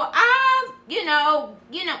so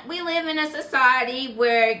we live in a society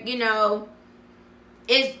where,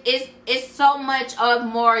 it's so much of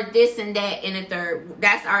more this and that and a third.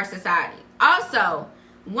 That's our society. Also,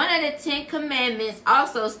 one of the 10 commandments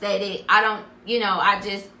also stated,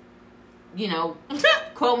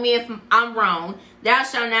 quote me if I'm wrong, thou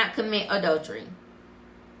shalt not commit adultery.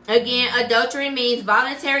 Again, adultery means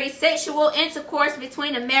voluntary sexual intercourse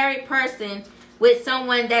between a married person with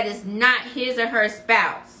someone that is not his or her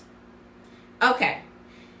spouse. Okay.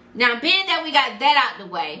 Now, being that we got that out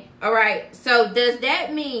the way, all right, so does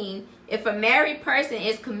that mean if a married person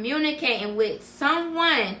is communicating with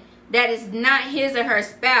someone that is not his or her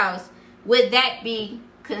spouse, would that be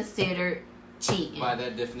considered cheating? By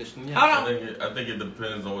that definition, yeah. I think it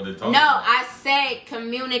depends on what they're talking No, about. I said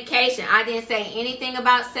communication. I didn't say anything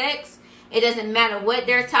about sex. It doesn't matter what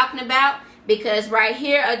they're talking about, because right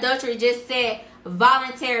here, adultery just said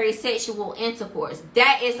voluntary sexual intercourse.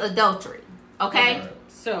 That is adultery. Okay? Right.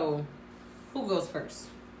 So, who goes first?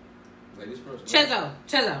 Ladies first.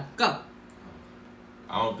 Chezo, go.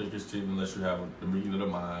 I don't think it's cheating unless you have the meeting of the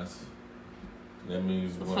minds. That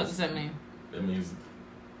means What the fuck does that mean? That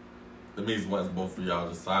means once both of y'all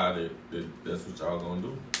decided that that's what y'all gonna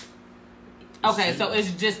do. Okay, so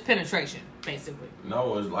it's just penetration, basically.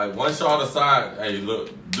 No, it's like once y'all decide, hey,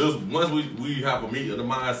 look, once we have a meeting of the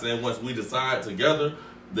mind saying once we decide together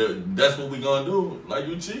that that's what we gonna do, like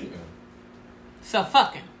you cheating. So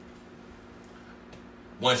fucking.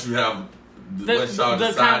 Once you have once y'all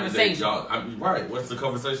decide that y'all, I mean, right? Once the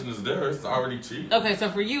conversation is there, it's already cheating. Okay, so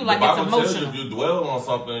for you, like the it's Bible tells emotional. you if you dwell on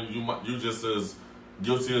something, you just as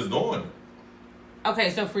guilty as doing it. Okay,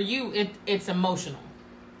 so for you, it's emotional.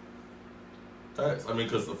 Facts. I mean,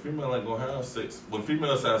 because the female ain't gonna have sex. When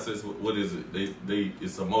females have sex, what is it?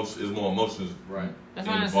 It's emotion. It's more emotions. Right. That's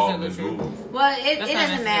not involved necessarily in true. moving. Well, it That's not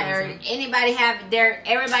doesn't matter. necessarily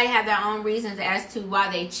Everybody have their own reasons as to why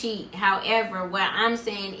they cheat. However, what I'm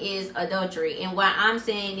saying is adultery, and what I'm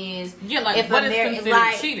saying is like what is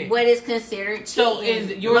considered cheating? What is considered cheating? So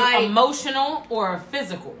is yours like, emotional or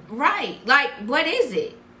physical? right? Like, what is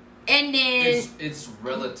it? And then it's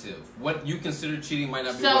relative. What you consider cheating might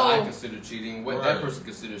not be So- what I consider cheating. What that Right. person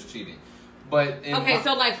considers cheating. But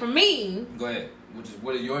So like for me, go ahead. Which is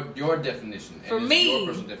what is your definition? For and me- your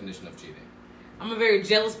personal definition of cheating. I'm a very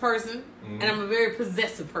jealous person, Mhm. and I'm a very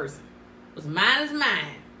possessive person. What's mine is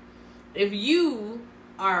mine. If you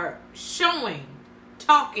are showing,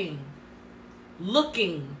 talking,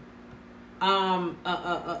 looking,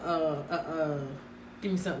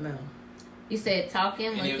 give me something else. you said talking,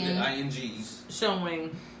 Any of the looking. INGs.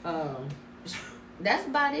 Showing, That's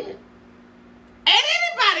about it. and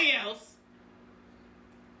anybody else,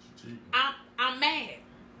 Cheating. I'm mad,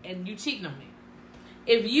 and you cheating on me.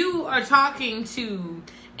 If you are talking to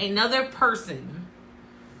another person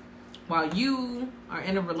while you are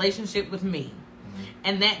in a relationship with me,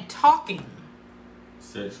 and that talking,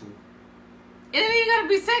 Sexual. it ain't even gotta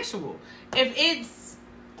be sexual. If it's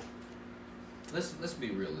Let's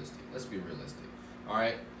be realistic. Let's be realistic. All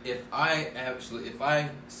right. If I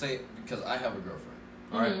say, because I have a girlfriend,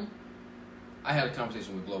 all right. I had a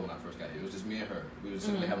conversation with Glo when I first got here. It was just me and her. We were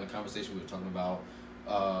simply having a conversation. We were talking about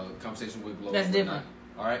conversation with Glo. That's different.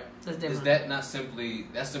 All right. That's different. Is that not simply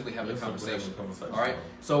having a conversation? Conversation. All right.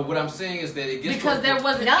 So what I'm saying is that it gets because there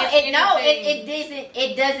wasn't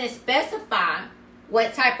It doesn't specify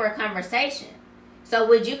what type of conversation. So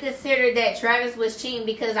would you consider that Travis was cheating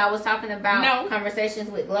because I was talking about No. conversations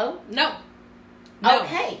with Glo? no.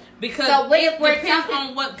 Okay. Because So what if it we're depends talking-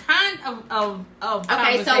 on what kind of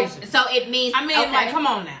Okay, conversation. so it means I mean, okay. like, come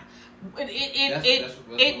on now. It That's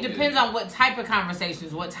what depends it on what type of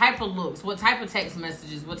conversations, what type of looks, what type of text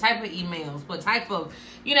messages, what type of emails, what type of,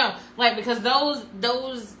 like, because those.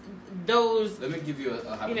 Let me give you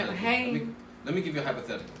a hypothetical. hey. Let me give you a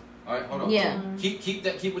hypothetical. All right, hold on. Yeah. Keep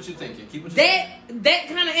what you're thinking. Keep what you're thinking. That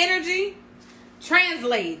kind of energy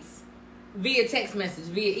translates via text message,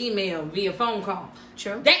 via email, via phone call.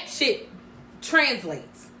 True. That shit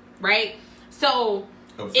translates, right? So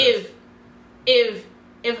Obsessed. if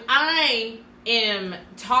I am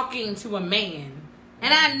talking to a man,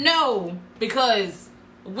 and I know, because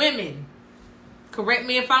women, correct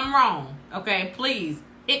me if I'm wrong, okay? Please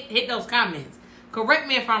hit those comments. Correct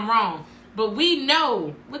me if I'm wrong. But we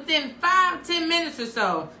know within 5-10 minutes or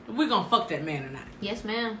so that we're gonna fuck that man or not. Yes,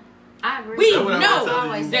 ma'am. I agree. We That's what I was know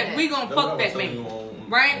telling you. that we gonna That's what fuck I was that telling man, you on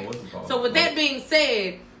right? what's it called? So with that being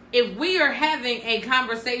said, if we are having a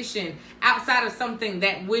conversation outside of something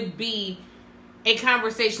that would be a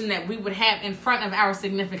conversation that we would have in front of our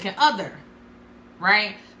significant other,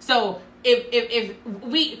 right? So if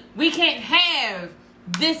we can't have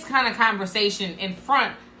this kind of conversation in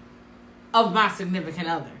front of my significant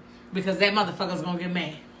other, because that motherfucker's gonna get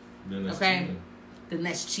mad. Then that's Okay? cheating. Then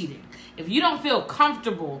that's cheating. If you don't feel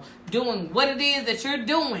comfortable doing what it is that you're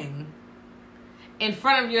doing in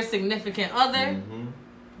front of your significant other,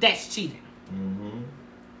 that's cheating.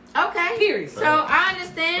 Okay. Period. So I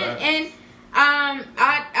understand, Right. and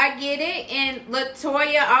I get it, and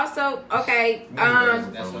Latoya also. Okay.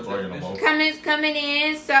 That's what Talking about. Comments coming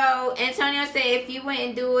in. So Antonio said if you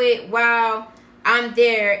wouldn't do it while I'm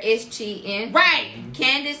there, it's cheating. Right.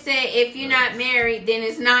 Candace said, if you're not married, then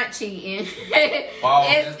it's not cheating. Wow.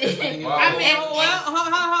 I mean, hold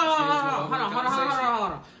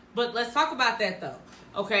on. But let's talk about that though,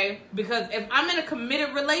 okay? Because if I'm in a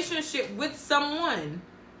committed relationship with someone,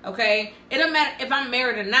 okay, it don't matter if I'm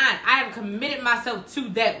married or not. I have committed myself to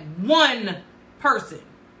that one person.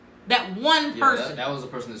 That one person. That was the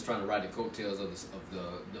person that's trying to ride the coattails of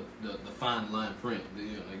the fine line print.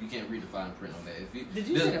 You can't read the fine print on that. Did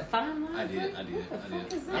you say the fine line? I did.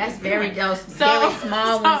 That's very very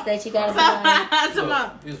small ones that you gotta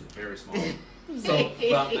be It's very small.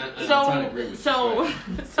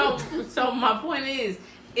 So my point is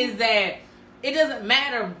that it doesn't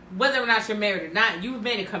matter whether or not you're married or not. You've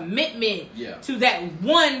made a commitment to that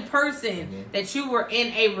one person that you were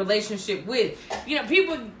in a relationship with. You know,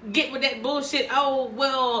 people get with that bullshit. Oh,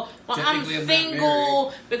 well I'm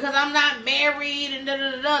single because I'm not married and da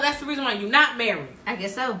da da. That's the reason why you're not married. I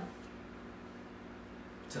guess so.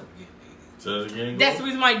 That's the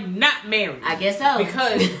reason why you're not married. I guess so.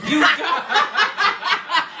 Because you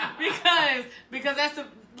because that's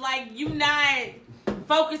you not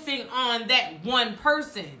focusing on that one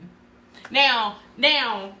person. Now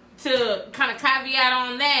to kind of caveat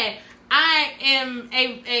on that, I am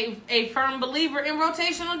a firm believer in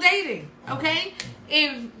rotational dating. Okay,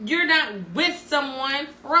 if you're not with someone,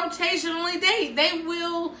 rotationally date. They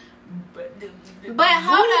will. But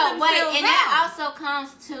hold on, wait, and that also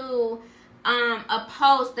comes to a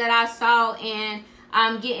post that I saw in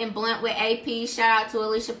Getting Blunt with AP. Shout out to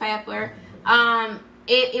Alicia Pepper.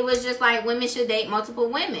 It was just like women should date multiple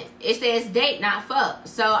women. It says date, not fuck.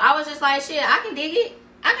 So I was just like, shit, I can dig it.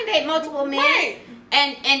 I can date multiple men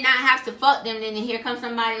and not have to fuck them. Then here comes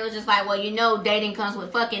somebody who's just like, well, dating comes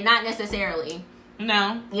with fucking. Not necessarily.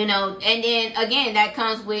 No. And then again, that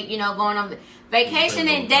comes with, going on vacation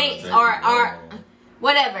and dates are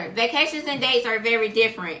whatever. Vacations and dates are very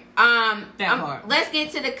different. Let's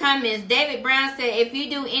get to the comments. David Brown said, if you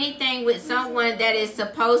do anything with someone that is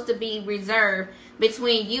supposed to be reserved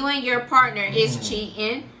between you and your partner, is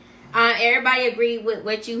cheating. Everybody agreed with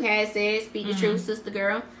what you had said. Speak the truth, sister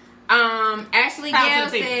girl. Ashley Gale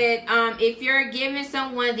said, if you're giving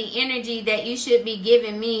someone the energy that you should be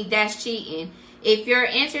giving me, that's cheating. If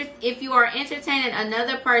you are entertaining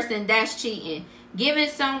another person, that's cheating. Giving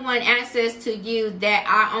someone access to you that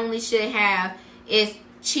I only should have is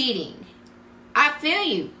cheating. I feel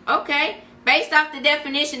you. Okay. Based off the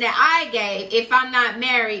definition that I gave, if I'm not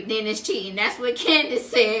married, then it's cheating. That's what Candace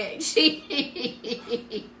said. She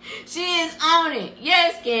is on it.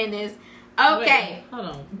 Yes, Candace. Okay. Wait, hold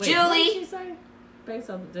on. Julie. What did she say? Based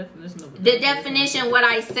off the definition of the definition, what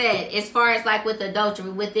I said, as far as with adultery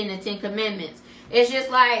within the 10 Commandments. It's just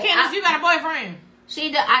like... Candace, you got a boyfriend.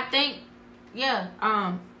 I think... Yeah.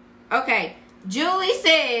 Okay. Julie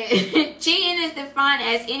said, cheating is defined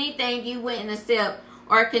as anything you wouldn't accept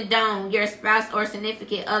or condone your spouse or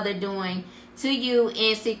significant other doing to you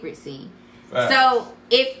in secrecy. Right. So,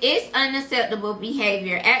 if it's unacceptable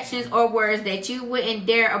behavior, actions, or words that you wouldn't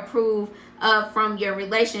dare approve of from your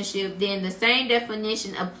relationship, then the same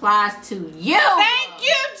definition applies to you. Thank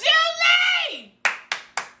you, Julie!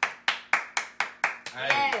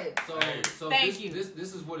 Hey, so thank you.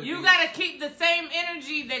 This is what it is. You gotta keep the same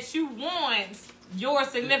energy that you want your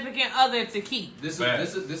significant other to keep. This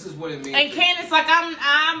is what it means. And Candace,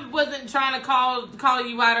 I wasn't trying to call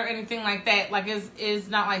you out or anything like that. It's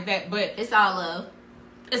not like that, but it's all love.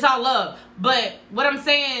 It's all love. But what I'm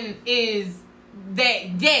saying is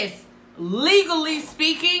that yes, legally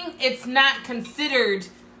speaking, it's not considered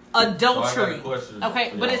adultery. So I got a question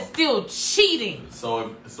okay, but it's still cheating.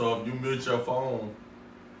 So if you mute your phone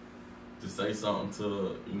to say something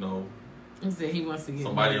to he said he wants to get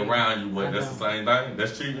somebody around you, that's the same thing.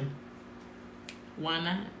 That's cheating. Why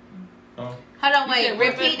not? Huh? Hold on, wait.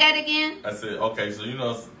 Repeat that again. I said, okay, so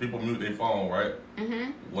people mute their phone, right?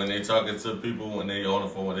 Mm-hmm. When they talking to people, when they on the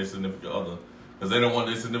phone with their significant other, because they don't want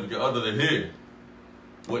their significant other to hear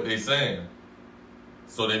what they saying,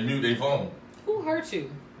 so they mute their phone. Who hurt you?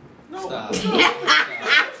 No. Stop. Stop.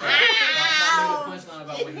 Punchline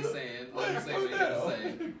about what he's saying. Let him say what he's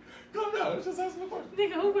saying. Calm down. Let's just ask the question.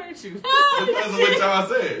 Nigga, who hurt you? Depends on what y'all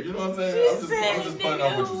said. You know what I'm saying? I'm just pointing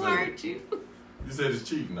out what you who said. hurt you? You said it's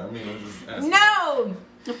cheating. I mean, I'm just asking. No.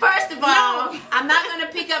 First of all, I'm not gonna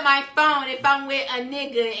pick up my phone if I'm with a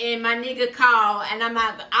nigga and my nigga call and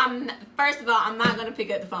first of all, I'm not gonna pick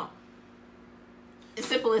up the phone. As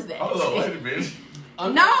simple as that. Hold on, wait a minute.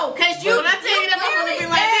 No, because you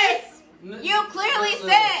you clearly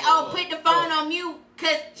said, put the phone on mute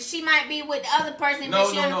because she might be with the other person, but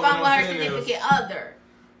she on the phone with her significant other.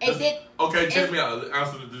 Okay, check me out.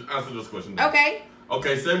 Answer this question. Then. Okay.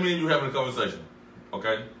 Okay, say me and you having a conversation.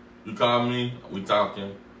 Okay? You call me, we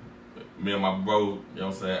talking. Me and my bro, you know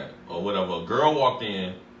what I'm saying? Or whatever. A girl walk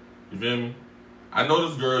in, you feel me? I know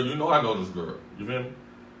this girl, you know I know this girl. You feel me?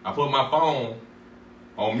 I put my phone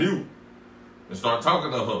on mute and start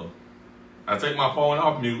talking to her. I take my phone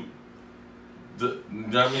off mute. You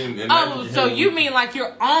know what I mean? And so you mean like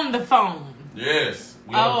you're on the phone? Yes.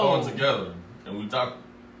 We on the phone together. And we talk.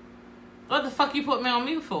 What the fuck you put me on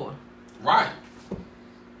mute for? Right.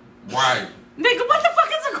 Nigga, what the fuck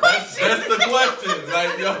is the question? That's the question.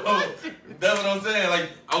 Like, yo, that's what I'm saying. Like,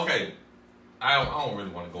 okay. I don't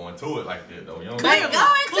really want to go into it like that, though. You know what I'm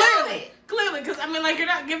saying? Clearly, because I mean, like, you're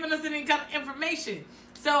not giving us any kind of information.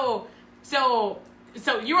 So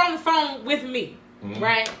you're on the phone with me,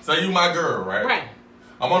 right? So you my girl, right? Right.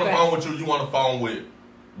 I'm on the phone with you. You on the phone with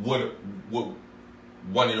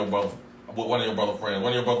one of your brother friends.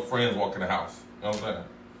 One of your brother friends walk in the house. You know what I'm saying?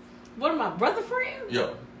 One of my brother friends?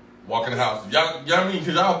 Yeah. Walk in the house. Y'all mean,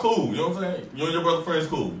 because y'all cool. You know what I'm saying? You and your brother friends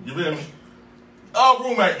cool. You feel me? Oh,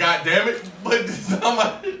 roommate, goddammit. But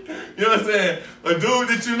somebody, you know what I'm saying? A dude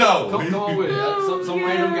that you know. Come on with it. Some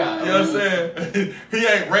random guy. You know what I'm saying? He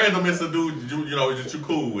ain't random. It's a dude that you know that you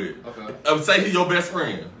cool with. Okay. Say he's your best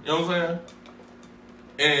friend. You know what I'm saying?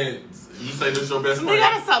 And you say this your best friend. I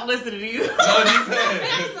gotta stop listening to you. No, you saying. I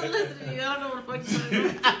gotta stop listening to you. I don't know what the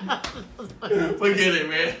fuck you're doing. Forget it,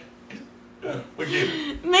 man. Forget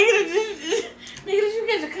it. Nigga, did you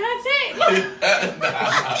get your contact?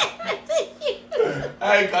 I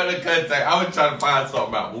ain't got the contact. I was trying to find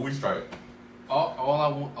something out, but we straight. All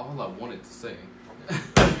I wanted to say.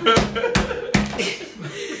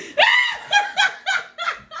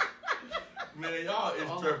 Man, y'all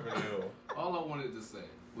is tripping, yo. All I wanted to say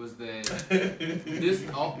was that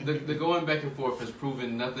the going back and forth has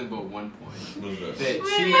proven nothing but one point.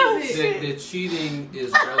 That cheating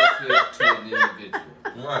is relative to an individual.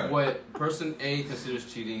 Right. What person A considers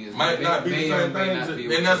cheating is might not be the same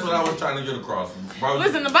thing. And that's what I was trying to get across. Bro,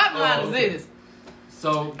 listen, the bottom line is this.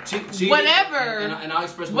 So cheating, whatever, and I'll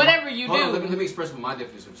express whatever you do. Let me express what my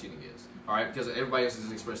definition of cheating is. All right, because everybody else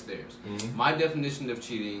has expressed theirs. Mm-hmm. My definition of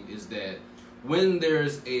cheating is that when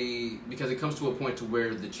there's because it comes to a point to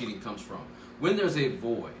where the cheating comes from. When there's a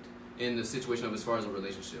void in the situation of as far as a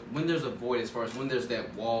relationship, when there's a void as far as when there's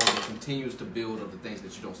that wall that continues to build of the things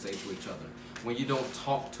that you don't say to each other, when you don't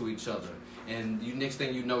talk to each other, and next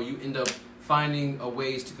thing you know, you end up finding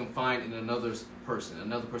ways to confide in another person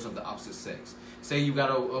of the opposite sex. Say you got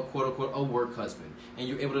a quote unquote a work husband, and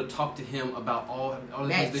you're able to talk to him about all the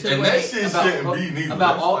things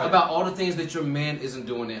about all the things that your man isn't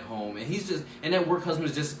doing at home, and that work husband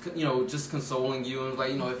is just consoling you and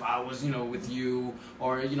like if I was with you,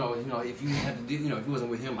 or if you had to do if you wasn't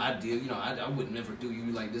with him I would never do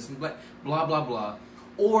you like this and blah blah blah.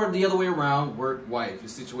 Or the other way around, work wife, a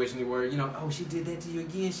situation where oh, she did that to you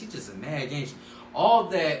again, she just a nag, ain't she? All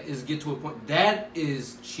that is get to a point that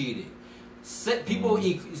is cheating. People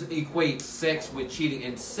equate sex with cheating,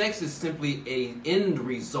 and sex is simply an end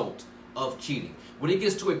result of cheating. When it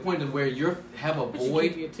gets to a point of where you have a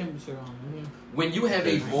void, when you have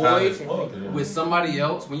a void with somebody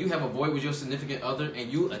else, when you have a void with your significant other,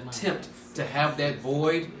 and you attempt to have that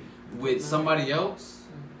void with somebody else.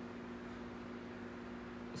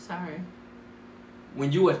 Sorry.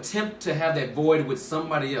 When you attempt to have that void with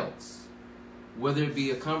somebody else, whether it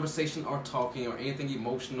be a conversation or talking or anything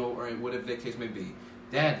emotional or whatever that case may be,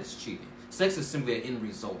 that is cheating. Sex is simply an end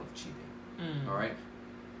result of cheating. All right?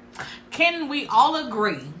 Can we all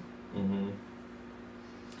agree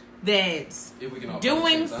that if we can all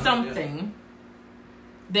doing something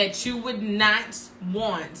that you would not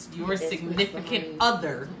want your significant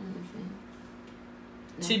other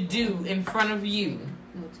to do in front of you,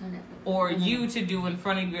 or you to do in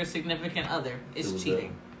front of your significant other, is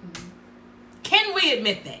cheating? Can we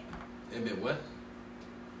admit that? Admit what?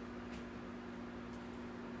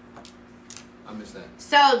 I missed that.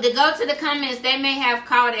 So to go to the comments, they may have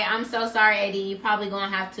called it. I'm so sorry, AD. You probably gonna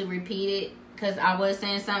have to repeat it because I was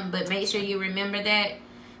saying something, but make sure you remember that.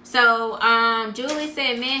 So Julie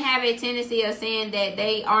said men have a tendency of saying that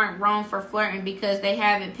they aren't wrong for flirting because they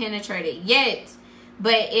haven't penetrated yet.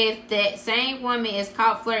 But if that same woman is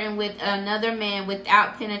caught flirting with another man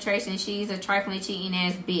without penetration, she's a trifling cheating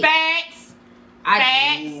ass bitch. Facts.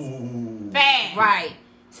 Right.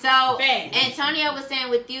 So Facts. Antonio was saying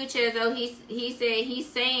with you, Chezo, he said he's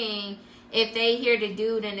saying if they hear the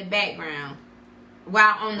dude in the background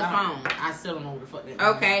while on the phone. I still don't know what the fuck that means.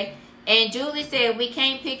 Okay. And Julie said we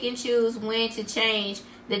can't pick and choose when to change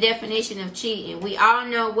the definition of cheating. We all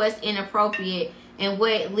know what's inappropriate and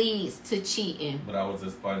what leads to cheating. But I was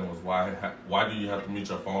explaining was why do you have to mute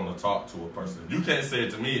your phone to talk to a person? You can't say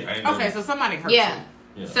it to me. I ain't Okay, so somebody hurt you. Yeah.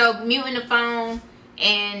 So muting the phone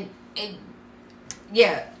and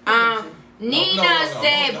Nina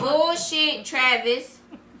said bullshit, Travis.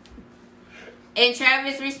 And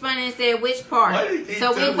Travis responded and said which part.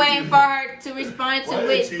 So we're waiting for her to respond to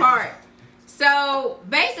which part. So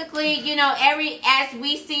basically, you know, as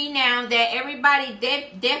we see now that everybody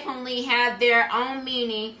definitely have their own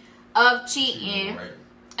meaning of cheating. Right.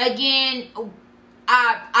 Again,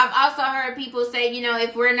 I've also heard people say, you know,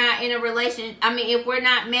 if we're not in a if we're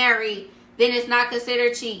not married, then it's not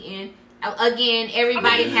considered cheating. Again,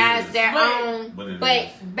 everybody has their own.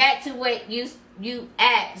 But back to what you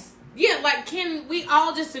asked. Yeah, like, can we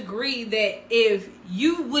all just agree that if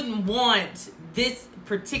you wouldn't want this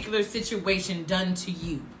particular situation done to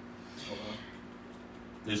you,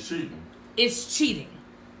 it's cheating. It's cheating.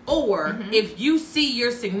 Or if you see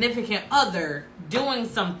your significant other doing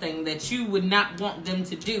something that you would not want them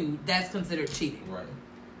to do, that's considered cheating. Right.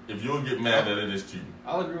 If you'll get mad at it, it's cheating.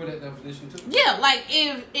 I'll agree with that definition too. Yeah, like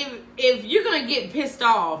if you're gonna get pissed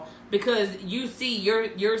off because you see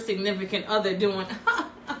your significant other doing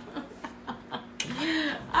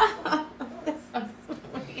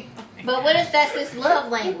But what if that's his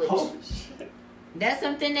love language? That's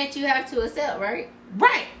something that you have to accept, right?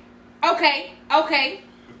 Right. Okay.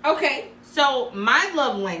 So my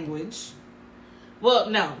love language. Well,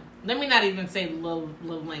 no. Let me not even say love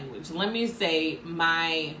language. Let me say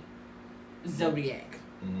my zodiac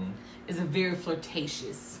is a very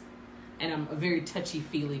flirtatious, and I'm a very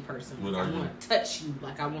touchy-feely person. I want to touch you,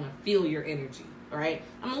 like I want to feel your energy. Right?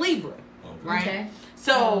 I'm a Libra. Right? Okay.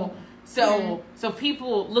 So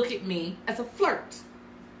people look at me as a flirt.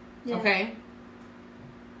 Yeah. Okay.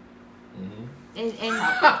 And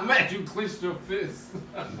man, you clenched your fist.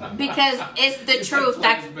 Because it's the truth.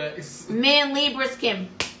 Like men Libras can.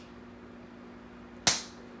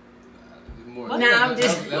 I'm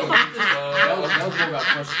just. That was more about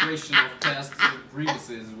frustration of past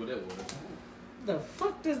grievances, whatever. The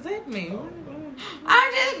fuck does that mean?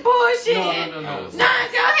 I'm just bullshit. No. No, go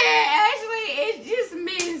ahead. Actually, it just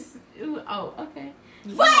means. Oh, okay.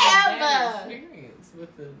 Whatever. Experience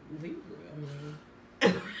with the Libra.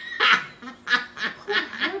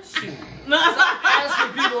 Stop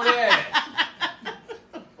asking people that.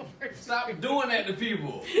 Stop doing that to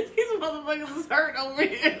people. These motherfuckers is hurt over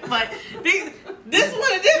here. Like this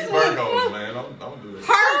one. Virgos, man. Don't do it.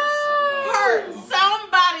 Hurt.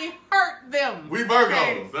 Somebody hurt them. We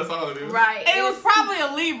Virgos. That's all it is. Right. And it was probably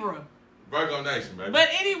a Libra. Virgo Nation, baby. But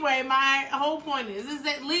anyway, my whole point is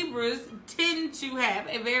that Libras tend to have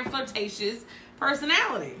a very flirtatious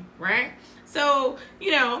personality, right? So,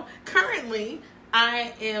 you know, currently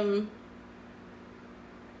I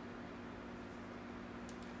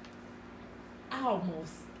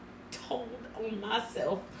almost told on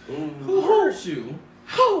myself. Who hurt you?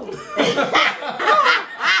 Who?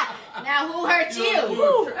 Now, who hurt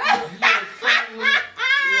you?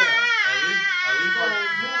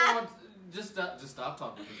 Just stop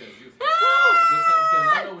talking because you. Just stop because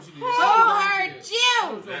I know what you did. Who hurt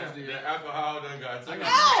you? The alcohol done got to you. Oh,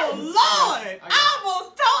 Lord. I almost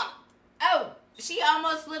talked. Oh, she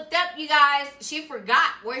almost slipped up, you guys. She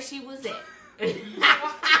forgot where she was at.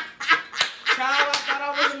 Child, I thought I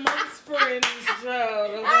was amongst friends,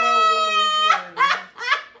 child.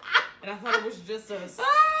 And I thought it was just us.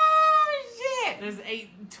 Oh, shit. There's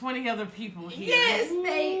 20 other people here. Yes,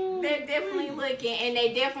 they're definitely looking, and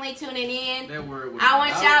they definitely tuning in. That word I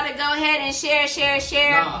want y'all to go ahead and share.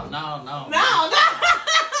 No. Nah,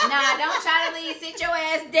 don't try to leave. Sit your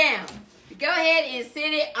ass down. Go ahead and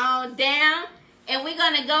sit it on down. And we're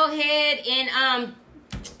going to go ahead and,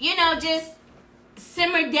 just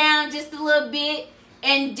simmer down just a little bit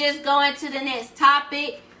and just go into the next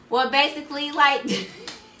topic. Well, basically, like,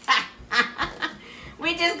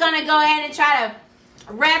 we're just going to go ahead and try to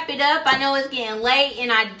wrap it up. I know it's getting late,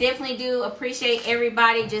 and I definitely do appreciate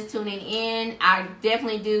everybody just tuning in. I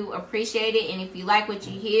definitely do appreciate it. And if you like what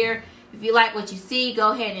you hear, if you like what you see,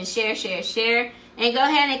 go ahead and share. And go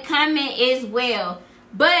ahead and comment as well.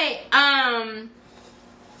 But, hold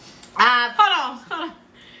on.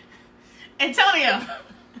 Antonio,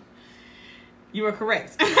 you were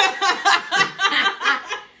correct. So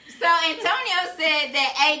Antonio said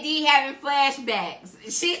that AD having flashbacks.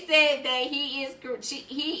 She said that he is correct. She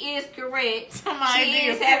is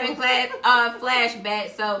having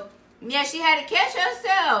flashbacks. So yeah, she had to catch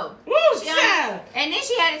herself. Woo, child. And then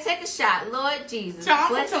she had to take a shot. Lord Jesus.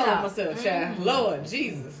 I'm telling myself, child. Lord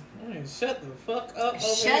Jesus. Shut the fuck up.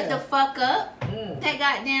 Shut the fuck up. That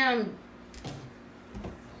goddamn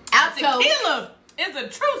tequila It's a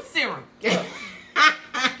truth serum.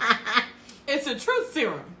 It's a truth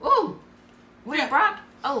serum. Ooh. Wait, Brock.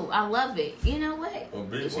 Oh, I love it. You know what?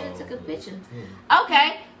 We should have took a picture.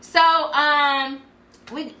 Okay. So,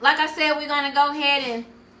 we like I said, we're gonna go ahead and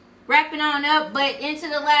wrap it on up, but into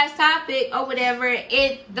the last topic or whatever.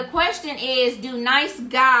 The question is, do nice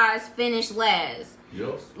guys finish last?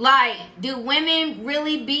 Yes. Like, do women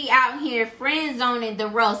really be out here friend zoning the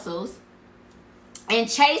Russells and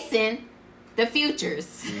chasing the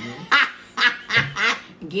futures?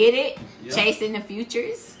 Mm-hmm. Get it? Yep. Chasing the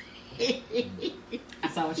futures. I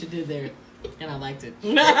saw what you did there, and I liked it.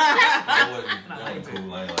 That wasn't cool. I ain't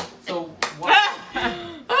like it. So what?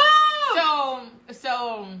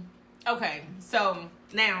 So, okay. So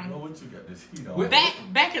now, You know what? You got this heat on.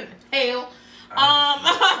 back in hell.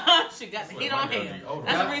 She got the heat on hell.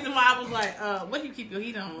 That's the reason why I was like, what do you keep your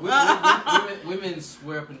heat on? Women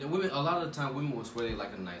swear up and women. A lot of the time, women will swear they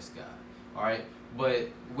like a nice guy. All right, but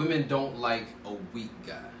women don't like a weak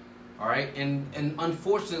guy. All right, and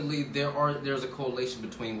unfortunately, there's a correlation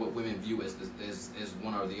between what women view as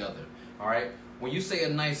one or the other. All right, when you say a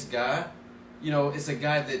nice guy, you know it's a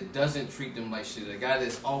guy that doesn't treat them like shit. A guy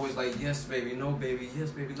that's always like, yes, baby, no, baby, yes,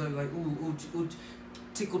 baby, like ooh, ooh,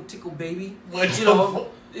 tickle, baby. You know,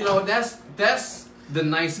 that's the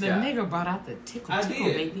nice the guy. nigga brought out the tickle,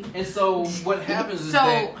 baby. And so what happens is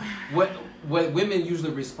that what women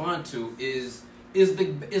usually respond to is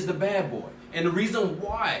the bad boy. And the reason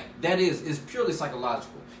why that is purely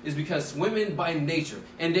psychological. Is because women by nature,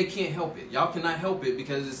 and they can't help it. Y'all cannot help it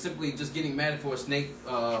because it's simply just getting mad for a snake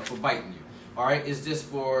for biting you. All right, it's just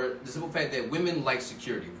for the simple fact that women like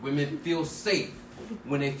security. Women feel safe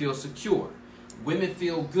when they feel secure. Women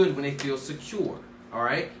feel good when they feel secure. All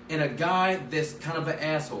right, and a guy that's kind of an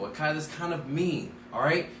asshole, a guy that's kind of mean. All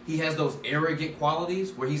right, he has those arrogant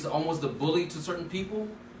qualities where he's almost a bully to certain people.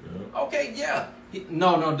 Yeah. Okay, yeah.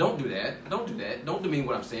 No, don't do that. Don't do that. Don't demean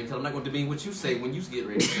what I'm saying because I'm not going to demean what you say when you get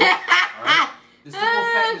ready. All right. The simple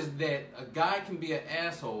fact is that a guy can be an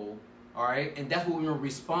asshole. All right, and that's what women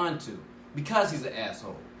respond to because he's an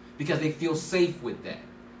asshole because they feel safe with that.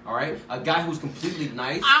 All right, a guy who's completely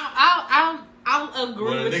nice. I'll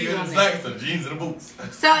agree with you on that. Slacks and jeans and the boots.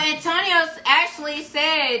 So Antonio actually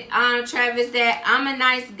said, Travis, that I'm a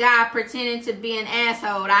nice guy pretending to be an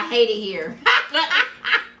asshole. I hate it here.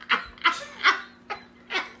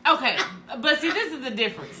 Okay, but see, this is the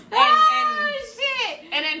difference. Shit!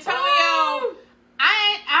 And Antonio,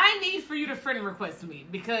 I need for you to friend request me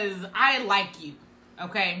because I like you.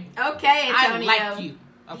 Okay. Okay, Antonio. I like you.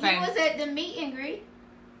 Okay. He was at the meet and greet.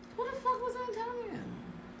 Who the fuck was Antonio?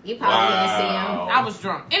 You probably didn't see him. I was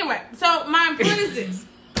drunk. Anyway, so my point is this.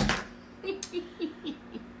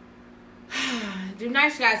 Do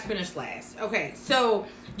nice guys finish last? Okay, so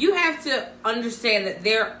you have to understand that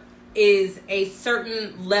there is a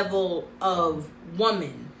certain level of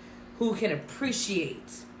woman who can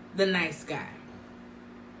appreciate the nice guy,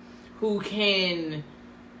 who can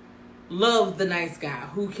love the nice guy,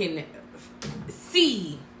 who can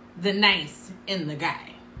see the nice in the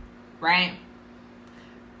guy, right?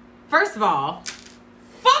 First of all,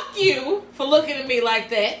 fuck you for looking at me like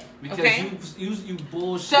that. Because okay? you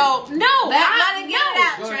bullshit. So, no. Let it get it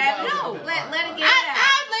out, Go Trav. ahead. No, let it get it out.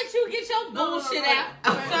 I'll let you get your bullshit out.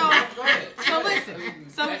 Go ahead. So listen.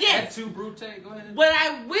 So, yes. Too brute. Go ahead. What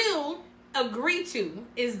I will agree to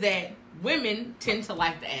is that women tend to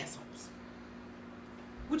like the assholes.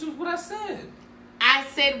 Which is what I said. I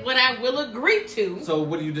said what I will agree to. So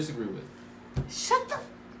what do you disagree with? Shut the...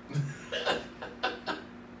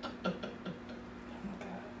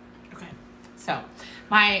 Okay. So,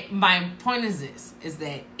 my point is this, is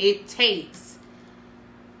that it takes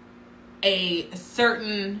a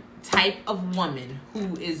certain type of woman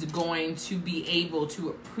who is going to be able to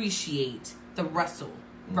appreciate the Russell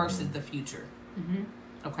versus the future. Mm-hmm.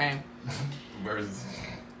 Okay? Versus...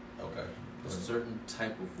 Okay. A certain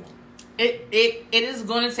type of woman. It is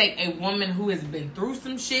going to take a woman who has been through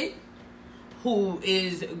some shit, who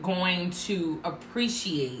is going to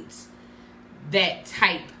appreciate that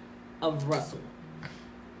type of Russell.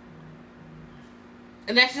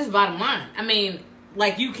 And that's just bottom line. I mean,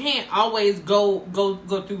 like, you can't always go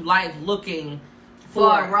through life looking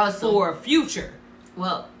for a Russell, for a future.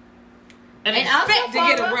 Well, and expect to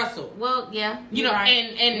get a Russell. Well, yeah, you know, right.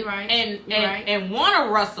 and want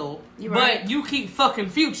a Russell, but you keep fucking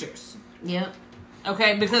futures. Yep.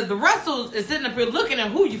 Okay, because the Russells is sitting up here looking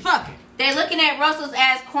at who you fucking. They're looking at Russells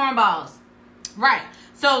as cornballs. Right.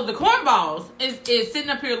 So the cornballs is sitting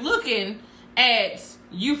up here looking at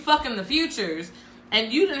you fucking the futures,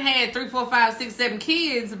 and you done had 3, 4, 5, 6, 7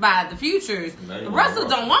 kids by the futures. The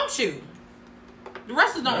Russells don't want you. The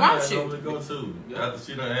wrestlers don't I want had you. nowhere to go to. Yeah. After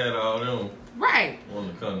she done had all them, Right.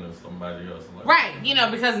 want to come to somebody else. Like, Right. You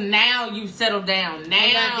know, because now you settle down.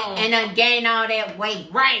 Now. And done gain all that weight.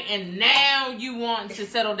 Right. And now you want to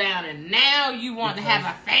settle down. And now you want to have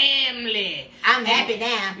a family. I'm happy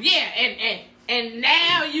now. Yeah. And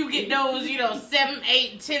now you get those, you know, $7,000,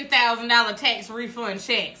 $8,000, $10,000 tax refund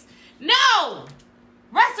checks. No!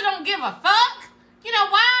 Russell don't give a fuck. You know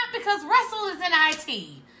why? Because Russell is in IT.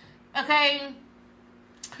 Okay?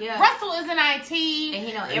 Yeah. Russell is in IT. And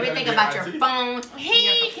he know He everything gotta about be your IT. phone. He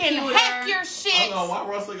your can computer. hack your I shit. don't know why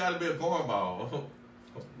Russell got to be a cornball.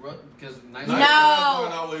 Because No.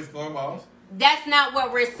 always cornballs. That's not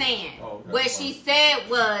what we're saying. Oh, okay. What she said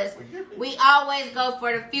was, we always go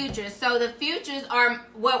for the futures. So the futures are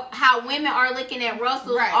how women are looking at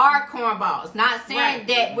Russell Right. are cornballs. Not saying Right.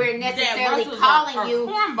 that we're necessarily Russells calling are you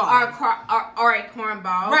cornballs. are a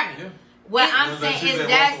cornball. Right. Yeah. What It- I'm saying She is said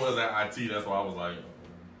that's, Russell was at IT. That's why I was like,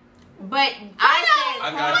 but I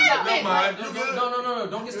I got said you. Wait a Never mind. No, You no, good? no.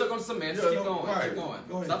 Don't get stuck on semantics. Yeah, Keep no, going. right. Keep going.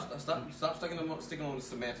 Go ahead. Stop sticking on the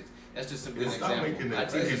semantics. That's just simply an Stop example. making I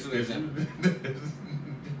it. think it's just an example.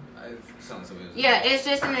 Yeah, it's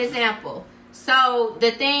just an example. So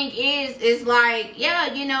the thing is like,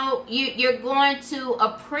 yeah, you know, you're going to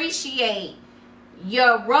appreciate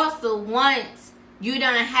your Russell once you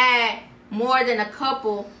done had more than a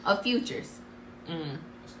couple of futures. That's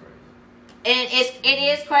crazy. And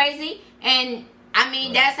it is crazy. And I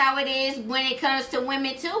mean, that's how it is when it comes to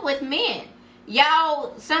women too with men.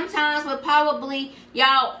 Y'all sometimes would probably,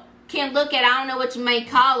 y'all can look at, I don't know what you may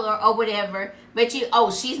call her or whatever, but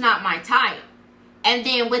she's not my type. And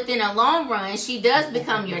then within a long run, she does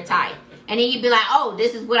become your type. And then you'd be like, oh,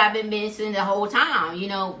 this is what I've been missing the whole time, you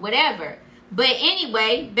know, whatever. But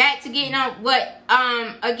anyway, back to getting on what,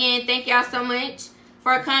 again, thank y'all so much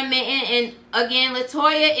for commenting. And again,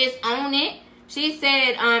 Latoya is on it. She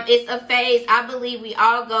said, it's a phase I believe we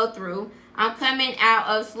all go through. I'm coming out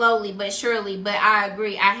of slowly but surely, but I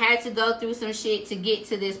agree. I had to go through some shit to get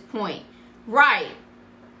to this point. Right.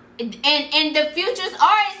 And the futures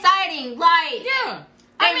are exciting. Like, Yeah.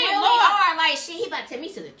 they really are. Like, shit, he about to take me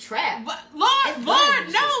to the trap. But It's Lord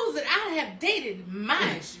good. knows that I have dated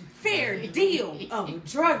my fair deal of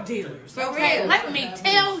drug dealers. For Okay, real. let me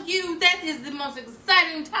tell you, that is the most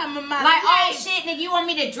exciting time of my Like, oh life. shit, nigga, you want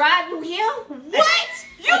me to drive you here? What?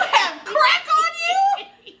 You have crack on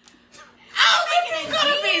you? Oh, this is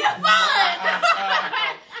gonna be fun.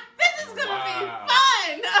 This is gonna be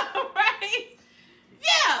fun. All right.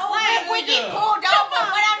 Yeah. Like, if we get pulled over,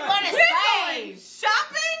 what I'm gonna say? Going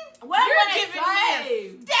shopping? What I'm You're gonna giving say? me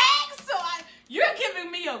a stack, you're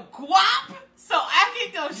giving me a guap so I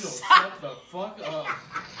can go shop. Shut the fuck up.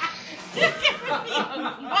 You're giving me a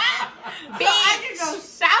guap so Bitch. I can go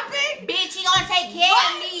shopping. Bitch, you gonna take care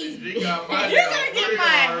of me. You're gonna get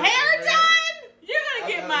my hair done. You're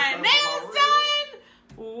gonna get my nails done.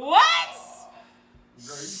 What?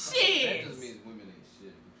 That Shit. just means women ain't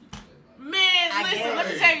shit. You keep saying that. Man, I listen, guess.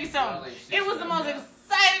 let me tell you something. It was the most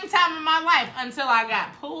exciting time of my life until I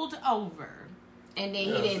got pulled over. And then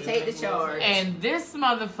he didn't take the charge. And this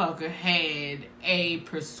motherfucker had a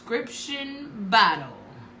prescription bottle,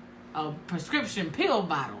 a prescription pill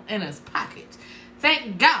bottle in his pocket.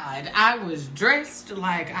 Thank God I was dressed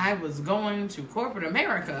like I was going to corporate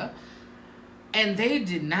America, and they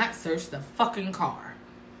did not search the fucking car.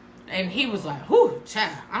 And he was like, whew,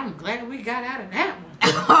 child, I'm glad we got out of that one.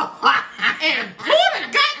 And pull the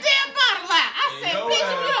goddamn bottle out. I said, bitch,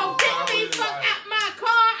 if you don't get me fuck out my car,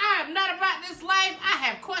 I am not about this life. I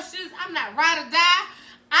have questions. I'm not ride or die.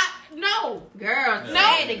 No. Girl, No.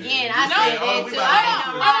 say it again. I No. said that too. I ain't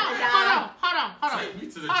no ride or die. Hold on. Take me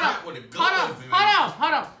to the top with the guns in it.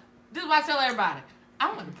 Hold on. This is what I tell everybody.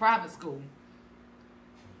 I went to private school.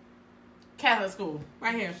 Catholic school.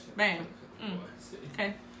 Right here. Bam.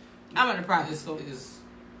 Okay. I went to private school.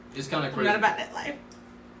 It's kind of I'm crazy. not about that life.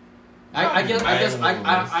 I guess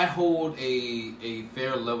I hold a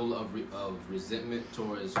fair level of resentment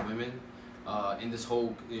towards women in this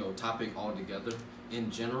whole topic altogether in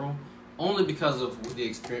general, only because of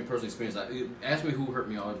the personal experience. Ask me who hurt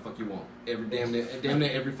me all the fuck you want. Damn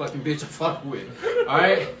near every fucking bitch I fuck with. All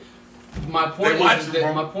right. My point is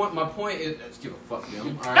that my point is let's give a fuck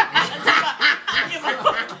them. All right. Did you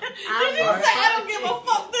say I don't give a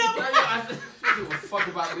fuck them? I don't give a fuck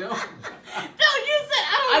about them. No, you said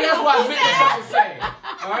I don't give That's a what I fuck meant to fucking say.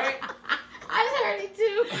 All right. I heard it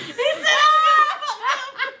too. He said I don't give a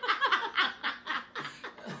fuck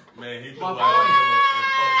them. Man, he put My like and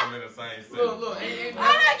fuck them in the same sentence. Look.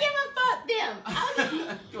 I don't give a fuck them.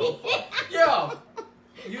 Yeah.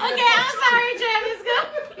 Okay, I'm sorry, Travis. Go.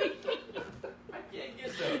 I can't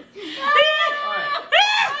get that. Alright.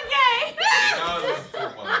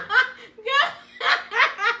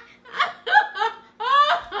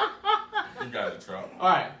 All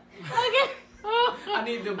right. Okay. I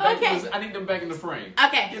need them back. Okay. I need them back in the frame.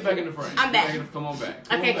 Okay. Get back in the frame. I'm back. Come on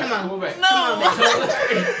back. Okay, come on. Come on back. No.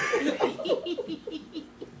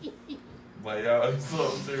 But y'all, I'm so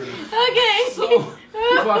serious. Okay. So,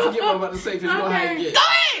 before I forget what I'm about to say, because you know how you get. Go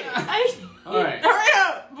ahead. All right. Hurry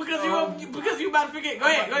up, because you about to forget. Go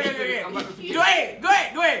ahead. I'm about to forget. Go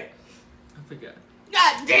ahead. I forgot.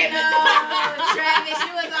 God damn it. No, Travis,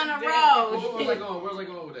 you was on the Where road. was I going? Where was I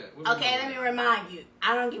going with that? Okay, let me remind you.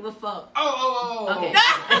 I don't give a fuck. Oh. Okay.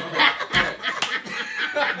 That's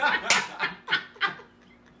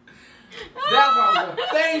what I was going.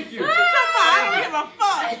 Thank you. I don't give a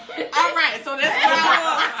fuck. All right, so that's what I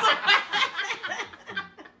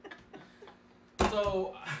was.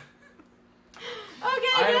 So,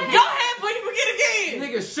 Okay, I am- go Go ahead, before you forget again.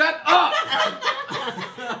 nigga, shut up.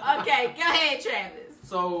 ahead. Okay, go ahead, Travis.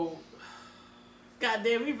 So, God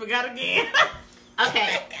damn, we forgot again.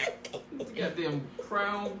 Okay. goddamn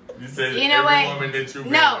crown. You said You know every what? woman that you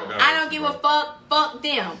No, I don't give a fuck. Fuck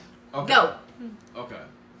them. Okay. Go. Okay.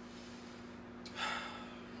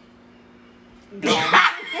 Ain't gone.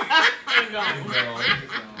 Okay, wait.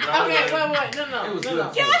 No. It was no. good.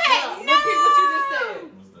 Go ahead. No. Repeat what you just said.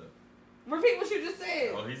 What's that? Repeat what you just said.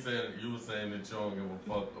 Oh, he said you was saying that you don't give a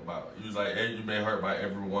fuck about. You was like, hey, you been hurt by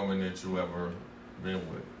every woman that you ever been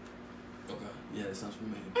with. Okay. Yeah, that sounds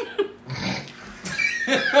familiar.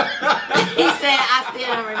 He said, I still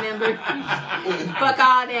don't remember. Fuck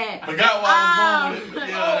all that. Forgot why I was born.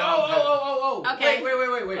 Yeah, that was Oh. Okay.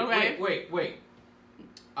 Wait.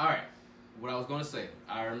 All right. What I was going to say.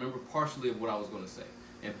 I remember partially of what I was going to say.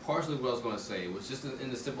 And partially what I was going to say was just in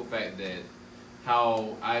the simple fact that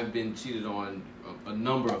how I've been cheated on a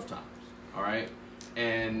number of times. All right?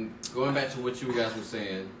 And going back to what you guys were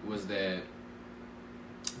saying was that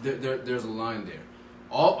there's a line there.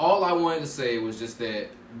 All I wanted to say was just that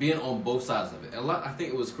being on both sides of it. I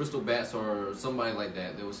think it was Crystal Batts or somebody like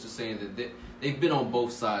that was just saying that they've been on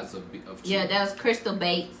both sides of cheating. Yeah, that was Crystal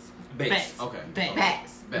Bates. Bates. Okay.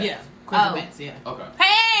 Bates. Bates. Yeah. Crystal Oh. Batts, yeah. Okay.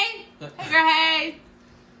 Hey! Hey, girl, hey!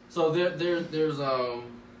 So there's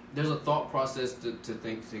a thought process to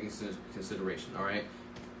take into consideration. All right.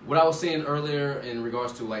 What I was saying earlier in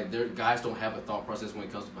regards to like guys don't have a thought process when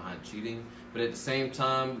it comes to behind cheating, but at the same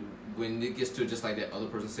time, when it gets to just like that other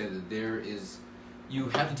person said that you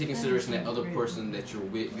have to take consideration that other person that you're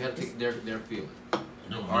with. You have to take their feelings.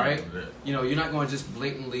 No, All right. that. You know, you're not going to just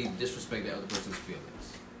blatantly disrespect that other person's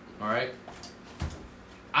feelings. All right.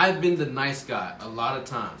 I've been the nice guy a lot of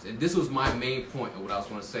times, and this was my main point of what I was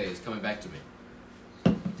going to say is coming back to me.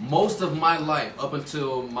 Most of my life, up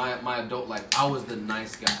until my adult life, I was the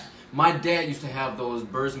nice guy. My dad used to have those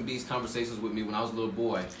birds and bees conversations with me when I was a little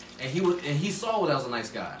boy, and he saw that I was a nice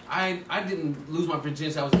guy. I didn't lose my virginity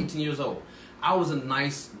until I was 18 years old. I was a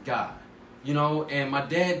nice guy, you know. And my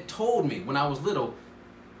dad told me when I was little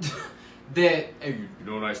that, hey, you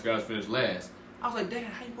know, nice guys finish last. I was like, Dad,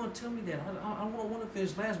 how you gonna tell me that? I don't want to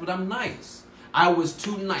finish last, but I'm nice. I was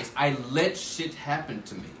too nice. I let shit happen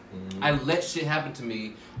to me. Mm-hmm. I let shit happen to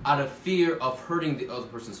me out of fear of hurting the other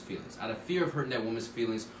person's feelings, out of fear of hurting that woman's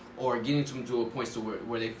feelings, or getting them to a point to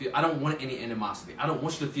where they feel, I don't want any animosity. I don't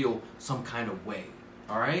want you to feel some kind of way.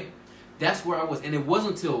 All right? That's where I was. And it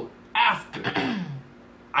wasn't until after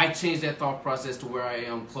I changed that thought process to where I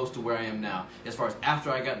am, close to where I am now. As far as after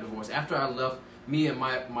I got divorced, after I left, me and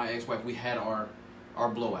my ex-wife, we had our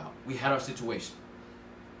blowout. We had our situation.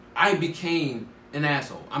 I became an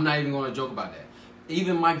asshole. I'm not even going to joke about that.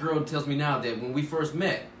 Even my girl tells me now that when we first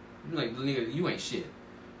met, I'm like, nigga, you ain't shit.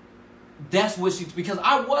 That's what because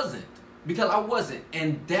I wasn't. But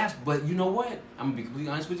you know what? I'm going to be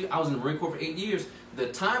completely honest with you. I was in the Marine Corps for 8 years. The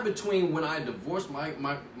time between when I divorced my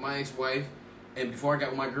ex-wife and before I got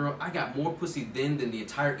with my girl, I got more pussy then than the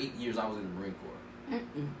entire 8 years I was in the Marine Corps.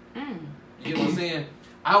 You know what I'm saying?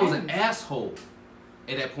 I was an asshole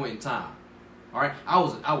at that point in time. All right? I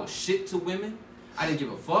was shit to women. I didn't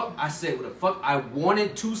give a fuck. I said what the fuck I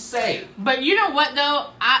wanted to say. But you know what though?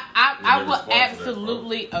 I will response to that,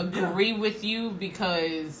 absolutely agree with you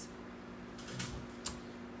because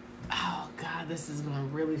oh God, this is gonna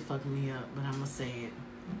really fuck me up, but I'm gonna say it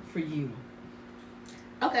for you.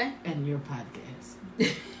 Okay. And your podcast.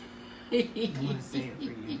 I'm gonna say it for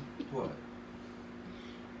you. What?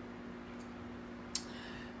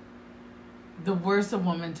 The worse a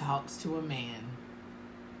woman talks to a man,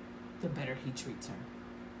 the better he treats her.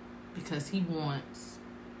 Because he wants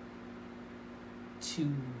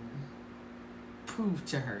to prove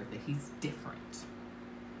to her that he's different.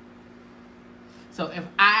 So if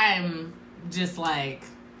I'm just like,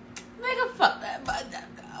 nigga, fuck that, boy,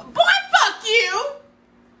 fuck you!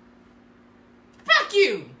 Fuck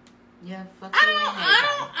you! Yeah, fuck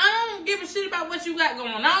I don't give a shit about what you got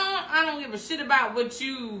going on. I don't give a shit about what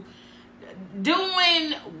you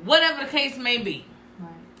doing, whatever the case may be. Right.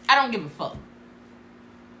 I don't give a fuck.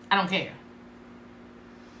 I don't care.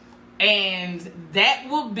 And that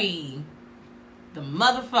will be the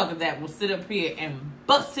motherfucker that will sit up here and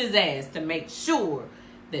bust his ass to make sure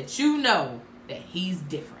that you know that he's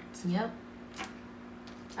different. Yep.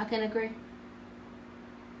 I can agree.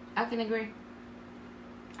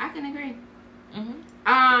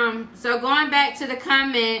 So going back to the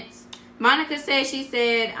comments, Monica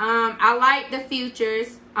said, I like the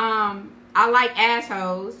futures. I like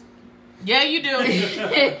assholes. Yeah, you do.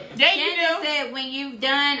 Yeah, you do. Said, when you've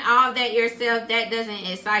done all that yourself, that doesn't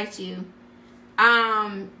excite you.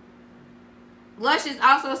 Luscious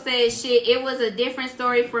also said, shit, it was a different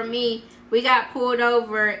story for me. We got pulled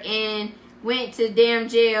over and went to damn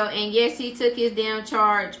jail. And yes, he took his damn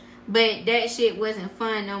charge. But that shit wasn't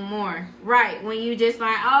fun no more. Right. When you just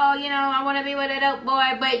like, oh, you know, I want to be with a dope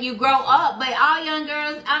boy. But you grow up. But all young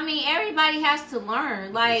girls, I mean, everybody has to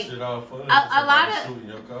learn. Like, shit all fun. A lot of... shooting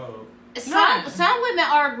your car. Some women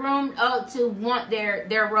are groomed up to want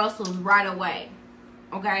their Russells right away.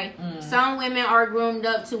 Okay? Some women are groomed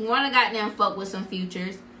up to want to goddamn fuck with some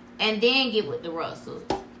futures and then get with the Russells.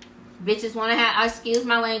 Bitches want to have, excuse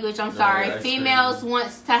my language, I'm sorry. Females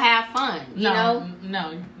wants to have fun, you know?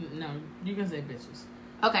 No, you can say bitches.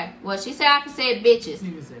 Okay, well, she said I can say bitches.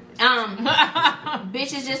 You can say bitches.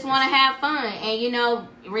 Bitches just want to have fun. And, you know,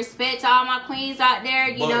 respect to all my queens out there.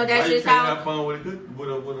 You know, that's just how... have fun with a good, with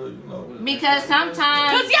a, you know... Because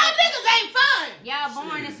sometimes... Because y'all niggas ain't fun! Y'all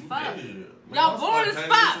boring as fuck. Y'all boring as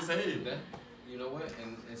fuck! You know what?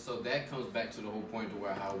 And so that comes back to the whole point to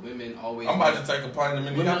where how women always... I'm about to take a pint in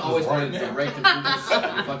a minute. Women always want to direct and produce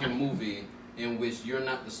a fucking movie in which you're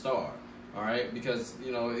not the star. All right? Because,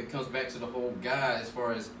 you know, it comes back to the whole guy as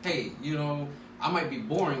far as, hey, you know, I might be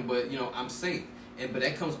boring, but, you know, I'm safe. But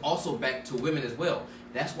that comes also back to women as well.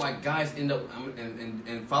 That's why guys end up,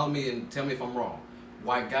 and follow me and tell me if I'm wrong,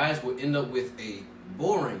 why guys will end up with a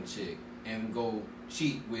boring chick and go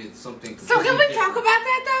cheat with something completely So can we different. talk about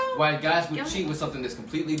that though? Why guys would cheat with something that's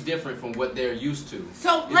completely different from what they're used to.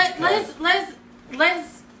 So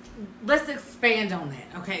let's expand on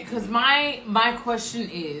that, okay? Because my question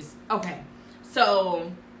is, okay,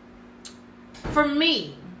 so for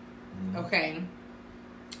me, okay,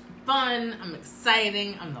 fun, I'm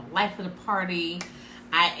exciting, I'm the life of the party,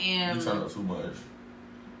 I am... You turn up too much.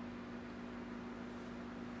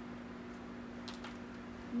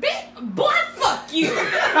 Boy, fuck you!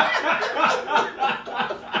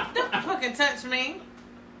 Don't fucking touch me.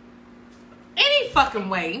 Any fucking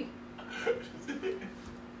way.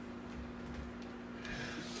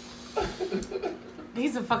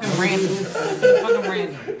 He's a fucking random. He's fucking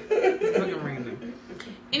random.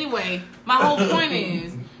 Anyway, my whole point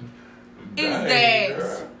is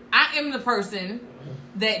that I am the person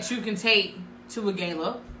that you can take to a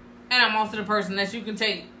gala, and I'm also the person that you can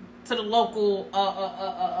take to the local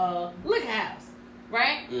liquor house,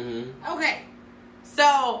 right? Mm-hmm. Okay.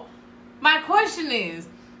 So my question is,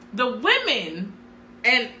 the women,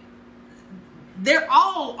 and they're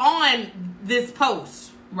all on this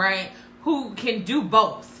post, right? Who can do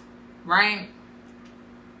both, right?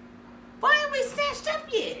 Why ain't we snatched up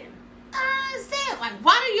yet? I don't understand. Like,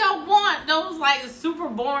 why do y'all want those like super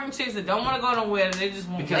boring chicks that don't want to go nowhere? They just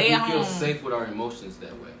want to lay at home. Because we feel safe with our emotions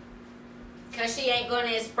that way. Because she ain't going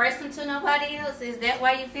to express them to nobody else? Is that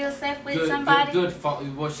why you feel safe with somebody? Good.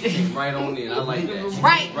 Well, she came right on in. I like that.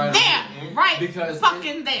 Right there. Right because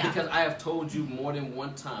fucking there. Because I have told you more than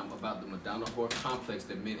one time about the Madonna whore complex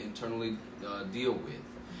that men internally deal with.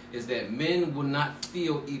 Is that men will not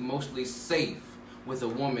feel emotionally safe with a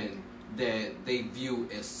woman that they view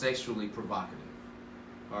as sexually provocative.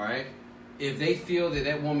 Alright? If they feel that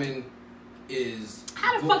that woman is...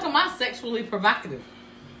 How the fuck am I sexually provocative?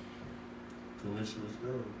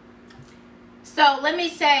 So let me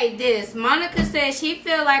say this. Monica says she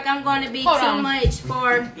feel like I'm going to be too much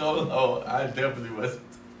for... No, I definitely wasn't.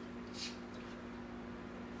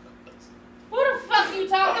 Who the fuck are you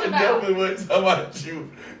talking about? I definitely wasn't talking about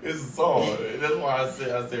you. It's a song. That's why I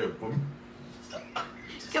said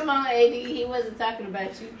Come on, AD. He wasn't talking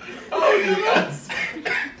about you.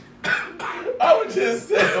 I was just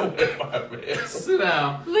saying with my man. Sit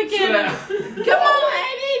down. Look at him. Come on,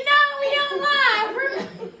 AD. No, we don't lie.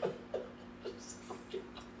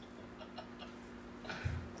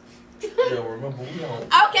 Yo, remember, we don't.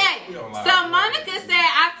 Okay. We don't lie. So Monica said,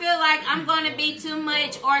 I feel like I'm going to be too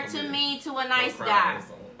much or too mean to a nice guy.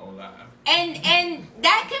 On live. And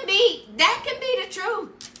that can be the truth.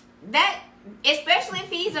 That, especially if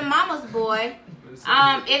he's a mama's boy.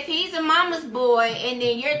 If he's a mama's boy and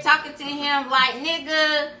then you're talking to him like,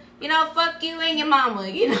 nigga, you know, fuck you and your mama,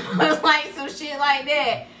 you know, like some shit like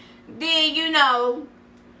that, then, you know,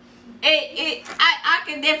 I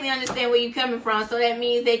can definitely understand where you're coming from. So that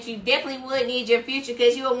means that you definitely would need your future,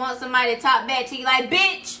 because you would want somebody to talk back to you like,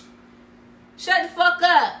 bitch, shut the fuck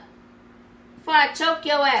up before I choke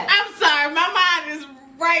your ass. I'm sorry, my mind is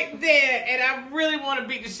right there, and I really want to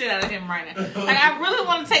beat the shit out of him right now. Like, I really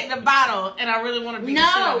want to take the bottle, and I really want to beat the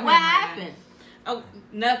shit out of him. No, what happened? Oh,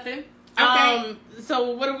 nothing. Okay.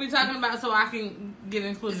 So what are we talking about so I can get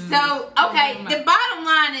included in So, this? okay, the bottom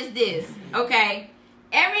line is this, okay?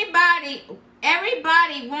 Everybody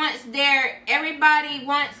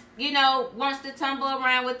wants to tumble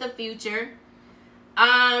around with the future.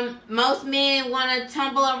 Most men want to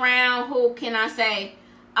tumble around, who can I say?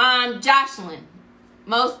 Jocelyn.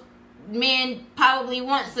 Most men probably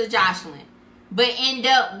wants a Jocelyn, but end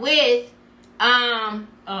up with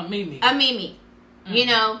Mimi. a Mimi. Mm-hmm. You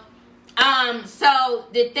know. So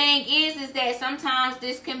the thing is that sometimes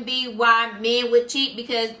this can be why men would cheat,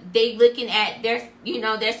 because they looking at their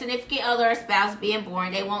significant other or spouse being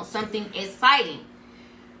born. They want something exciting.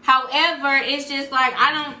 However, it's just like,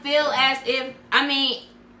 I don't feel as if, I mean,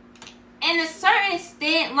 in a certain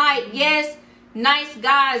extent, like, yes, nice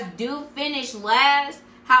guys do finish last.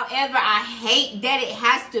 However, I hate that it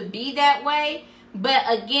has to be that way. But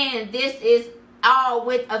again, this is all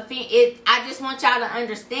with I just want y'all to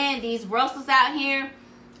understand, these Russells out here,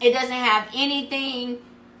 it doesn't have anything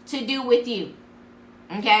to do with you.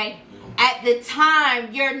 Okay? At the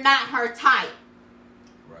time, you're not her type.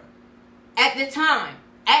 Right. At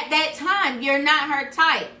that time, you're not her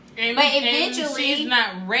type. But eventually, she's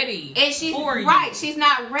not ready. And she's for you. Right, she's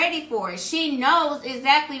not ready for it. She knows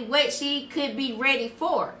exactly what she could be ready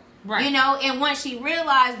for. Right. You know, and once she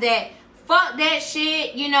realized that, fuck that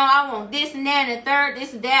shit, you know, I want this and that and the third,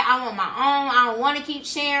 this and that, I want my own, I don't want to keep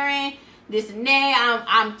sharing this and that,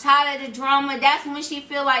 I'm tired of the drama. That's when she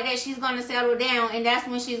feel like that she's going to settle down, and that's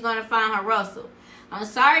when she's going to find her Russell. I'm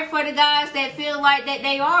sorry for the guys that feel like that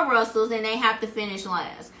they are Russells and they have to finish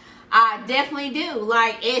last. I definitely do.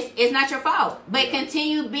 Like, it's not your fault, but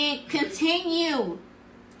continue being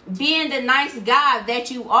the nice guy that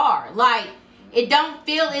you are. Like, it don't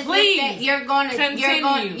feel as if that you're going,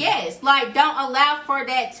 yes, like, don't allow for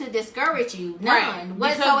that to discourage you. None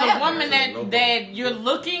whatsoever. Because the woman that you're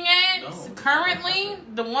looking at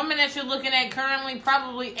currently,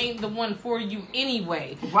 probably ain't the one for you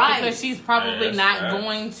anyway. Right. Because she's probably not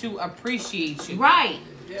going to appreciate you. Right.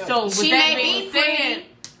 Yeah. So with she that may being be pretty.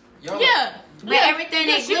 Yeah. But everything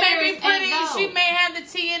that she may be pretty, she may have the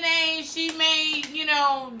TNA, she may, you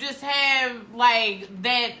know, just have like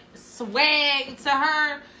that swag to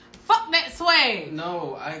her. Fuck that swag.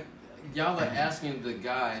 No, y'all are asking the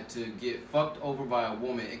guy to get fucked over by a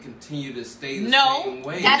woman and continue to stay the same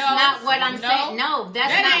way. That's not what I'm saying. No,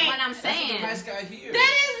 that's not what I'm saying. That's the nice guy here.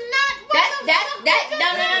 That is not no.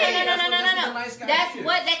 That's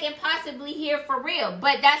what they can possibly hear for real,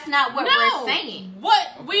 but that's not what we're saying.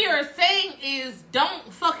 What we are saying is,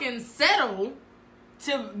 don't fucking settle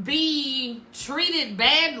to be treated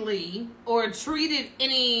badly or treated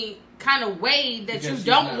any kind of way that you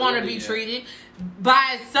don't want to be treated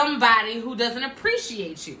by somebody who doesn't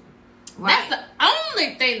appreciate you. Right. That's the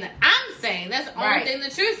only thing that I'm saying. That's the only thing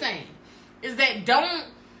that you're saying. Is that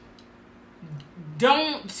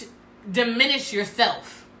don't diminish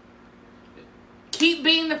yourself. Keep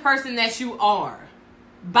being the person that you are.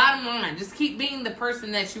 Bottom line, just keep being the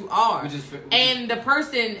person that you are. And the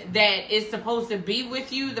person that is supposed to be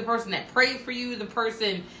with you, the person that prayed for you, the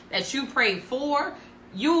person that you prayed for,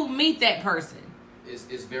 you'll meet that person.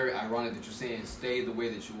 It's very ironic that you're saying stay the way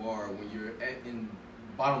that you are when you're in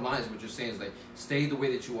bottom line is what you're saying is like stay the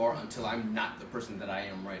way that you are until I'm not the person that I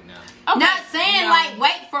am right now. Okay. Not saying like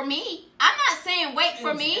wait for me. I'm not saying wait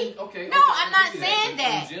for me. I'm not saying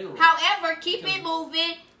that. However, keep it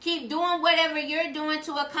moving. Keep doing whatever you're doing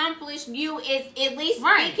to accomplish you is at least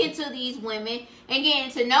speaking to these women and getting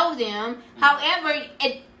to know them. Mm-hmm. However,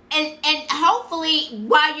 and hopefully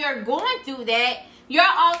while you're going through that, you're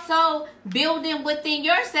also building within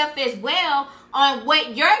yourself as well on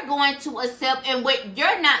what you're going to accept and what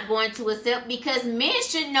you're not going to accept, because men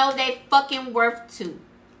should know they fucking worth too.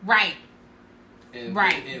 Right. And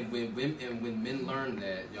when men learn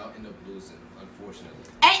that, y'all end up losing, unfortunately.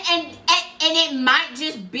 And it might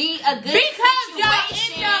just be a good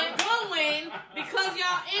situation. Because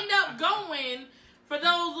y'all end up going for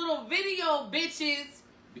those little video bitches.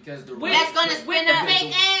 Because that's gonna spin up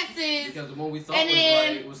fake asses. Because the one we thought was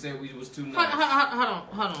right was saying we was too nice. Hold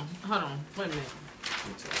on. Wait a minute.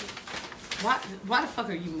 Why the fuck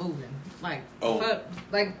are you moving? Like, Oh.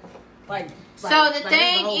 like. So the this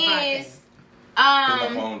thing whole podcast. is, My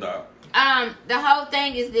phone died. the whole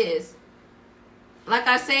thing is this. Like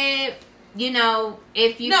I said, you know,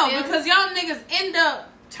 if you feel, because y'all niggas end up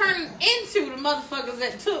turning into the motherfuckers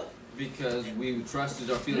that took. Because we trusted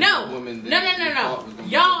our feelings No, of women. no.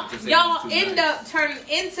 Y'all end up turning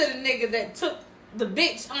into the nigga that took the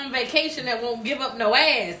bitch on vacation that won't give up no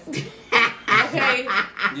ass. Okay.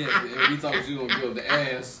 Yeah, and we thought you were gonna give up the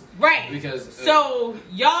ass. Right. Because so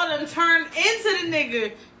y'all done turned into the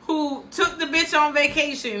nigga who took the bitch on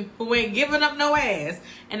vacation who ain't giving up no ass.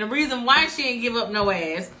 And the reason why she ain't give up no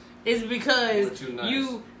ass is because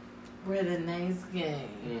you were the nice guy.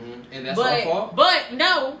 Mm-hmm. And that's our fault? But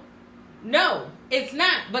no, it's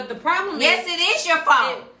not. But the problem yes, it is your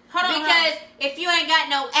fault. Because if you ain't got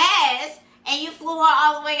no ass and you flew her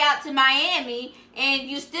all the way out to Miami and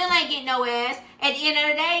you still ain't get no ass, at the end of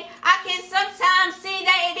the day, I can sometimes see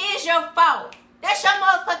that it is your fault. That's your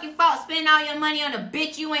motherfucking fault, spending all your money on a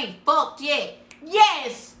bitch you ain't fucked yet.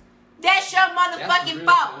 Yes, that's your motherfucking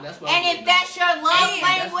fault. And if that's your love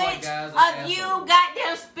language of you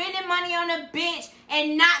goddamn spending money on a bitch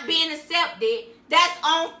and not being accepted, that's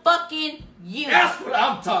on fucking you. That's what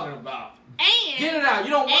I'm talking about. And get it out. You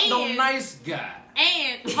don't want no nice guy.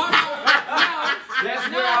 And hold on, that's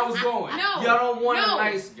where I was going. No, y'all don't want a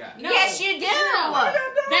nice guy. No, yes, you do.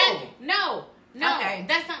 No, okay.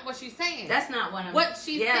 That's not what she's saying. That's not what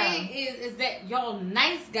she's saying is that y'all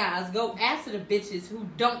nice guys go after the bitches who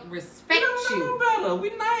don't respect you. No better.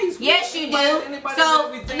 We nice. Yes, you do. So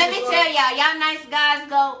let me tell y'all nice guys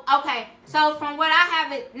go. Okay, so from what I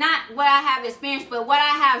have, not what I have experienced, but what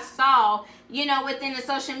I have saw, you know, within the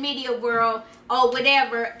social media world or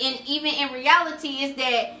whatever, and even in reality, is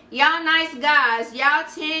that y'all nice guys, y'all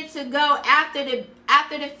tend to go after the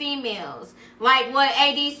females. Like what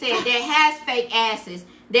AD said, that has fake asses,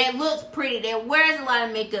 that looks pretty, that wears a lot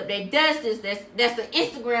of makeup, that does this, that's an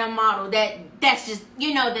Instagram model, that's just,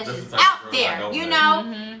 you know, that's just out there, you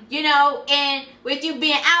know, you know, and with you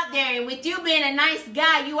being out there and with you being a nice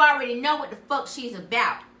guy, you already know what the fuck she's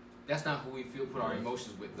about. That's not who we put our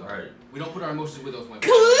emotions with, though. Right. We don't put our emotions with those women.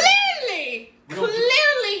 Clearly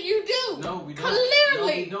you do. No, we don't.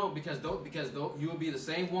 Clearly. No, we don't, because you will be the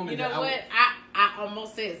same woman. You know what? I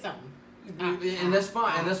almost said something. And that's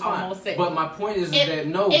fine. But my point is that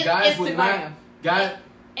guys would not.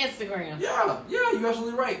 Instagram. Yeah, you're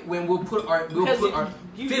absolutely right. When we'll put our you know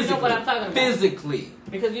what I'm talking about. Physically.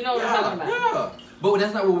 Because you know what I'm talking about. Yeah. But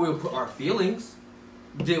that's not where we'll put our feelings.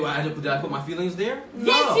 Did I put my feelings there? No.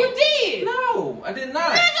 Yes, you did. No, I did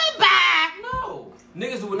not. Nigga back. No.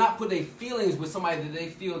 Niggas would not put their feelings with somebody that they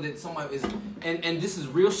feel that somebody is, and this is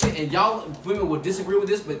real shit. And y'all women will disagree with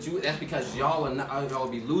this, but that's because y'all are not, y'all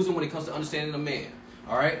be losing when it comes to understanding a man.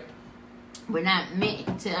 All right. We're not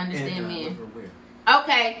meant to understand men.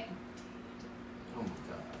 Okay. Oh my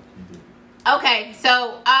god. Okay,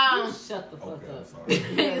 so you shut the fuck up.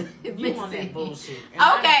 You want that bullshit. And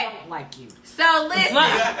I don't like you. So listen.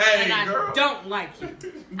 And I don't like you.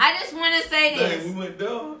 I just want to say this. Dang, we went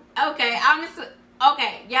down. Okay,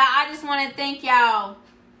 y'all. I just want to thank y'all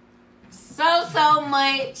so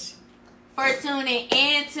much for tuning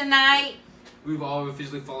in tonight. We've all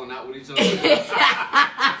officially fallen out with each other. We are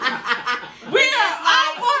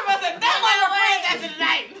all four of us are no longer friends after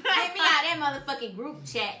tonight. Get me out that motherfucking group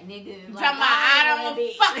chat, nigga. Like, I don't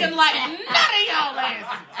fucking like none of y'all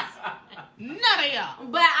asses. None of y'all.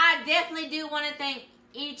 But I definitely do want to thank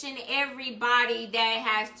each and everybody that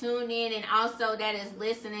has tuned in and also that is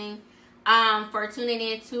listening for tuning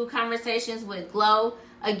in to Conversations with Glow.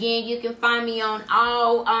 Again, you can find me on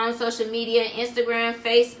all social media, Instagram,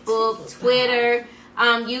 Facebook, Twitter,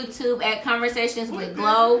 YouTube at Conversations with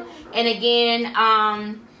Glow. And again,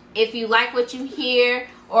 if you like what you hear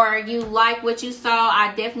or you like what you saw,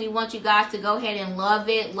 I definitely want you guys to go ahead and love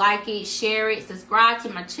it, like it, share it, subscribe to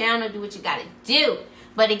my channel, do what you got to do.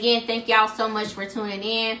 But again, thank y'all so much for tuning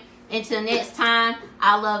in. Until next time,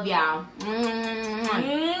 I love y'all.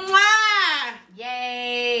 Mwah.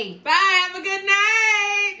 Yay. Bye. Have a good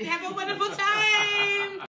night. Have a wonderful time.